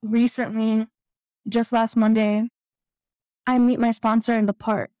recently, just last Monday, I meet my sponsor in the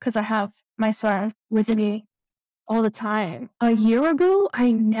park because I have my son with me all the time. A year ago,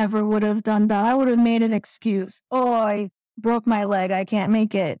 I never would have done that. I would have made an excuse. Oh, I broke my leg. I can't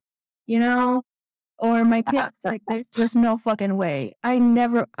make it. Or my kids, there's just no fucking way. I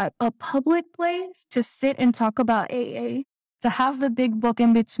never, a public place to sit and talk about AA, to have the big book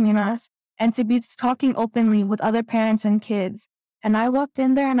in between us, and to be talking openly with other parents and kids. And I walked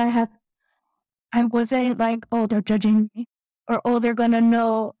in there and I wasn't like, oh, they're judging me, or, oh, they're going to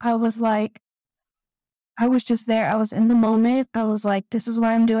know. I was just there. I was in the moment. I was like, this is what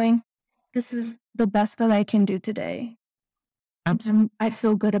I'm doing. This is the best that I can do today. And I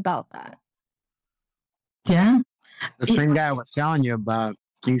feel good about that. Yeah. The same guy I was telling you about,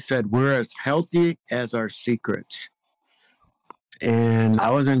 he said, we're as healthy as our secrets. And I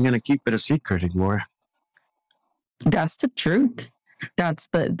wasn't going to keep it a secret anymore. That's the truth. I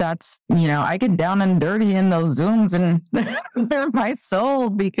get down and dirty in those Zooms and they're my soul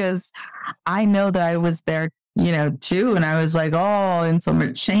because I know that I was there, too. And I was like, oh, in so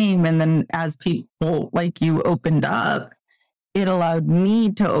much shame. And then as people like you opened up, it allowed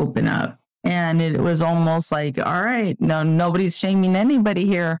me to open up. And it was almost like, all right, no, nobody's shaming anybody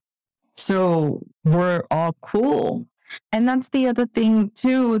here. So we're all cool. And that's the other thing,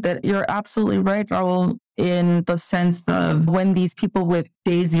 too, that you're absolutely right, Raul, in the sense of when these people with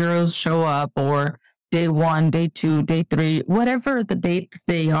day zeros show up or day 1, day 2, day 3, whatever the date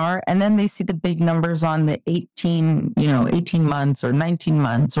they are, and then they see the big numbers on the 18 months or 19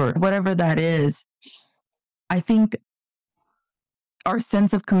 months or whatever that is. I think our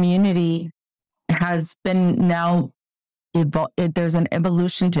sense of community has been now, there's an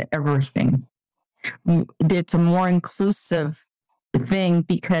evolution to everything. It's a more inclusive thing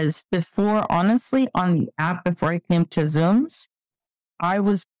because before, honestly, on the app, before I came to Zooms, I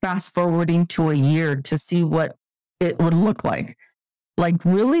was fast forwarding to a year to see what it would look like.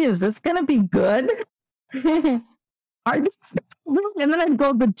 Really, is this going to be good? And then I'd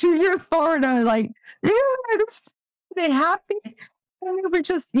go the 2 years forward and I was like, yeah, they happy. And they were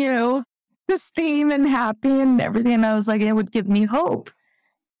just, pristine and happy and everything. And I was like, it would give me hope.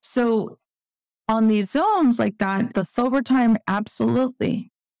 So on these Zooms like that, the sober time,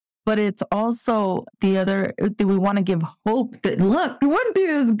 absolutely. But it's also the other, do we want to give hope that, look, it wouldn't be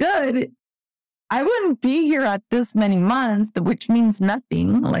as good. I wouldn't be here at this many months, which means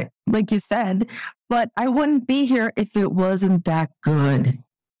nothing, like you said, but I wouldn't be here if it wasn't that good.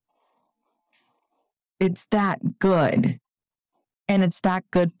 It's that good. And it's that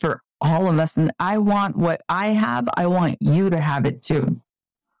good for all of us. And I want what I have. I want you to have it too.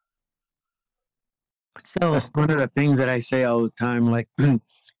 So that's one of the things that I say all the time,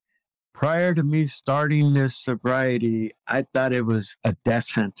 prior to me starting this sobriety, I thought it was a death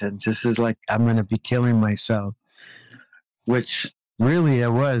sentence. This is like, I'm going to be killing myself, which really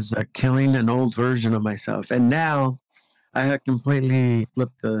it was killing an old version of myself. And now I had completely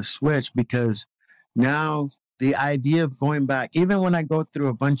flipped the switch, because now the idea of going back, even when I go through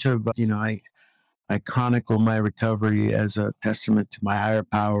a bunch of, I chronicle my recovery as a testament to my higher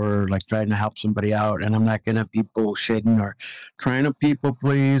power, like trying to help somebody out. And I'm not going to be bullshitting or trying to people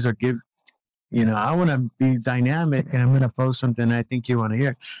please or give, I want to be dynamic, and I'm going to post something I think you want to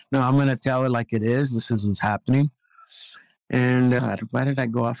hear. No, I'm going to tell it like it is. This is what's happening. And why did I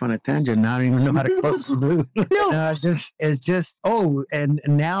go off on a tangent? Now I don't even know how to close the loop. No, it's just, and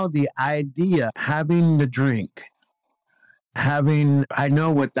now the idea, having the drink, I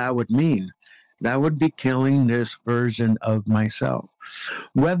know what that would mean. That would be killing this version of myself.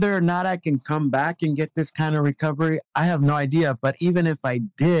 Whether or not I can come back and get this kind of recovery, I have no idea. But even if I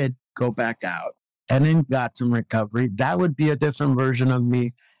did go back out and then got some recovery, that would be a different version of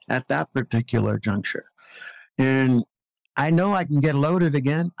me at that particular juncture. And I know I can get loaded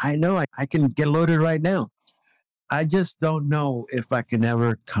again. I know I can get loaded right now. I just don't know if I can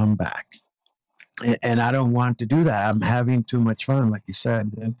ever come back. And I don't want to do that. I'm having too much fun, like you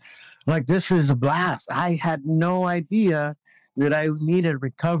said. And like, this is a blast. I had no idea that I needed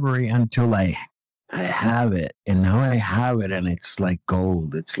recovery until I have it. And now I have it, and it's like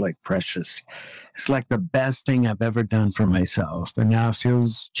gold. It's like precious. It's like the best thing I've ever done for myself. And now it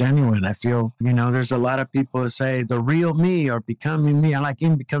feels genuine. I feel, there's a lot of people that say the real me or becoming me. I like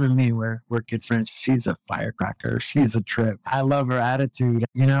even becoming me. We're good friends. She's a firecracker. She's a trip. I love her attitude.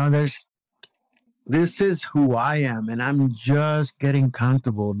 This is who I am, and I'm just getting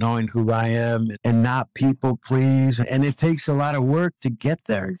comfortable knowing who I am and not people please. And it takes a lot of work to get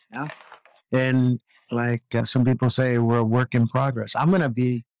there. And like some people say, we're a work in progress. I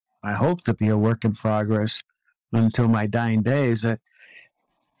hope to be a work in progress until my dying days.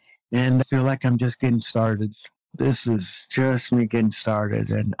 And I feel like I'm just getting started. This is just me getting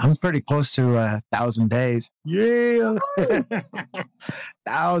started, and I'm pretty close to 1,000 days. Yeah.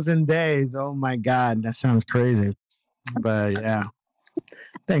 1,000 days. Oh my God. That sounds crazy. But yeah.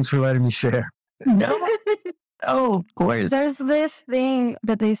 Thanks for letting me share. No. Oh, of course. There's this thing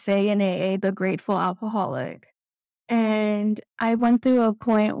that they say in AA, the grateful alcoholic. And I went through a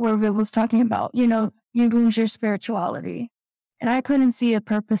point where Viv was talking about, you lose your spirituality. And I couldn't see a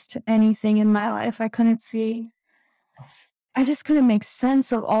purpose to anything in my life. I just couldn't make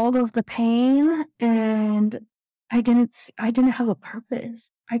sense of all of the pain, and I didn't have a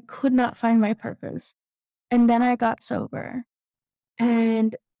purpose. I could not find my purpose. And then I got sober,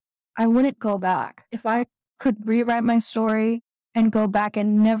 and I wouldn't go back. If I could rewrite my story and go back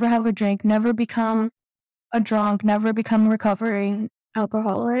and never have a drink, never become a drunk, never become a recovering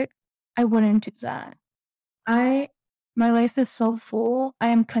alcoholic, I wouldn't do that. My life is so full. I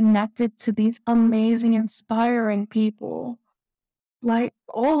am connected to these amazing, inspiring people, like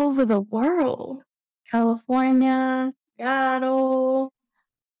all over the world. California, Seattle,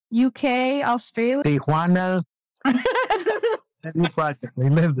 UK, Australia. Tijuana. We practically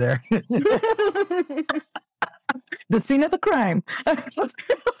live there. The scene of the crime. Oh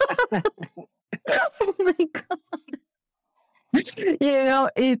my God.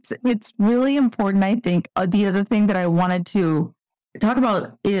 It's really important. I think the other thing that I wanted to talk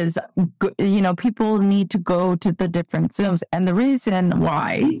about is, people need to go to the different Zooms. And the reason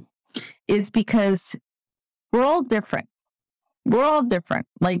why is because we're all different. We're all different.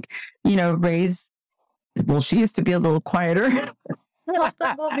 Like, Ray's, she used to be a little quieter.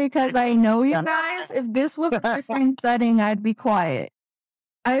 Because I know you guys, if this was a different setting, I'd be quiet.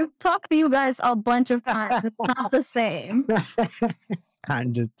 I've talked to you guys a bunch of times. It's not the same.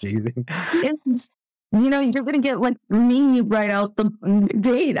 I'm just teasing. You're going to get like me right out the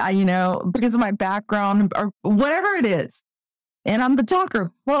gate, because of my background or whatever it is. And I'm the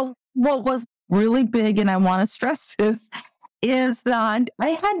talker. Well, what was really big, and I want to stress this, is that I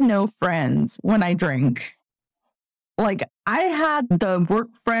had no friends when I drank. Like, I had the work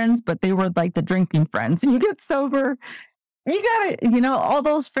friends, but they were like the drinking friends. You get sober, you gotta, all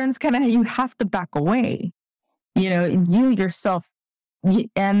those friends you have to back away, you yourself.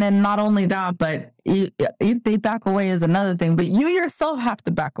 And then not only that, but if they back away is another thing, but you yourself have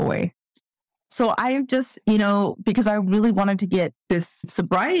to back away. So I just, because I really wanted to get this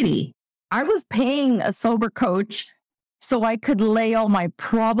sobriety, I was paying a sober coach so I could lay all my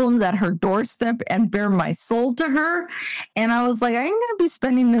problems at her doorstep and bare my soul to her. And I was like, I ain't going to be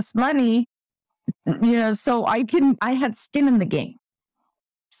spending this money, so I had skin in the game.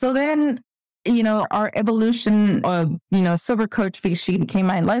 So then our evolution of, sober coach, because she became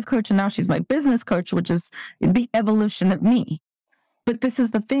my life coach and now she's my business coach, which is the evolution of me. But this is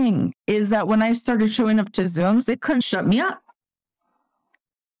the thing, is that when I started showing up to Zooms, it couldn't shut me up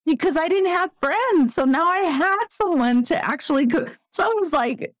because I didn't have friends. So now I had someone to actually go. So I was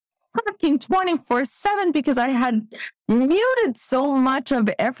like talking 24/7 because I had muted so much of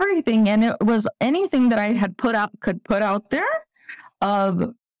everything. And it was anything that I had could put out there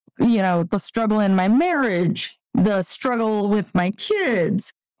of, the struggle in my marriage, the struggle with my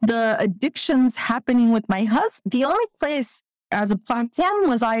kids, the addictions happening with my husband. The only place as a platform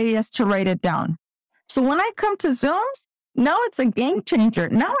was IAS to write it down. So when I come to Zooms, now it's a game changer.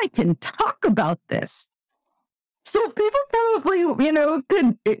 Now I can talk about this. So people probably,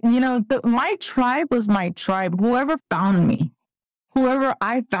 my tribe was my tribe. Whoever found me, whoever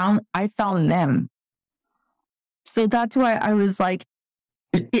I found them. So that's why I was like,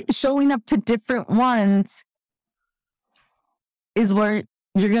 showing up to different ones is where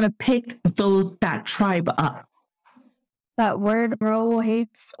you're going to pick that tribe up. That word Ro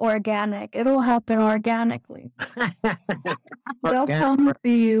hates organic. It'll happen organically. They'll come to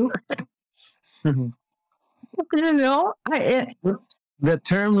you. The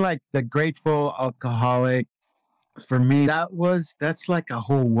term like the grateful alcoholic, for me, that's like a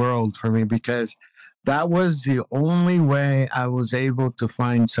whole world for me, because that was the only way I was able to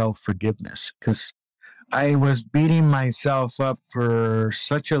find self-forgiveness, because I was beating myself up for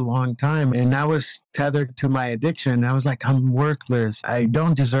such a long time, and I was tethered to my addiction. I was like, I'm worthless. I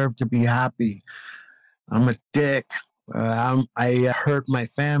don't deserve to be happy. I'm a dick. I hurt my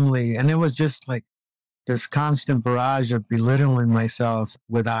family. And it was just like this constant barrage of belittling myself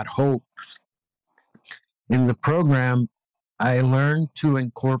without hope. In the program, I learned to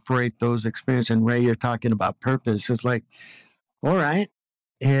incorporate those experiences. And Ray, you're talking about purpose. It's like, all right.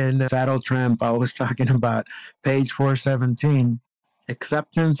 In Saddle Tramp, I was talking about page 417.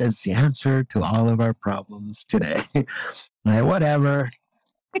 Acceptance is the answer to all of our problems today. Like, whatever.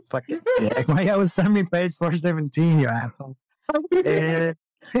 Fucking dick. Why you was sending me page 417, you asshole? And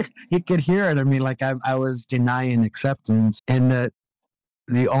you could hear it. I mean, like I was denying acceptance. And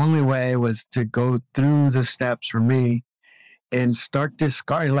the only way was to go through the steps for me and start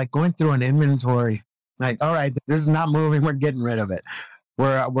discarding, like going through an inventory. Like, all right, this is not moving. We're getting rid of it.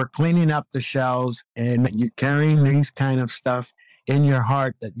 We're cleaning up the shelves, and you're carrying these kind of stuff in your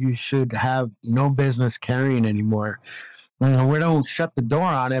heart that you should have no business carrying anymore. We don't shut the door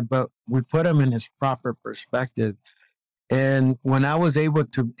on it, but we put them in its proper perspective. And when I was able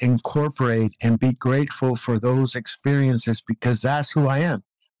to incorporate and be grateful for those experiences, because that's who I am.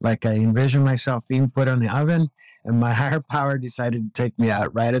 Like I envision myself being put on the oven, and my higher power decided to take me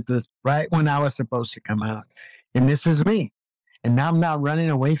out right when I was supposed to come out. And this is me. And now I'm not running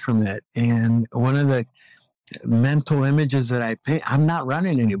away from it. And one of the mental images that I paint, I'm not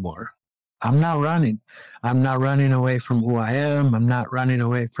running anymore. I'm not running. I'm not running away from who I am. I'm not running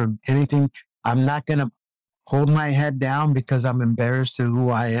away from anything. I'm not going to hold my head down because I'm embarrassed to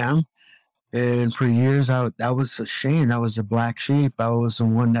who I am. And for years, I was ashamed. I was a black sheep. I was the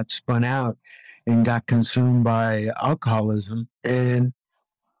one that spun out and got consumed by alcoholism. And,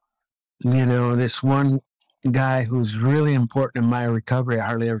 this one guy who's really important in my recovery, I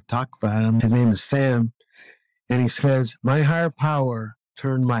hardly ever talk about him. His name is Sam. And he says, my higher power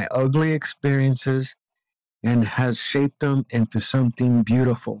turned my ugly experiences and has shaped them into something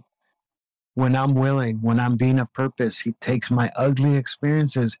beautiful. When I'm willing, when I'm being of purpose, he takes my ugly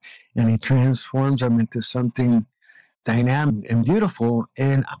experiences and he transforms them into something dynamic and beautiful.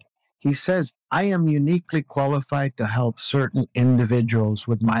 And he says, I am uniquely qualified to help certain individuals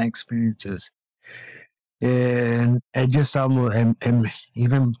with my experiences. And it just almost, and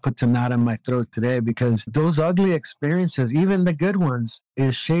even puts a knot in my throat today, because those ugly experiences, even the good ones,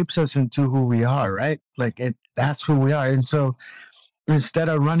 it shapes us into who we are, right? Like that's who we are. And so instead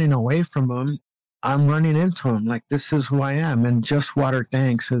of running away from them, I'm running into them. Like, this is who I am. And Just Water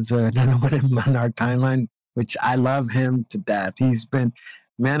Thanks is another one on our timeline, which I love him to death. He's been,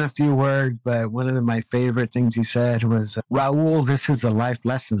 man, a few words, but one of my favorite things he said was, Raul, this is a life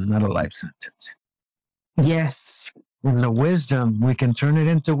lesson, not a life sentence. Yes. And the wisdom, we can turn it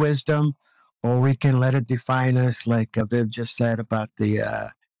into wisdom, or we can let it define us, like Viv just said about the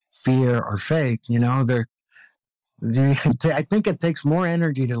fear or faith. I think it takes more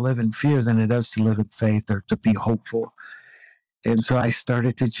energy to live in fear than it does to live in faith or to be hopeful. And so I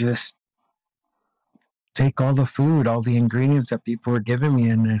started to just take all the food, all the ingredients that people were giving me,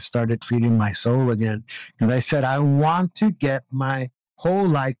 and I started feeding my soul again. And I said, I want to get my whole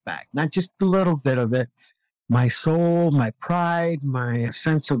life back, not just a little bit of it. My soul, my pride, my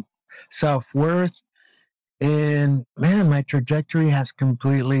sense of self-worth. And man, my trajectory has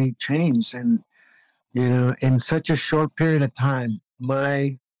completely changed. And, in such a short period of time,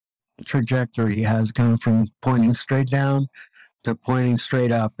 my trajectory has gone from pointing straight down to pointing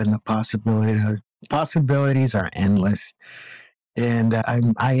straight up, and the possibilities are endless. And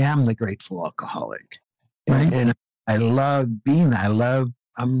I am the grateful alcoholic. Right. And I love being that.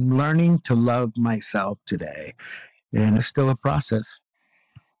 I'm learning to love myself today. And it's still a process.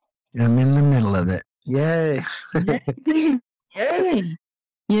 I'm in the middle of it. Yay. Yay.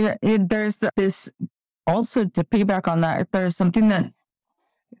 There's this also to piggyback on that. There's something that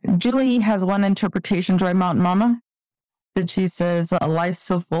Julie has one interpretation, Joy Mountain Mama, that she says, a life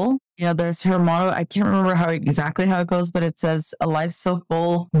so full. There's her motto. I can't remember exactly how it goes, but it says, a life so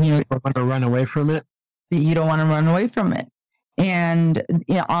full. You don't want to run away from it. You don't want to run away from it. And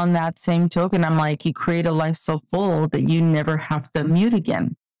on that same token, I'm like, you create a life so full that you never have to mute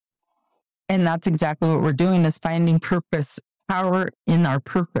again. And that's exactly what we're doing, is finding purpose, power in our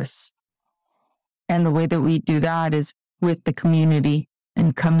purpose. And the way that we do that is with the community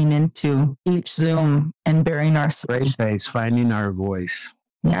and coming into each Zoom and bearing our great face, finding our voice.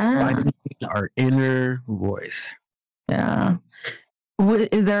 Yeah. Finding our inner voice. Yeah.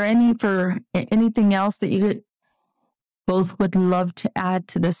 Is there anything else that you both would love to add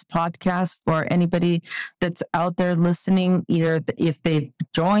to this podcast for anybody that's out there listening, either if they've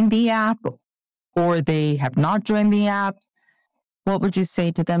joined the app or they have not joined the app? What would you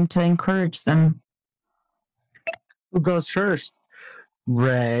say to them to encourage them? Who goes first?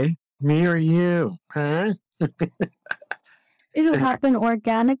 Ray, me or you? Huh? It'll happen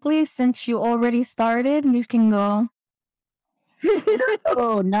organically since you already started. You can go.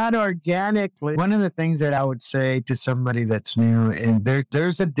 Oh, not organically. One of the things that I would say to somebody that's new, and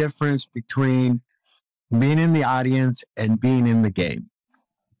there's a difference between being in the audience and being in the game.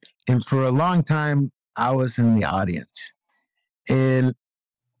 And for a long time, I was in the audience. And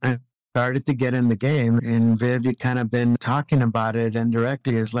I started to get in the game. And Viv, you kind of been talking about it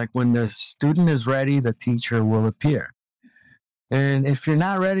indirectly. It's like when the student is ready, the teacher will appear. And if you're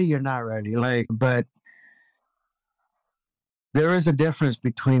not ready, you're not ready. But there is a difference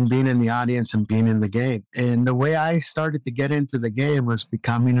between being in the audience and being in the game. And the way I started to get into the game was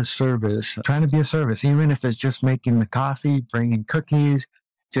becoming a service, trying to be a service, even if it's just making the coffee, bringing cookies,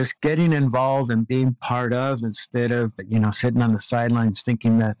 just getting involved and being part of, instead of, sitting on the sidelines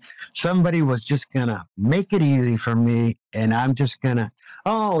thinking that somebody was just going to make it easy for me. And I'm just going to,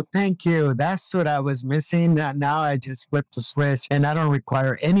 oh, thank you. That's what I was missing. Now I just flipped the switch and I don't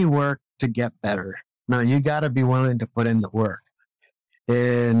require any work to get better. No, you got to be willing to put in the work.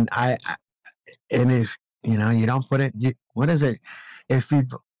 And if, you don't put it, what is it? If you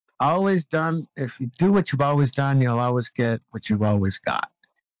do what you've always done, you'll always get what you've always got.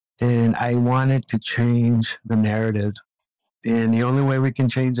 And I wanted to change the narrative. And the only way we can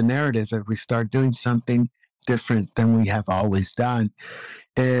change the narrative is if we start doing something different than we have always done.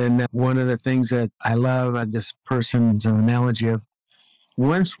 And one of the things that I love at this person's analogy of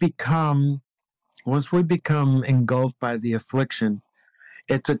once we become engulfed by the affliction,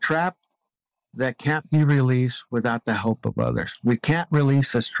 it's a trap that can't be released without the help of others. We can't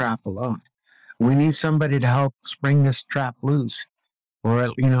release this trap alone. We need somebody to help spring this trap loose,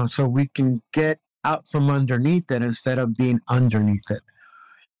 or, so we can get out from underneath it instead of being underneath it.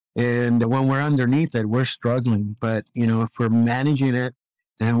 And when we're underneath it, we're struggling. But, if we're managing it,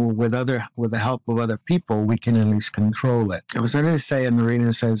 and with the help of other people, we can at least control it. I was going to say in the reading,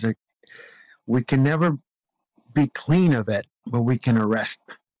 it says that we can never be clean of it, but we can arrest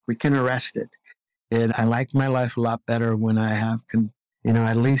it. And I like my life a lot better when I have,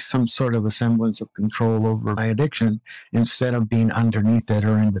 at least some sort of a semblance of control over my addiction instead of being underneath it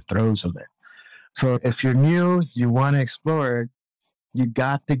or in the throes of it. So if you're new, you want to explore it, you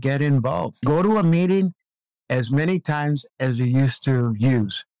got to get involved. Go to a meeting as many times as you used to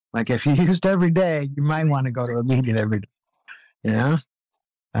use. Like if you used every day, you might want to go to a meeting every day.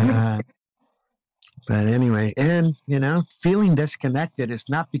 But anyway, and, feeling disconnected is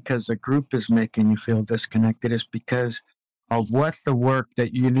not because the group is making you feel disconnected. It's because of what the work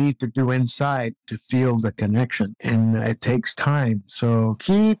that you need to do inside to feel the connection. And it takes time. So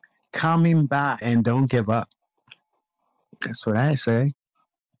keep coming back and don't give up. That's what I say.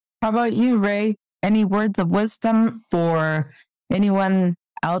 How about you, Ray? Any words of wisdom for anyone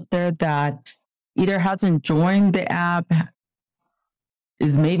out there that either hasn't joined the app,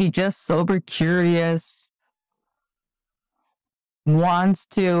 is maybe just sober curious,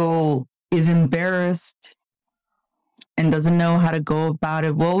 is embarrassed and doesn't know how to go about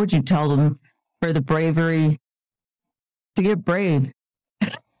it? What would you tell them for the bravery to get brave?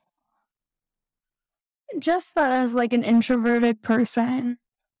 Just that as like an introverted person,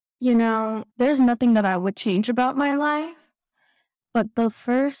 there's nothing that I would change about my life. But the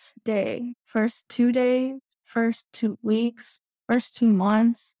first day, first 2 days, first 2 weeks, first 2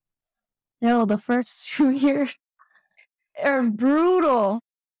 months, the first 2 years are brutal.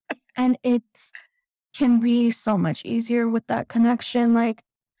 And it can be so much easier with that connection. Like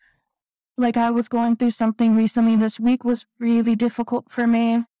I was going through something recently. This week was really difficult for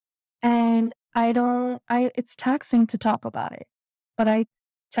me. And it's taxing to talk about it. But I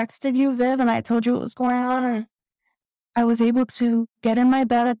texted you, Viv, and I told you what was going on. And I was able to get in my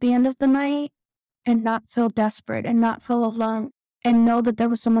bed at the end of the night and not feel desperate and not feel alone and know that there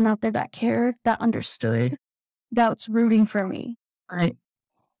was someone out there that cared, that understood, that was rooting for me. Right.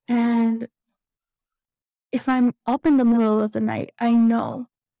 And if I'm up in the middle of the night, I know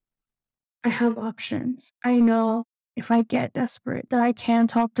I have options. I know if I get desperate that I can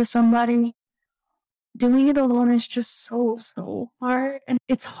talk to somebody. Doing it alone is just so hard. And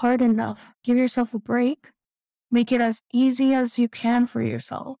it's hard enough. Give yourself a break. Make it as easy as you can for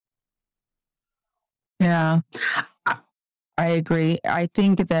yourself. Yeah, I agree. I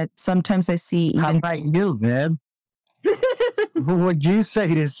think that sometimes I see How even about you, Viv? What would you say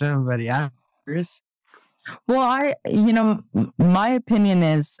to somebody? Chris? well, my opinion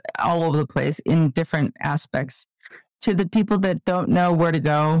is all over the place in different aspects. To the people that don't know where to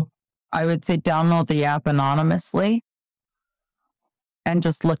go, I would say download the app anonymously and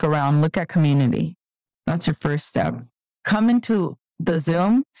just look around, look at community. That's your first step. Come into the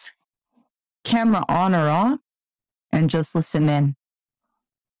Zooms, camera on or off, and just listen in.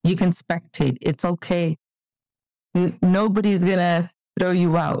 You can spectate. It's okay. Nobody's going to throw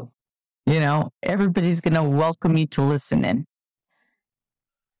you out. Everybody's going to welcome you to listen in.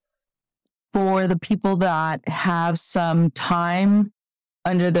 For the people that have some time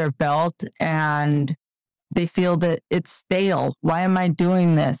under their belt and they feel that it's stale, why am I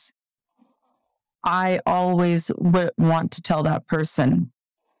doing this? I always want to tell that person,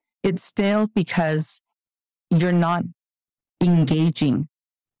 it's stale because you're not engaging.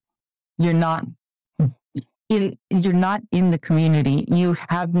 You're not in the community. You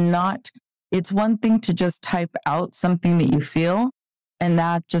have not. It's one thing to just type out something that you feel, and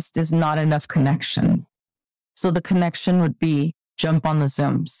that just is not enough connection. So the connection would be jump on the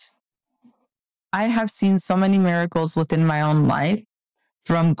Zooms. I have seen so many miracles within my own life,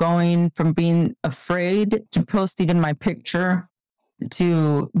 from being afraid to posting in my picture,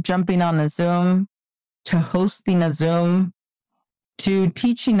 to jumping on a Zoom, to hosting a Zoom, to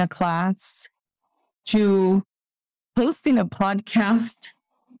teaching a class, to hosting a podcast,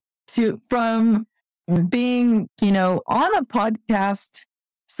 from being, on a podcast.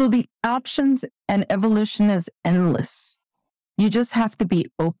 So the options and evolution is endless. You just have to be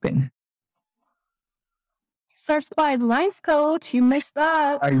open. Certified life coach, you missed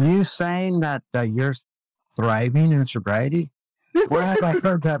that. Are you saying that you're thriving in sobriety? Where have I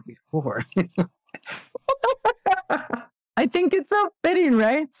heard that before? I think it's so fitting,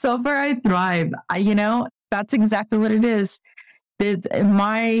 right? Sober, I thrive. That's exactly what it is. It's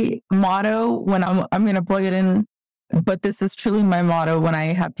my motto when I'm going to plug it in, but this is truly my motto when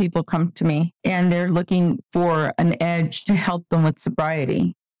I have people come to me and they're looking for an edge to help them with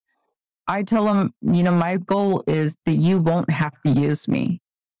sobriety. I tell them, my goal is that you won't have to use me.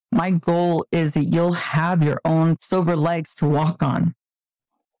 My goal is that you'll have your own sober legs to walk on.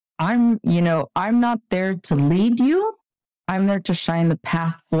 I'm not there to lead you. I'm there to shine the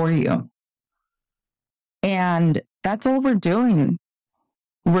path for you. And that's all we're doing.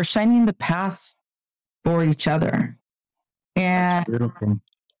 We're shining the path for each other. And Beautiful.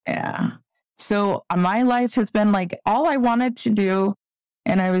 Yeah. So my life has been like all I wanted to do.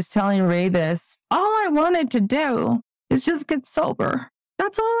 And I was telling Ray this, all I wanted to do is just get sober.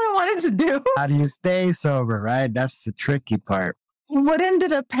 That's all I wanted to do. How do you stay sober, right? That's the tricky part. What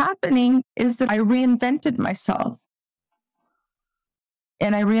ended up happening is that I reinvented myself.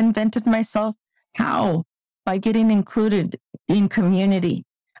 And I reinvented myself how? By getting included in community.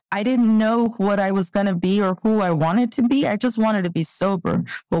 I didn't know what I was going to be or who I wanted to be. I just wanted to be sober.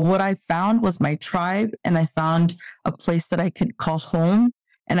 But what I found was my tribe, and I found a place that I could call home,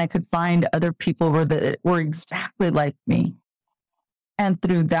 and I could find other people that were exactly like me. And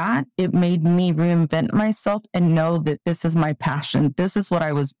through that, it made me reinvent myself and know that this is my passion. This is what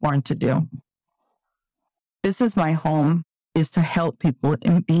I was born to do. This is my home, is to help people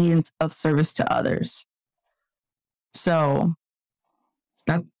and be of service to others. So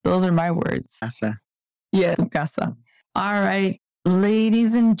those are my words. Casa. Yeah, casa. All right,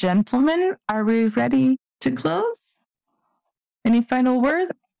 ladies and gentlemen, are we ready to close? Any final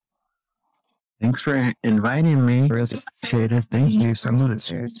words? Thanks for inviting me. Really appreciate it. Thank you so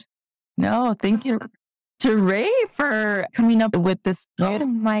much. No, thank you to Ray for coming up with this. Oh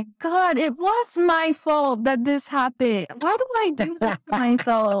my God, it was my fault that this happened. Why do I do this to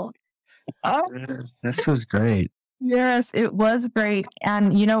myself? This was great. Yes, it was great.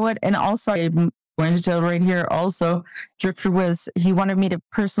 And you know what? And also, I'm going to tell right here also, Drifter he wanted me to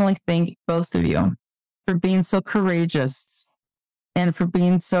personally thank both of you for being so courageous and for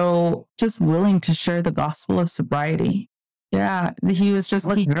being so just willing to share the gospel of sobriety. Yeah, he was just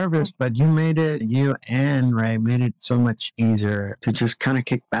nervous, but you and Ray made it so much easier to just kind of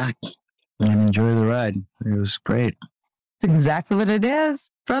kick back and enjoy the ride. It was great. That's exactly what it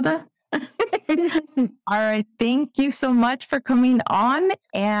is, brother. All right. Thank you so much for coming on,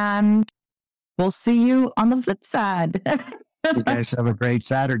 and we'll see you on the flip side. You guys have a great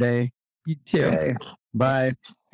Saturday. You too. Okay. Bye.